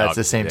that's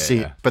the same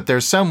seat. Yeah. But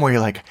there's some where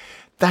you're like,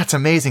 that's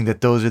amazing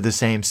that those are the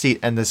same seat.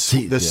 And the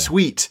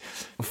suite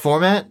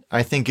format,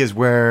 I think, is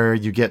where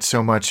you get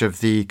so much of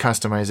the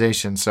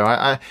customization. So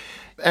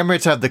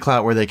Emirates have the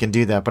clout where they can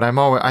do that. But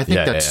I think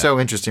that's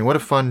so interesting. What a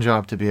fun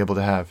job to be able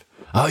to have.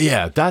 Oh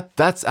yeah,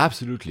 that's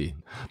absolutely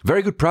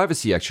very good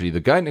privacy. Actually, the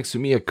guy next to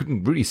me, I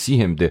couldn't really see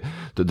him. The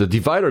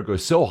divider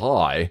goes so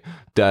high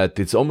that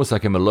it's almost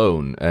like I'm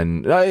alone,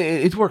 and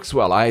it works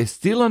well. I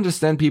still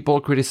understand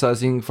people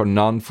criticizing for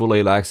non-full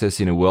AL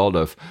access in a world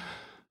of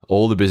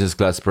all the business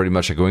class pretty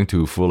much are going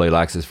to full AL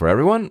access for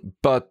everyone,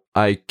 but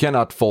I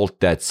cannot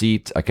fault that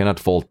seat. I cannot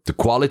fault the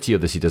quality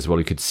of the seat as well.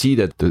 You could see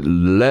that the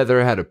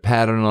leather had a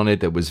pattern on it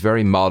that was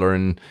very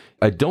modern.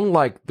 I don't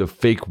like the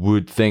fake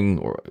wood thing,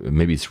 or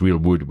maybe it's real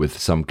wood with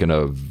some kind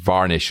of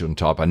varnish on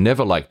top. I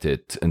never liked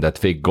it, and that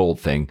fake gold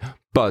thing,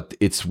 but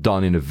it's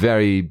done in a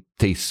very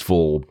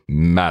tasteful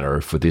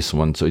manner for this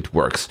one, so it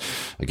works.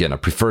 Again, I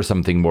prefer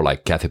something more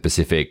like Cathay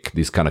Pacific,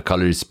 these kind of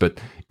colors, but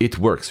it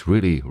works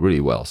really, really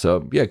well.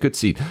 So yeah, good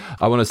seat.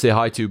 I want to say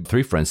hi to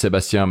 3 friends,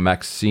 Sebastien,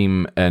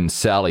 Maxime, and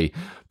Sally,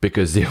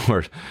 because they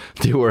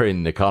were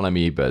in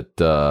economy, but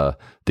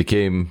they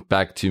came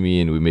back to me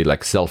and we made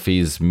like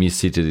selfies, me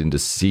seated in the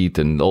seat,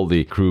 and all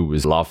the crew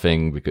was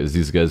laughing because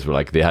these guys were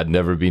like, they had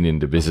never been in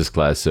the business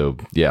class. So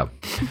yeah.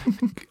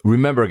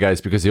 Remember,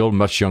 guys, because they're all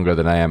much younger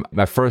than I am.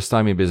 My first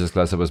time in business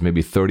class, I was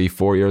maybe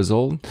 34 years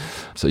old.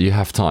 So you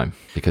have time,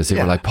 because they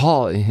were like,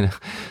 Paul,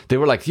 they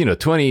were like,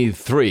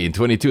 23 and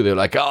 22. They were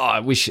like, oh,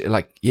 I wish,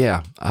 like,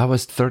 yeah, I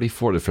was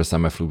 34 the first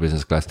time I flew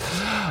business class.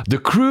 The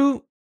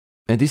crew,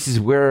 and this is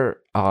where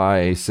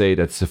I say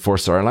that's a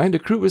 4-star airline, the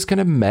crew was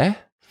kind of meh.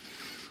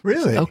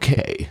 Really?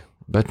 Okay,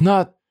 but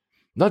not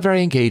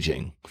very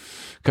engaging.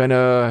 Kind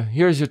of,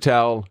 here's your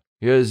towel,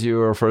 here's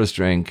your first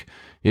drink,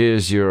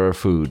 here's your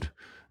food,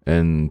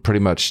 and pretty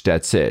much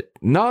that's it.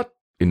 Not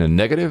in a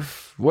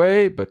negative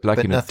way, but like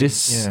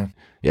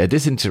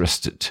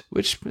disinterested,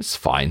 which is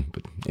fine.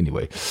 But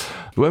anyway,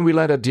 when we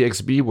land at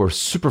DXB, we're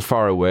super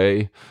far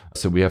away,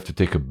 so we have to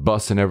take a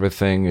bus and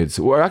everything.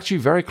 We're actually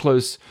very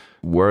close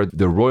where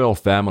the royal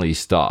family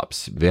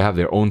stops. They have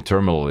their own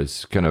terminal.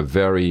 It's kind of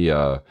very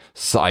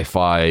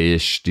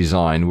sci-fi-ish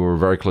design. We were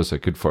very close. I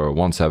could for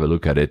once have a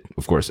look at it.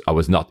 Of course, I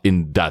was not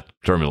in that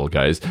terminal,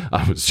 guys.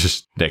 I was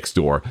just next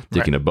door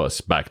taking a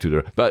bus back to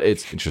the... But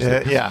it's interesting.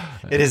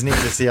 It is neat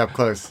to see up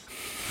close.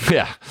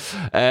 Yeah.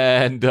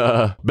 And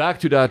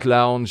back to that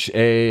lounge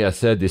A, I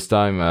said this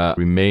time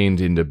remained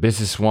in the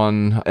business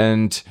one.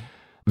 And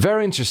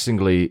very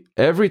interestingly,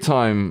 every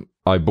time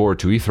I board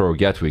to Heathrow or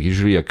Gatwick,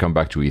 usually I come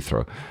back to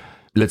Heathrow.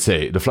 Let's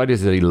say the flight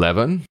is at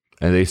 11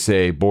 and they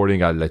say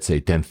boarding at, let's say,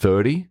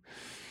 10:30.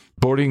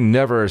 Boarding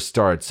never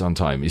starts on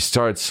time. It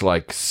starts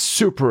like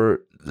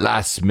super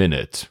last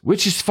minute,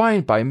 which is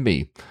fine by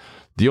me.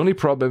 The only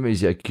problem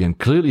is I can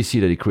clearly see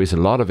that it creates a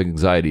lot of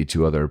anxiety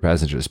to other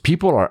passengers.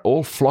 People are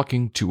all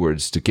flocking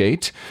towards the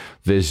gate.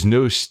 There's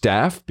no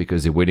staff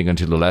because they're waiting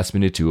until the last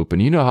minute to open.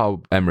 You know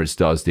how Emirates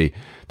does. They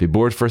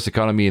board first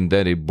economy and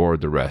then they board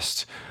the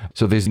rest.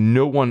 So there's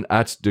no one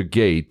at the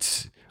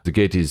gate The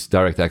gate is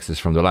direct access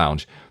from the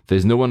lounge.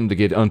 There's no one at the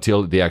gate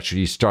until they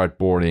actually start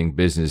boarding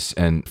business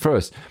and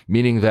first,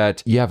 meaning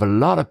that you have a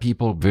lot of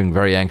people being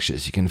very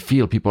anxious. You can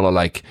feel people are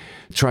like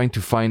trying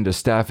to find the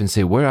staff and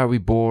say, where are we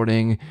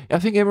boarding? I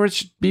think Emirates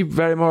should be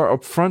very more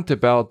upfront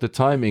about the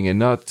timing and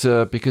not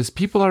because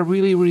people are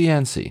really, really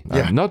antsy.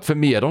 Yeah. Not for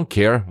me. I don't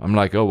care. I'm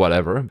like, oh,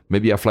 whatever.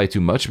 Maybe I fly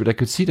too much, but I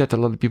could see that a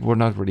lot of people were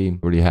not really,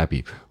 really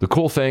happy. The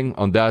cool thing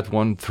on that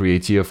one,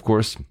 380, of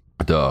course,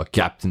 the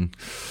captain.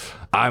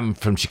 I'm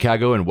from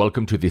Chicago and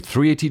welcome to the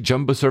 380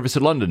 Jumbo service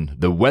in London.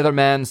 The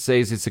weatherman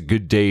says it's a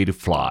good day to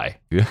fly.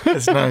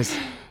 That's nice.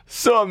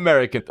 So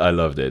American. I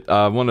loved it.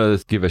 I want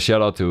to give a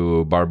shout out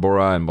to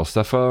Barbara and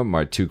Mostafa,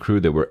 my two crew.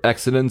 They were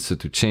excellent. So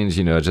to change,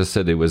 I just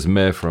said it was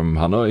me from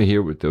Hanoi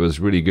here. It was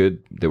really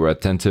good. They were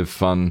attentive,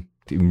 fun.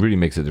 It really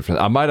makes a difference.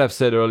 I might have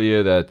said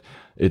earlier that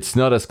it's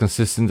not as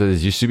consistent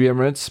as it used to be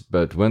Emirates,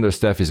 but when their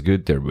staff is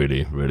good, they're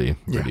really, really,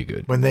 really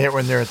good. When they're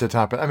at the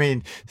top. I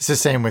mean, it's the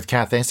same with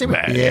Cathay. Same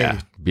with BA.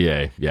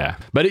 BA, yeah.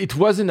 But it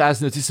wasn't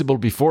as noticeable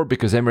before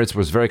because Emirates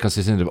was very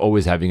consistent of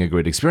always having a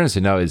great experience.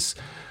 And now it's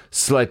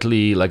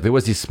slightly like there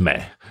was this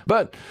meh.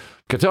 But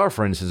Qatar,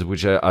 for instance,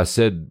 which I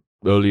said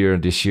earlier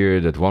this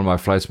year that one of my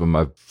flights was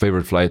my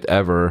favorite flight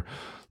ever.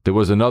 There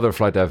was another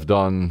flight I've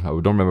done, I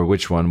don't remember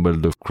which one,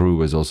 but the crew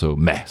was also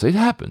meh. So it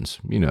happens,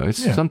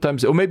 it's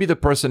sometimes, or maybe the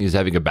person is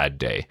having a bad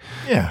day.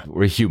 Yeah.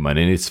 We're human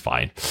and it's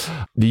fine.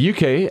 The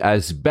UK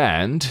has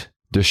banned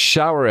the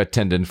shower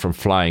attendant from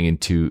flying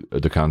into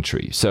the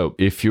country. So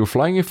if you're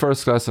flying in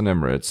first class on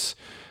Emirates,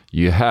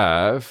 you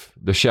have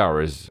the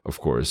showers, of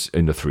course,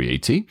 in the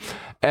 380.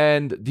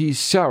 And these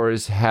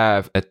showers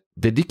have a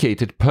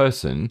dedicated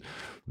person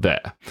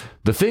there.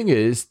 The thing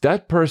is,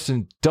 that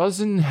person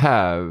doesn't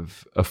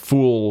have a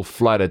full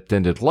flight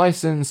attendant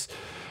license,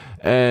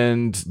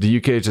 and the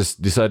UK just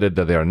decided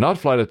that they are not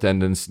flight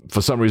attendants.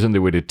 For some reason, they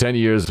waited 10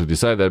 years to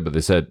decide that, but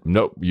they said,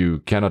 no, you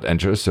cannot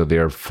enter, so they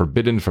are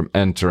forbidden from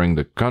entering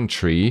the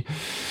country.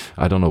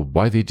 I don't know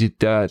why they did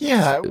that.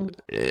 Yeah.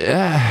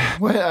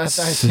 Well, I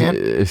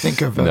can't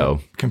think of a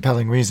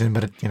compelling reason,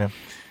 but,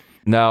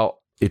 Now,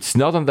 it's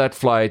not on that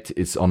flight.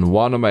 It's on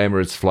one of my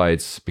Emirates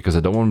flights because I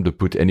don't want to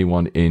put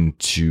anyone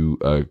into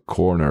a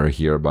corner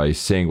here by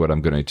saying what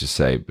I'm going to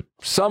say. But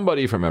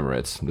somebody from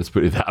Emirates, let's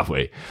put it that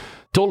way,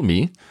 told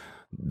me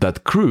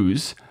that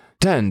crews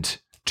tend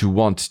to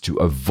want to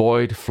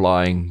avoid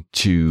flying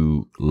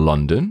to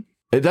London.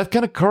 That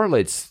kind of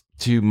correlates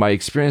to my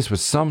experience where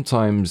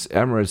sometimes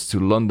Emirates to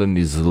London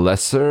is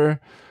lesser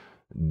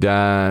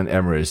than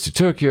Emirates to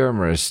Tokyo,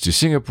 Emirates to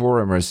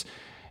Singapore, Emirates.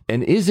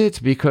 And is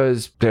it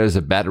because there's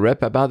a bad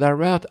rep about that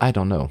route? I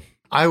don't know.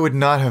 I would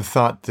not have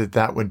thought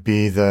that would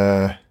be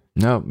the...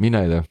 No, me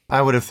neither.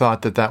 I would have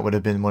thought that would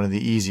have been one of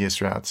the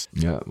easiest routes.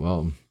 Yeah,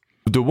 well...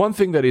 The one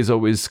thing that is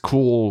always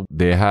cool,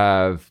 they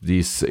have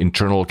this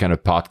internal kind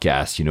of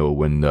podcast,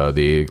 when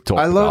they talk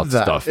I love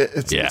about that.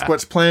 stuff. It's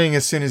what's playing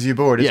as soon as you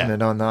board, isn't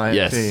it, on the IFC?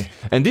 Yes.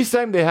 And this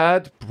time they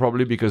had,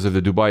 probably because of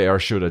the Dubai Air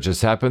Show that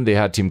just happened, they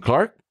had Tim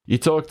Clark. He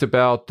talked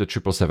about the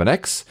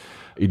 777X.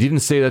 He didn't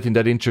say that in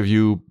that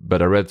interview,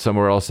 but I read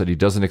somewhere else that he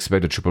doesn't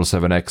expect the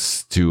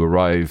 777X to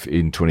arrive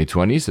in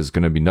 2020. So it's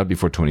going to be not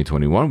before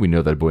 2021. We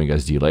know that Boeing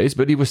has delays,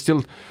 but he was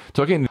still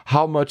talking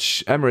how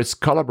much Emirates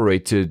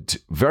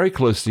collaborated very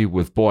closely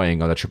with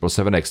Boeing on the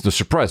 777X. No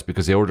surprise,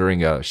 because they're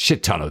ordering a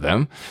shit ton of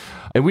them.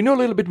 And we know a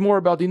little bit more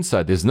about the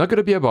inside. There's not going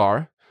to be a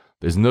bar.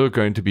 There's not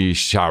going to be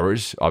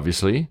showers,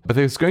 obviously, but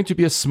there's going to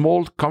be a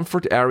small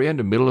comfort area in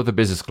the middle of the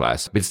business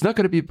class. But it's not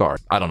going to be a bar.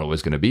 I don't know what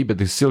it's going to be, but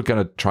they're still kind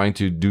of trying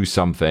to do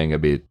something a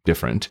bit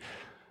different.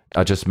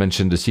 I just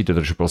mentioned the seat of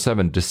the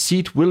 777. The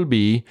seat will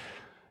be,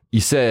 he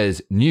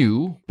says,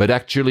 new, but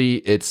actually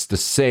it's the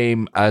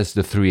same as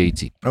the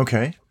 380.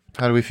 Okay.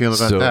 How do we feel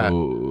about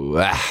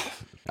that?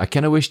 I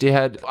kind of wish they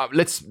had...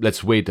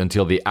 Let's wait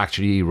until they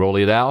actually roll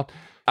it out.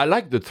 I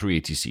like the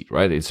 380 seat,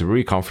 right? It's a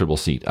really comfortable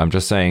seat. I'm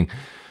just saying...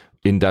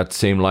 In that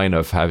same line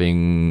of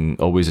having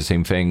always the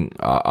same thing,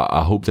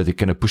 I hope that they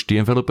kind of push the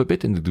envelope a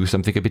bit and do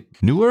something a bit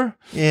newer.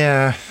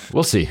 Yeah.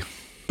 We'll see.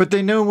 But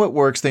they know what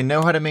works. They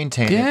know how to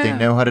maintain it. They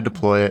know how to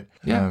deploy it.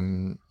 Yeah.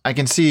 I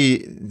can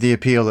see the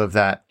appeal of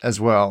that as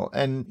well.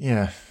 And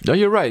yeah. No,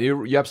 you're right.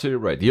 You're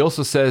absolutely right. He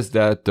also says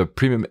that the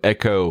Premium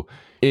Echo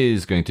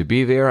is going to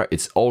be there.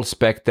 It's all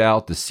spec'd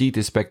out. The seat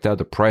is spec'd out.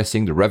 The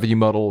pricing, the revenue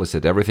model, is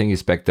that everything is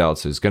spec'd out.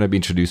 So it's going to be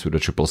introduced with the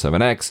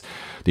 777X.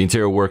 The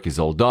interior work is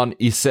all done.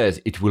 He says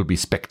it will be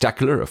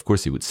spectacular. Of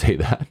course, he would say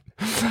that.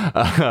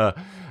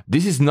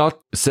 This is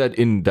not said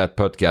in that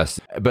podcast,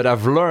 but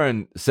I've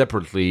learned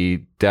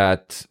separately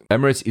that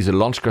Emirates is a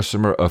launch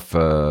customer of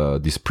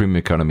this premium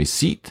economy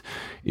seat.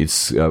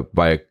 It's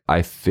by,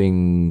 I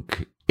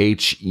think...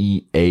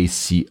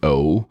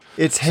 HEACO.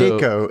 It's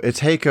Heiko. It's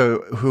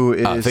Heiko, who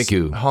is thank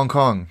you. Hong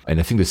Kong. And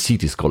I think the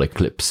seat is called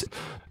Eclipse.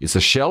 It's a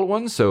shell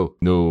one, so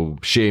no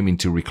shame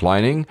into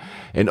reclining.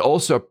 And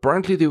also,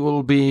 apparently, they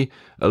will be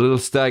a little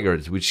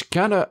staggered, which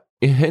kind of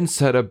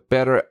hints at a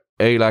better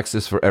aisle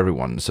access for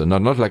everyone. So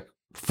not like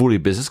fully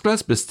business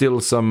class, but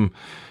still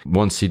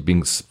one seat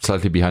being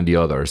slightly behind the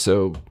other.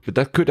 So but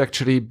that could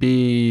actually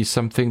be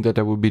something that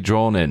I would be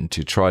drawn in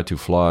to try to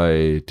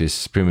fly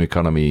this premium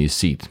economy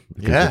seat.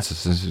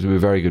 It's a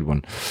very good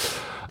one.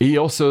 He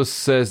also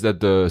says that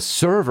the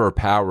server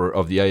power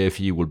of the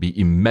IFE will be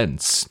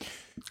immense.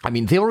 I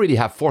mean, they already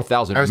have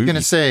 4,000 I was going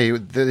to say,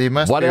 they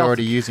must be else?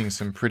 already using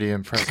some pretty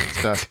impressive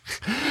stuff.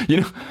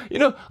 You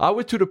know, I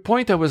went to the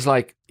point I was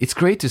like, it's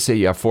great to say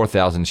you have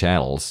 4,000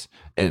 channels,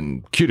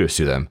 and kudos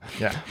to them.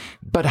 Yeah.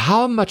 But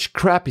how much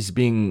crap is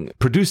being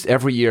produced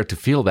every year to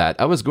fill that?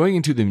 I was going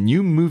into the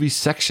new movie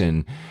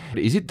section.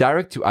 Is it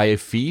direct to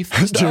IFE?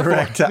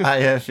 Direct to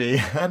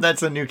IFE.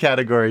 That's a new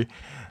category.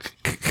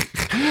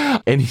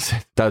 And he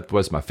said, that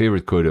was my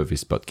favorite quote of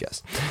his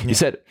podcast. He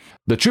said,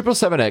 the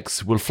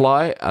 777X will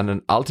fly at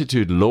an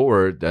altitude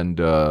lower than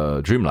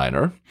the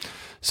Dreamliner,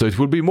 so it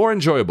will be more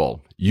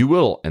enjoyable. You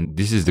will, and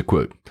this is the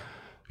quote,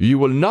 you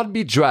will not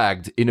be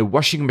dragged in a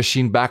washing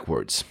machine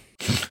backwards.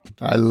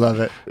 I love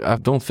it. I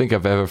don't think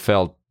I've ever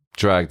felt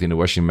dragged in a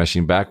washing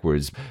machine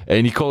backwards.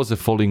 And he calls the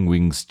folding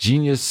wings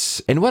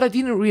genius. And what I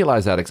didn't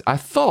realize, Alex, I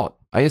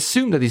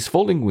assumed that these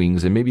folding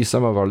wings, and maybe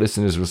some of our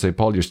listeners will say,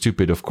 Paul, you're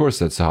stupid. Of course,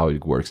 that's how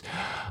it works.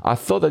 I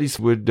thought that this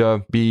would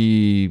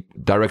be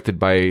directed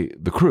by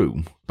the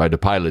crew, by the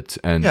pilot.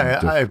 And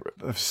I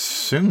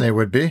assume they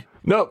would be.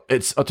 No,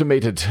 it's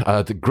automated.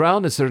 At the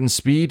ground, at a certain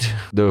speed,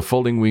 the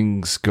folding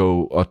wings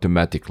go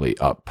automatically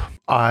up.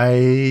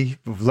 I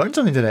learned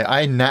something today.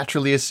 I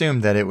naturally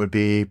assumed that it would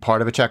be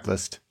part of a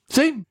checklist.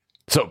 See?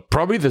 So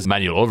probably there's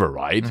manual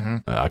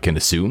override, I can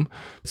assume.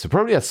 So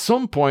probably at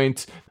some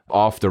point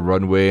off the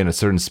runway and a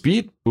certain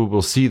speed, we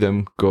will see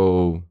them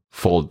go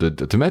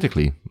folded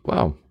automatically.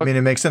 Wow. I mean,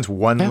 it makes sense.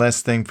 One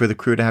less thing for the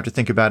crew to have to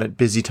think about at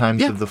busy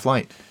times of the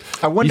flight.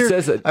 I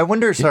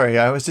wonder, sorry,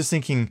 I was just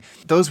thinking,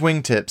 those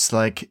wingtips,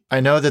 like, I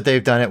know that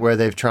they've done it where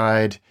they've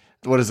tried,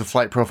 what does the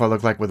flight profile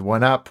look like with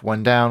one up,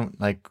 one down,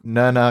 like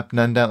none up,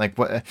 none down, like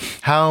what?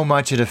 How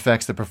much it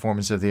affects the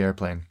performance of the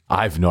airplane?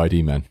 I have no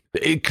idea, man.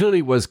 It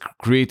clearly was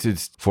created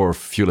for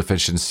fuel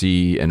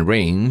efficiency and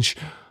range,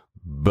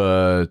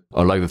 but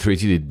unlike the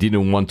 380, they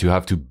didn't want to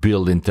have to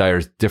build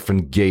entire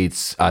different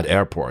gates at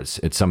airports.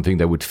 It's something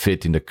that would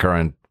fit in the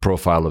current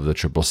profile of the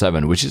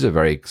 777, which is a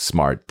very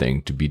smart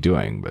thing to be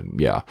doing. But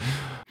yeah.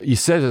 He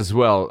says as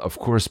well, of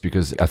course,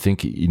 because I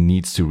think he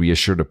needs to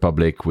reassure the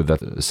public with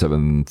that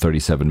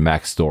 737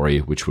 MAX story,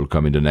 which will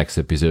come in the next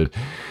episode.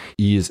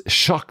 He is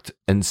shocked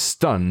and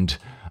stunned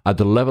at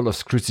the level of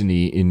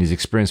scrutiny in his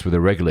experience with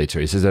the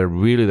regulator. He says that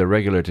really the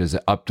regulators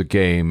upped the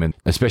game, and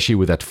especially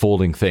with that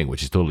folding thing,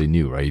 which is totally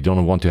new, right? You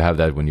don't want to have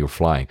that when you're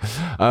flying.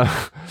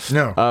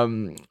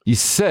 No. He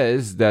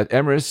says that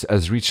Emirates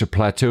has reached a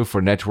plateau for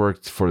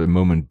network for the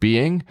moment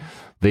being.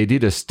 They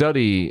did a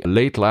study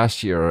late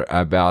last year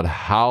about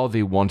how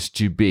they want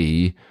to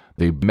be.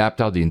 They mapped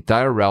out the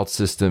entire route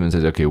system and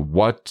said, okay,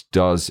 what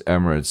does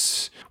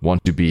Emirates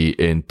want to be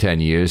in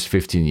 10 years,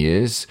 15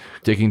 years?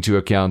 Taking into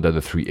account that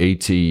the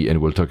 380, and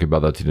we'll talk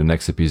about that in the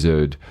next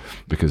episode,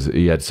 because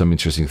he had some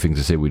interesting things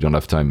to say. We don't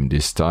have time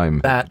this time.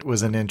 That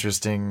was an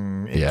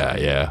interesting...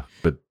 Yeah.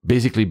 But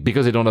basically,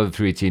 because they don't have the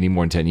 380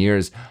 anymore in 10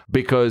 years,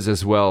 because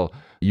as well,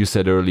 you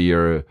said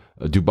earlier,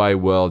 Dubai,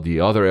 well, the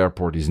other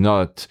airport is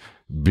not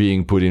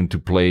being put into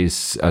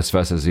place as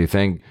fast as they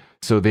think.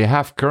 So they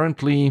have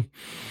currently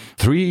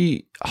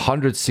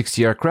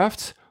 360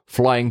 aircraft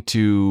flying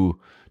to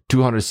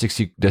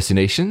 260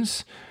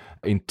 destinations.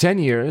 In 10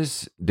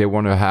 years, they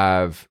want to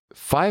have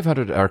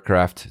 500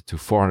 aircraft to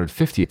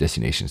 450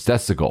 destinations.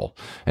 That's the goal.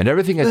 And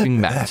everything has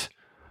been met.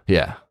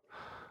 Yeah.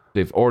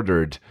 They've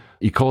ordered,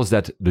 he calls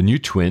that the new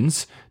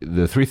twins,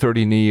 the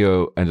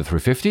 330neo and the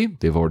 350.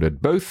 They've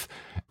ordered both.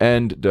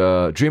 And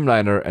the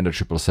Dreamliner and the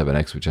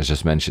 777X, which I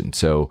just mentioned.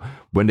 So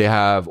when they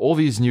have all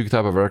these new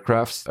type of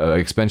aircrafts,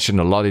 expansion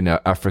a lot in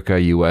Africa,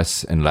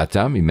 US, and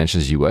LATAM. He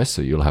mentions US,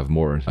 so you'll have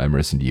more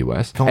Emirates in the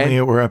US. If only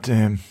it were up to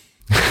him.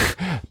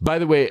 By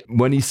the way,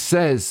 when he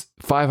says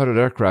 500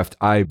 aircraft,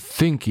 I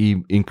think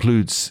he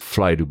includes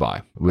Fly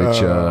Dubai,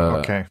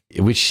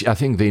 which I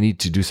think they need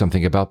to do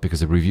something about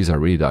because the reviews are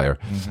really dire.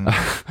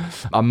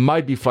 Mm-hmm. I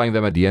might be flying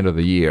them at the end of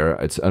the year.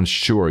 It's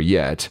unsure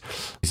yet.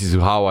 This is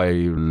how I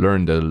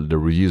learned that the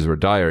reviews were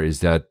dire,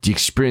 is that the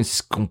experience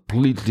is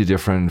completely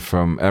different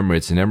from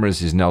Emirates. And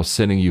Emirates is now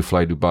sending you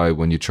Fly Dubai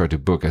when you try to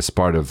book as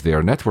part of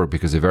their network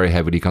because they're very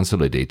heavily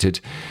consolidated.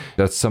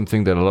 That's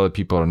something that a lot of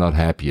people are not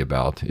happy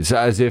about. It's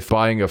as if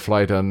buying a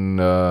flight on...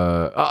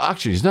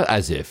 actually, it's not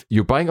as if.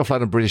 You're buying a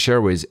flight on British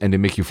Airways and they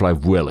make you fly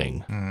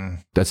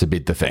Vueling. That's a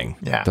bit the thing.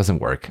 Yeah. Doesn't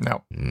work.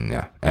 No.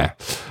 Yeah.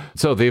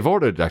 So they've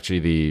ordered,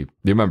 actually,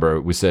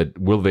 remember we said,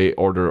 will they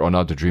order or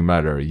not the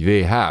Dreamliner?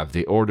 They have.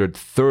 They ordered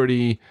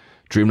 30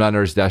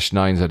 Dreamliners Dash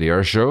 9s at the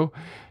air show.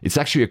 It's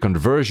actually a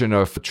conversion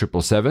of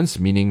 777s,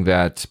 meaning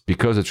that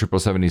because the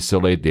 777 is so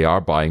late, they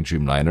are buying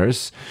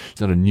Dreamliners.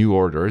 It's not a new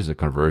order, it's a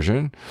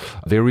conversion.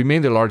 They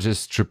remain the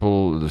largest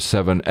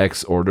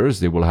 777X orders.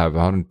 They will have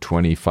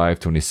 125,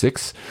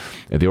 26.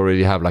 And they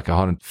already have like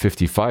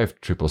 155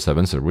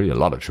 777s, so really a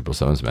lot of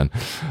 777s, man.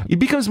 It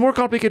becomes more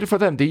complicated for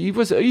them. It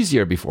was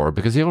easier before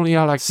because they only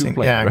had like 2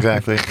 planes. Yeah,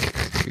 exactly.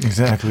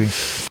 Exactly.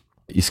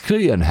 He's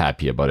clearly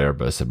unhappy about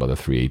Airbus, about the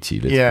 380.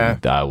 Let's put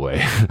it that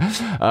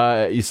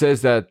way. He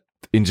says that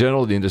in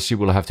general, the industry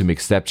will have to make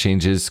step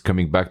changes,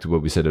 coming back to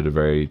what we said at the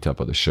very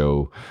top of the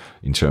show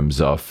in terms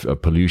of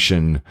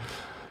pollution.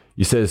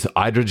 He says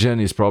hydrogen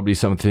is probably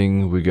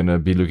something we're going to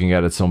be looking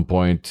at some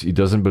point. He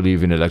doesn't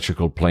believe in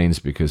electrical planes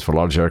because for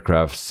large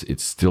aircrafts,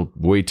 it's still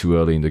way too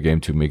early in the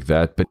game to make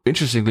that. But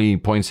interestingly, he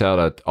points out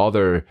that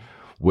other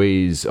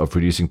ways of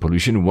reducing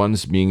pollution.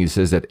 One's being, he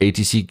says that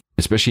ATC,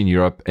 especially in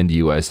Europe and the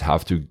US,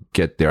 have to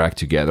get their act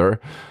together,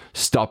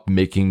 stop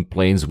making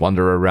planes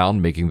wander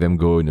around, making them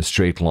go in a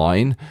straight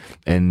line.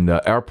 And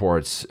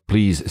airports,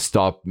 please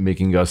stop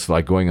making us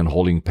like going on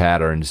holding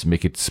patterns,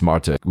 make it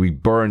smarter. We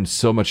burn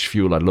so much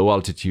fuel at low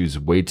altitudes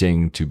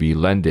waiting to be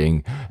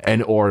landing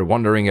and or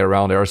wandering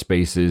around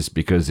airspaces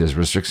because there's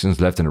restrictions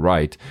left and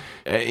right.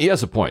 He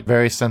has a point.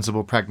 Very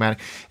sensible, pragmatic,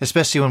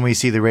 especially when we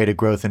see the rate of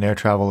growth in air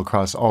travel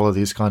across all of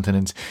these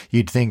continents.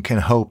 You'd think and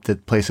hope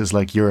that places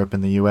like Europe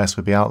and the US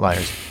would be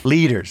outliers.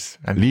 Leaders.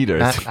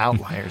 Not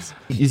outliers.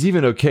 He's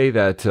even okay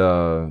that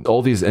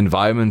all these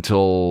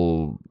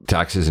environmental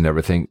taxes and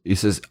everything, he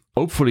says,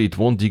 hopefully it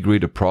won't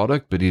degrade the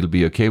product, but he'll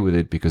be okay with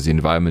it because the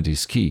environment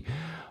is key.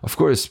 Of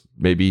course,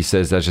 maybe he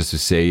says that just to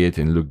say it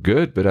and look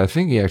good, but I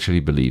think he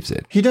actually believes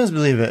it. He does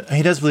believe it.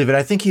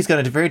 I think he's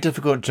got a very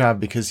difficult job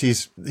because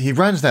he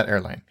runs that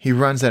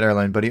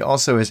airline. But he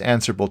also is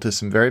answerable to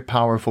some very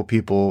powerful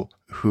people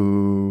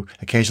who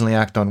occasionally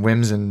act on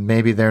whims, and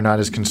maybe they're not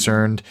as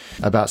concerned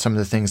about some of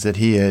the things that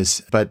he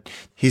is. But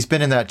he's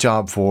been in that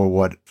job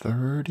for,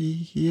 30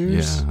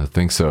 years? Yeah, I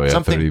think so. Yeah,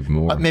 Something, 30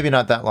 more. Maybe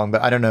not that long,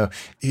 but I don't know.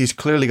 He's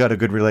clearly got a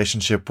good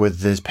relationship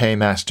with his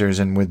paymasters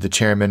and with the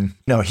chairman.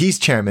 No, he's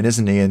chairman,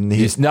 isn't he? And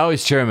he's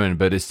chairman,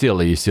 but he's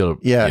still.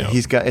 Yeah,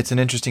 it's an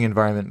interesting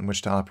environment in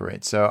which to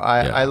operate. So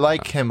I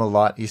like him a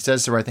lot. He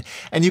says the right thing.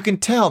 And you can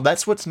tell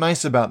that's what's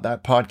nice about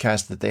that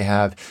podcast that they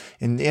have.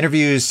 In the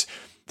interviews,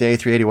 the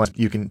A381,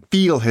 you can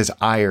feel his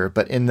ire,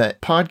 but in the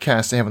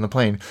podcast they have on the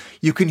plane,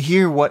 you can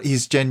hear what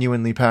he's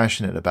genuinely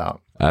passionate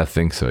about. I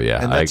think so,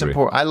 yeah. And that's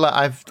important.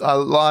 I've a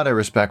lot of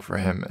respect for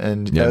him,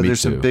 and there's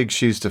some big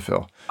shoes to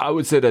fill. I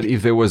would say that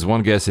if there was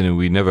one guest, and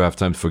we never have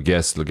time for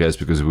guests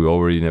because we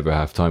already never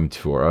have time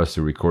for us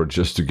to record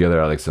just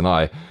together, Alex and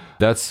I,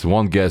 that's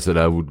one guest that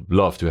I would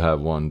love to have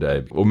one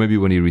day, or maybe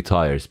when he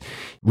retires.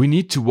 We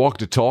need to walk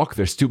the talk.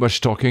 There's too much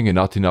talking and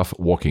not enough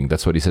walking.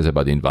 That's what he says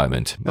about the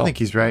environment. I think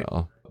he's right.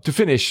 To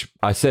finish,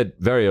 I said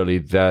very early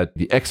that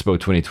the Expo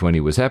 2020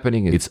 was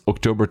happening. It's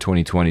October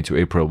 2020 to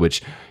April,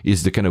 which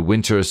is the kind of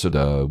winter, so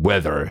the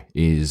weather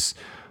is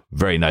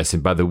very nice.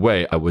 And by the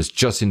way, I was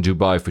just in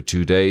Dubai for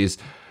 2 days.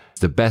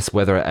 It's the best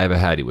weather I ever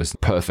had. It was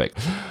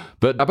perfect.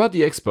 But about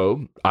the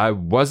Expo, I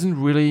wasn't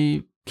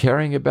really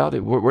caring about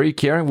it. Were you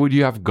caring? Would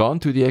you have gone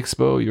to the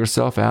Expo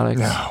yourself, Alex?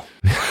 No.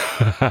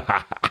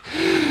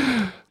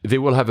 They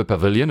will have a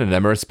pavilion, an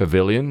Emirates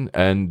pavilion,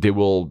 and they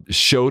will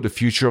show the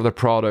future of the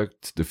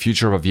product, the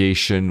future of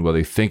aviation, what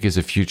they think is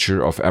the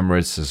future of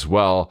Emirates as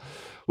well.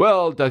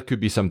 Well, that could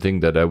be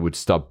something that I would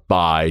stop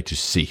by to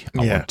see.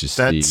 I want to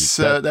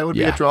see. That would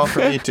be a draw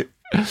for me too.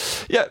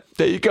 Yeah,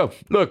 there you go.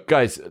 Look,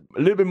 guys, a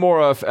little bit more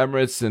of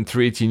Emirates and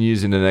 380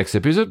 news in the next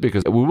episode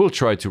because we will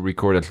try to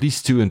record at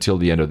least 2 until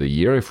the end of the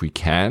year if we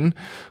can.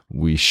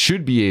 We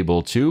should be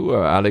able to.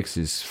 Alex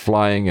is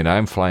flying and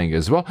I'm flying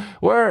as well.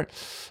 Where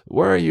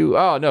are you?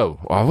 Oh, no.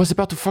 I was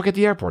about to forget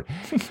the airport.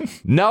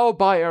 Now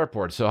Bai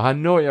Airport, so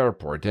Hanoi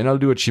Airport, and I'll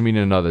do Ho Chi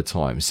Minh another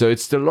time. So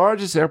it's the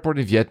largest airport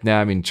in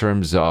Vietnam in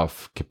terms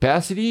of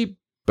capacity,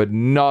 but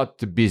not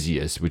the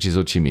busiest, which is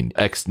Ho Chi Minh.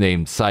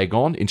 Ex-named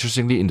Saigon.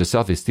 Interestingly, in the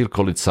south, they still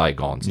call it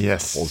Saigon.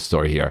 Yes. Whole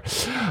story here.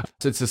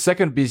 So it's the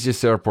second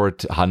busiest airport,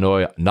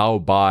 Hanoi, Now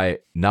Bai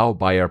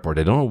Airport.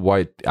 I don't know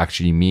what it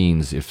actually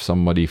means. If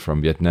somebody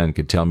from Vietnam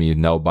could tell me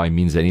Now Bai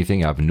means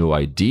anything, I have no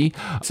idea.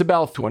 It's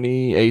about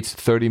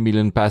 30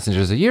 million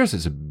passengers a year, so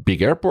it's a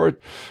big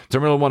airport.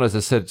 Terminal 1, as I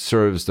said,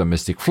 serves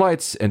domestic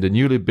flights, and the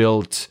newly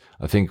built,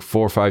 I think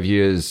 4 or 5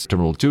 years,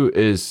 Terminal 2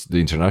 is the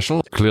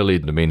international, clearly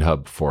the main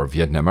hub for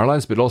Vietnam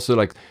Airlines, but also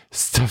like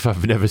stuff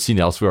I've never seen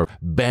elsewhere.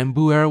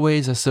 Bamboo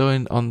Airways, I saw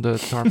on the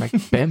tarmac.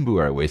 Bamboo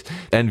Airways.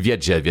 And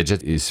Vietjet.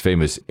 Vietjet is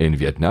famous in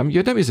Vietnam.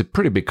 Vietnam is a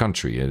pretty big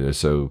country,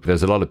 so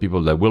there's a lot of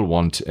people that will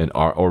want and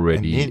are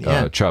already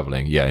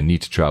traveling. Yeah, and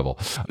need to travel.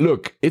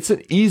 Look, it's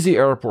an easy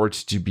airport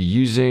to be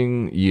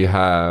using. You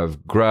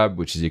have Grab,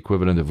 which is the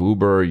equivalent of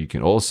Uber. You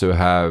can also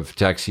have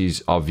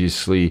taxis,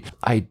 obviously.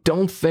 I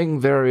don't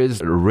think there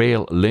is a rail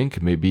detailed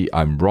link. Maybe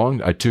I'm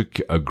wrong. I took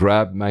a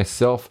Grab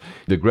myself.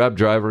 The Grab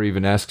driver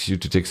even asks you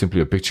to take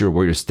simply a picture of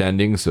where you're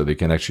standing so they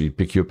can actually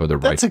pick you up at the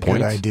That's right a point.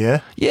 good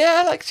idea.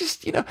 Yeah, like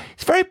just,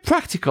 it's very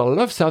practical. I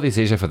love Southeast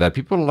Asia for that.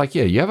 People are like,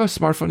 yeah, you have a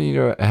smartphone in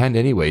your hand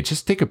anyway.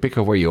 Just take a pic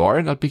of where you are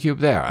and I'll pick you up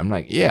there. I'm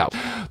like, yeah.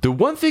 The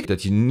one thing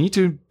that you need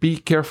to be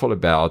careful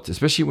about,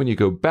 especially when you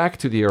go back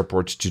to the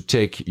airport to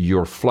take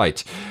your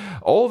flight,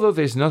 although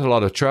there's not a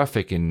lot of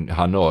traffic in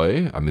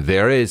Hanoi, I mean,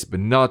 there is, but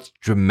not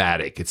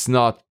dramatic. It's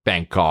not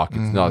Bangkok,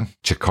 it's not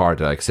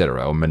Jakarta,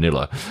 etc., or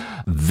Manila.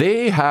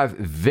 They have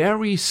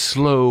very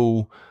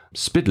slow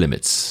speed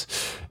limits.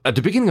 At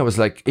the beginning, I was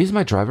like, is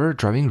my driver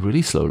driving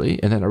really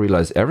slowly? And then I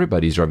realized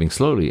everybody's driving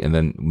slowly. And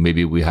then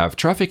maybe we have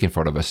traffic in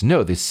front of us.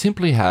 No, they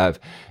simply have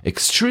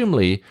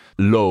extremely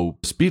low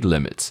speed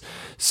limits.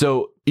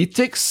 So it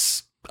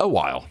takes a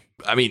while.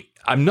 I mean,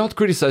 I'm not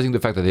criticizing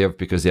the fact that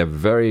because they have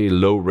very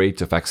low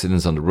rate of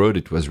accidents on the road.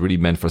 It was really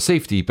meant for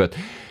safety, but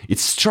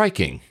it's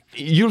striking.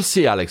 You'll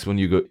see, Alex, when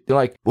you go, you're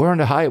like, we're on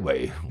the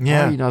highway.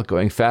 Why are you not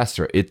going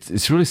faster?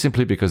 It's really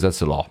simply because that's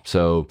the law.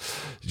 So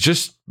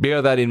just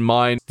bear that in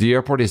mind. The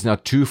airport is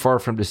not too far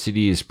from the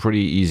city. It's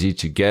pretty easy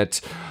to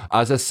get.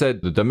 As I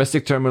said, the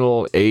domestic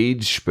terminal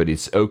age, but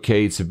it's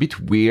okay. It's a bit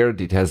weird.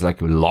 It has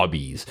like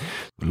lobbies.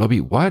 Lobby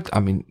what? I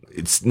mean,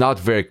 it's not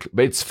very,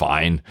 but it's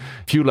fine.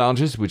 Few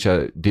lounges, which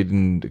I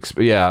didn't,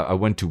 I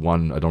went to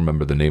one. I don't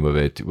remember the name of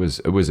it. It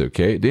was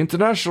okay. The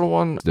international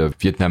one, the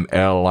Vietnam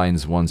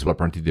Airlines ones, well,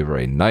 apparently they're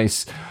very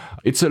nice.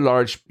 It's a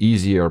large,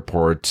 easy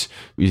airport,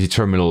 easy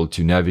terminal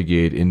to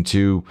navigate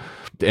into.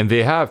 And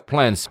they have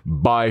plans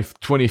by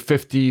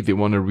 2050, they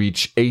want to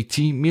reach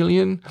 80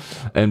 million.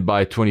 And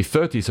by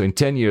 2030, so in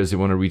 10 years, they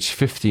want to reach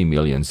 50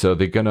 million. So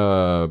they're going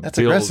to That's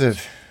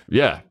aggressive.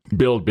 Yeah,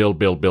 build.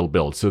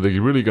 So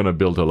they're really going to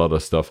build a lot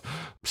of stuff.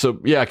 So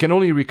yeah, I can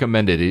only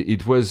recommend it.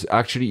 It was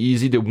actually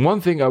easy. The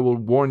one thing I will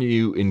warn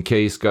you in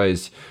case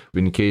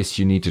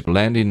you need to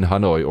land in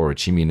Hanoi or Ho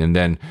Chi Minh and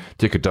then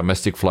take a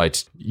domestic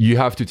flight, you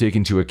have to take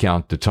into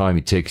account the time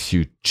it takes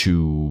you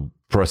to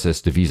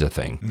process the visa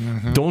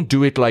thing. Don't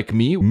do it like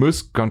me.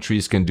 Most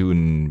countries can do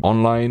an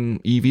online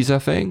e-visa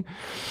thing.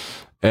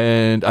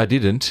 And I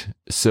didn't.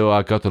 So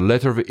I got a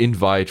letter of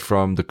invite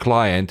from the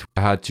client.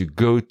 I had to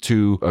go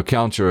to a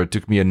counter. It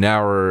took me an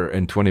hour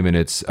and 20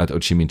 minutes at Ho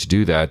Chi Minh to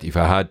do that. If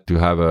I had to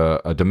have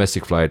a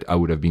domestic flight, I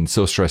would have been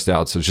so stressed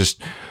out. So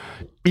just,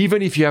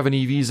 even if you have an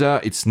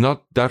e-visa, it's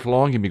not that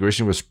long.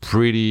 Immigration was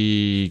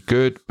pretty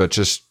good, but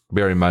just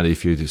bear in mind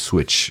if you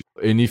switch.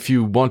 And if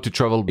you want to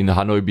travel in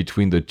Hanoi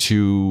between the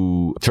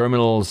two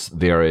terminals,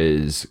 there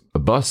is a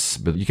bus,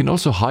 but you can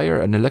also hire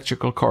an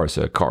electrical car,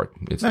 so a cart.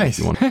 It's nice.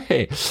 If you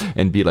want,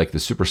 and be like the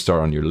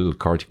superstar on your little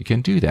cart, you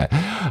can do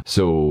that.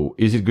 So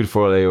is it good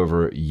for a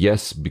layover?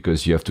 Yes,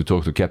 because you have to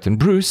talk to Captain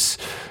Bruce,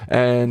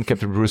 and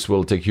Captain Bruce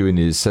will take you in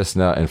his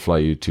Cessna and fly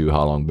you to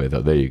Ha Long Bay.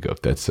 There you go.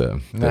 That's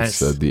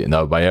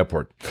by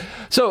airport.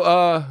 So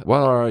what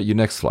are your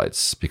next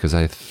flights? Because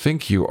I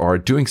think you are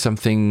doing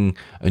something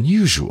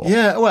unusual.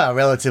 Yeah, well,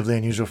 relatively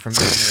unusual for me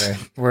anyway.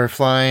 We're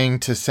flying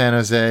to San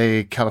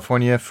Jose,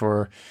 California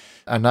for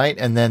a night,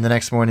 and then the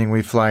next morning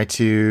we fly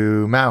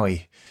to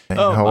Maui in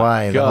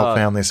Hawaii, the whole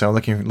family. So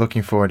I'm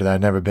looking forward to that.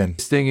 I've never been.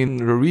 Staying in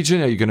the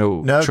region? Are you going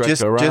to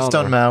trek around? Just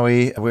on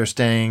Maui. We're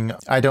staying,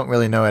 I don't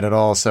really know it at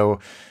all, so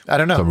I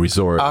don't know. Some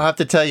resort. I'll have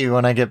to tell you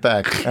when I get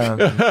back.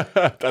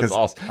 That's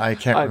awesome. I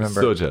can't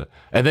remember. So jealous.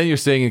 And then you're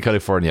staying in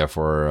California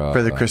for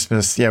the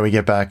Christmas. Yeah, we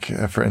get back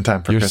in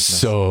time for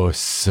Christmas. You're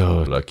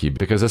so lucky.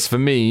 Because as for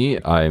me,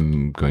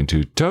 I'm going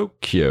to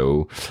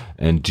Tokyo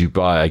and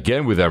Dubai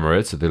again with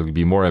Emirates. So there'll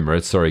be more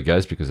Emirates. Sorry,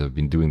 guys, because I've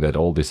been doing that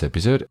all this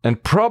episode.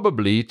 And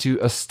probably to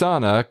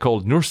Astana,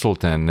 called Nur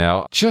Sultan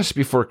now, just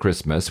before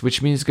Christmas,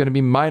 which means it's going to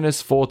be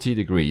minus 40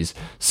 degrees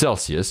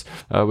Celsius,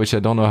 which I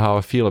don't know how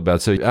I feel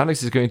about. So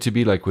Alex is going to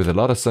be like with a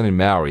lot of sun in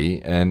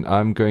Maui, and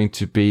I'm going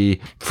to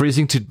be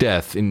freezing to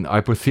death in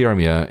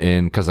hypothermia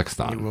in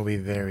Kazakhstan. It will be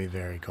very,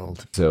 very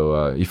cold.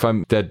 So if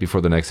I'm dead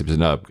before the next episode,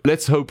 no,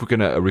 let's hope we're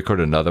going to record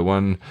another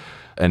one.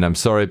 And I'm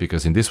sorry,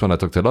 because in this one I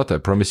talked a lot. I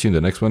promise you in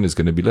the next one is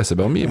going to be less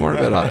about me, more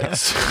about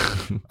Alex.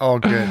 All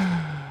good.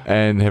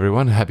 And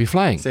everyone, happy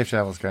flying. Safe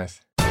travels,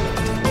 guys.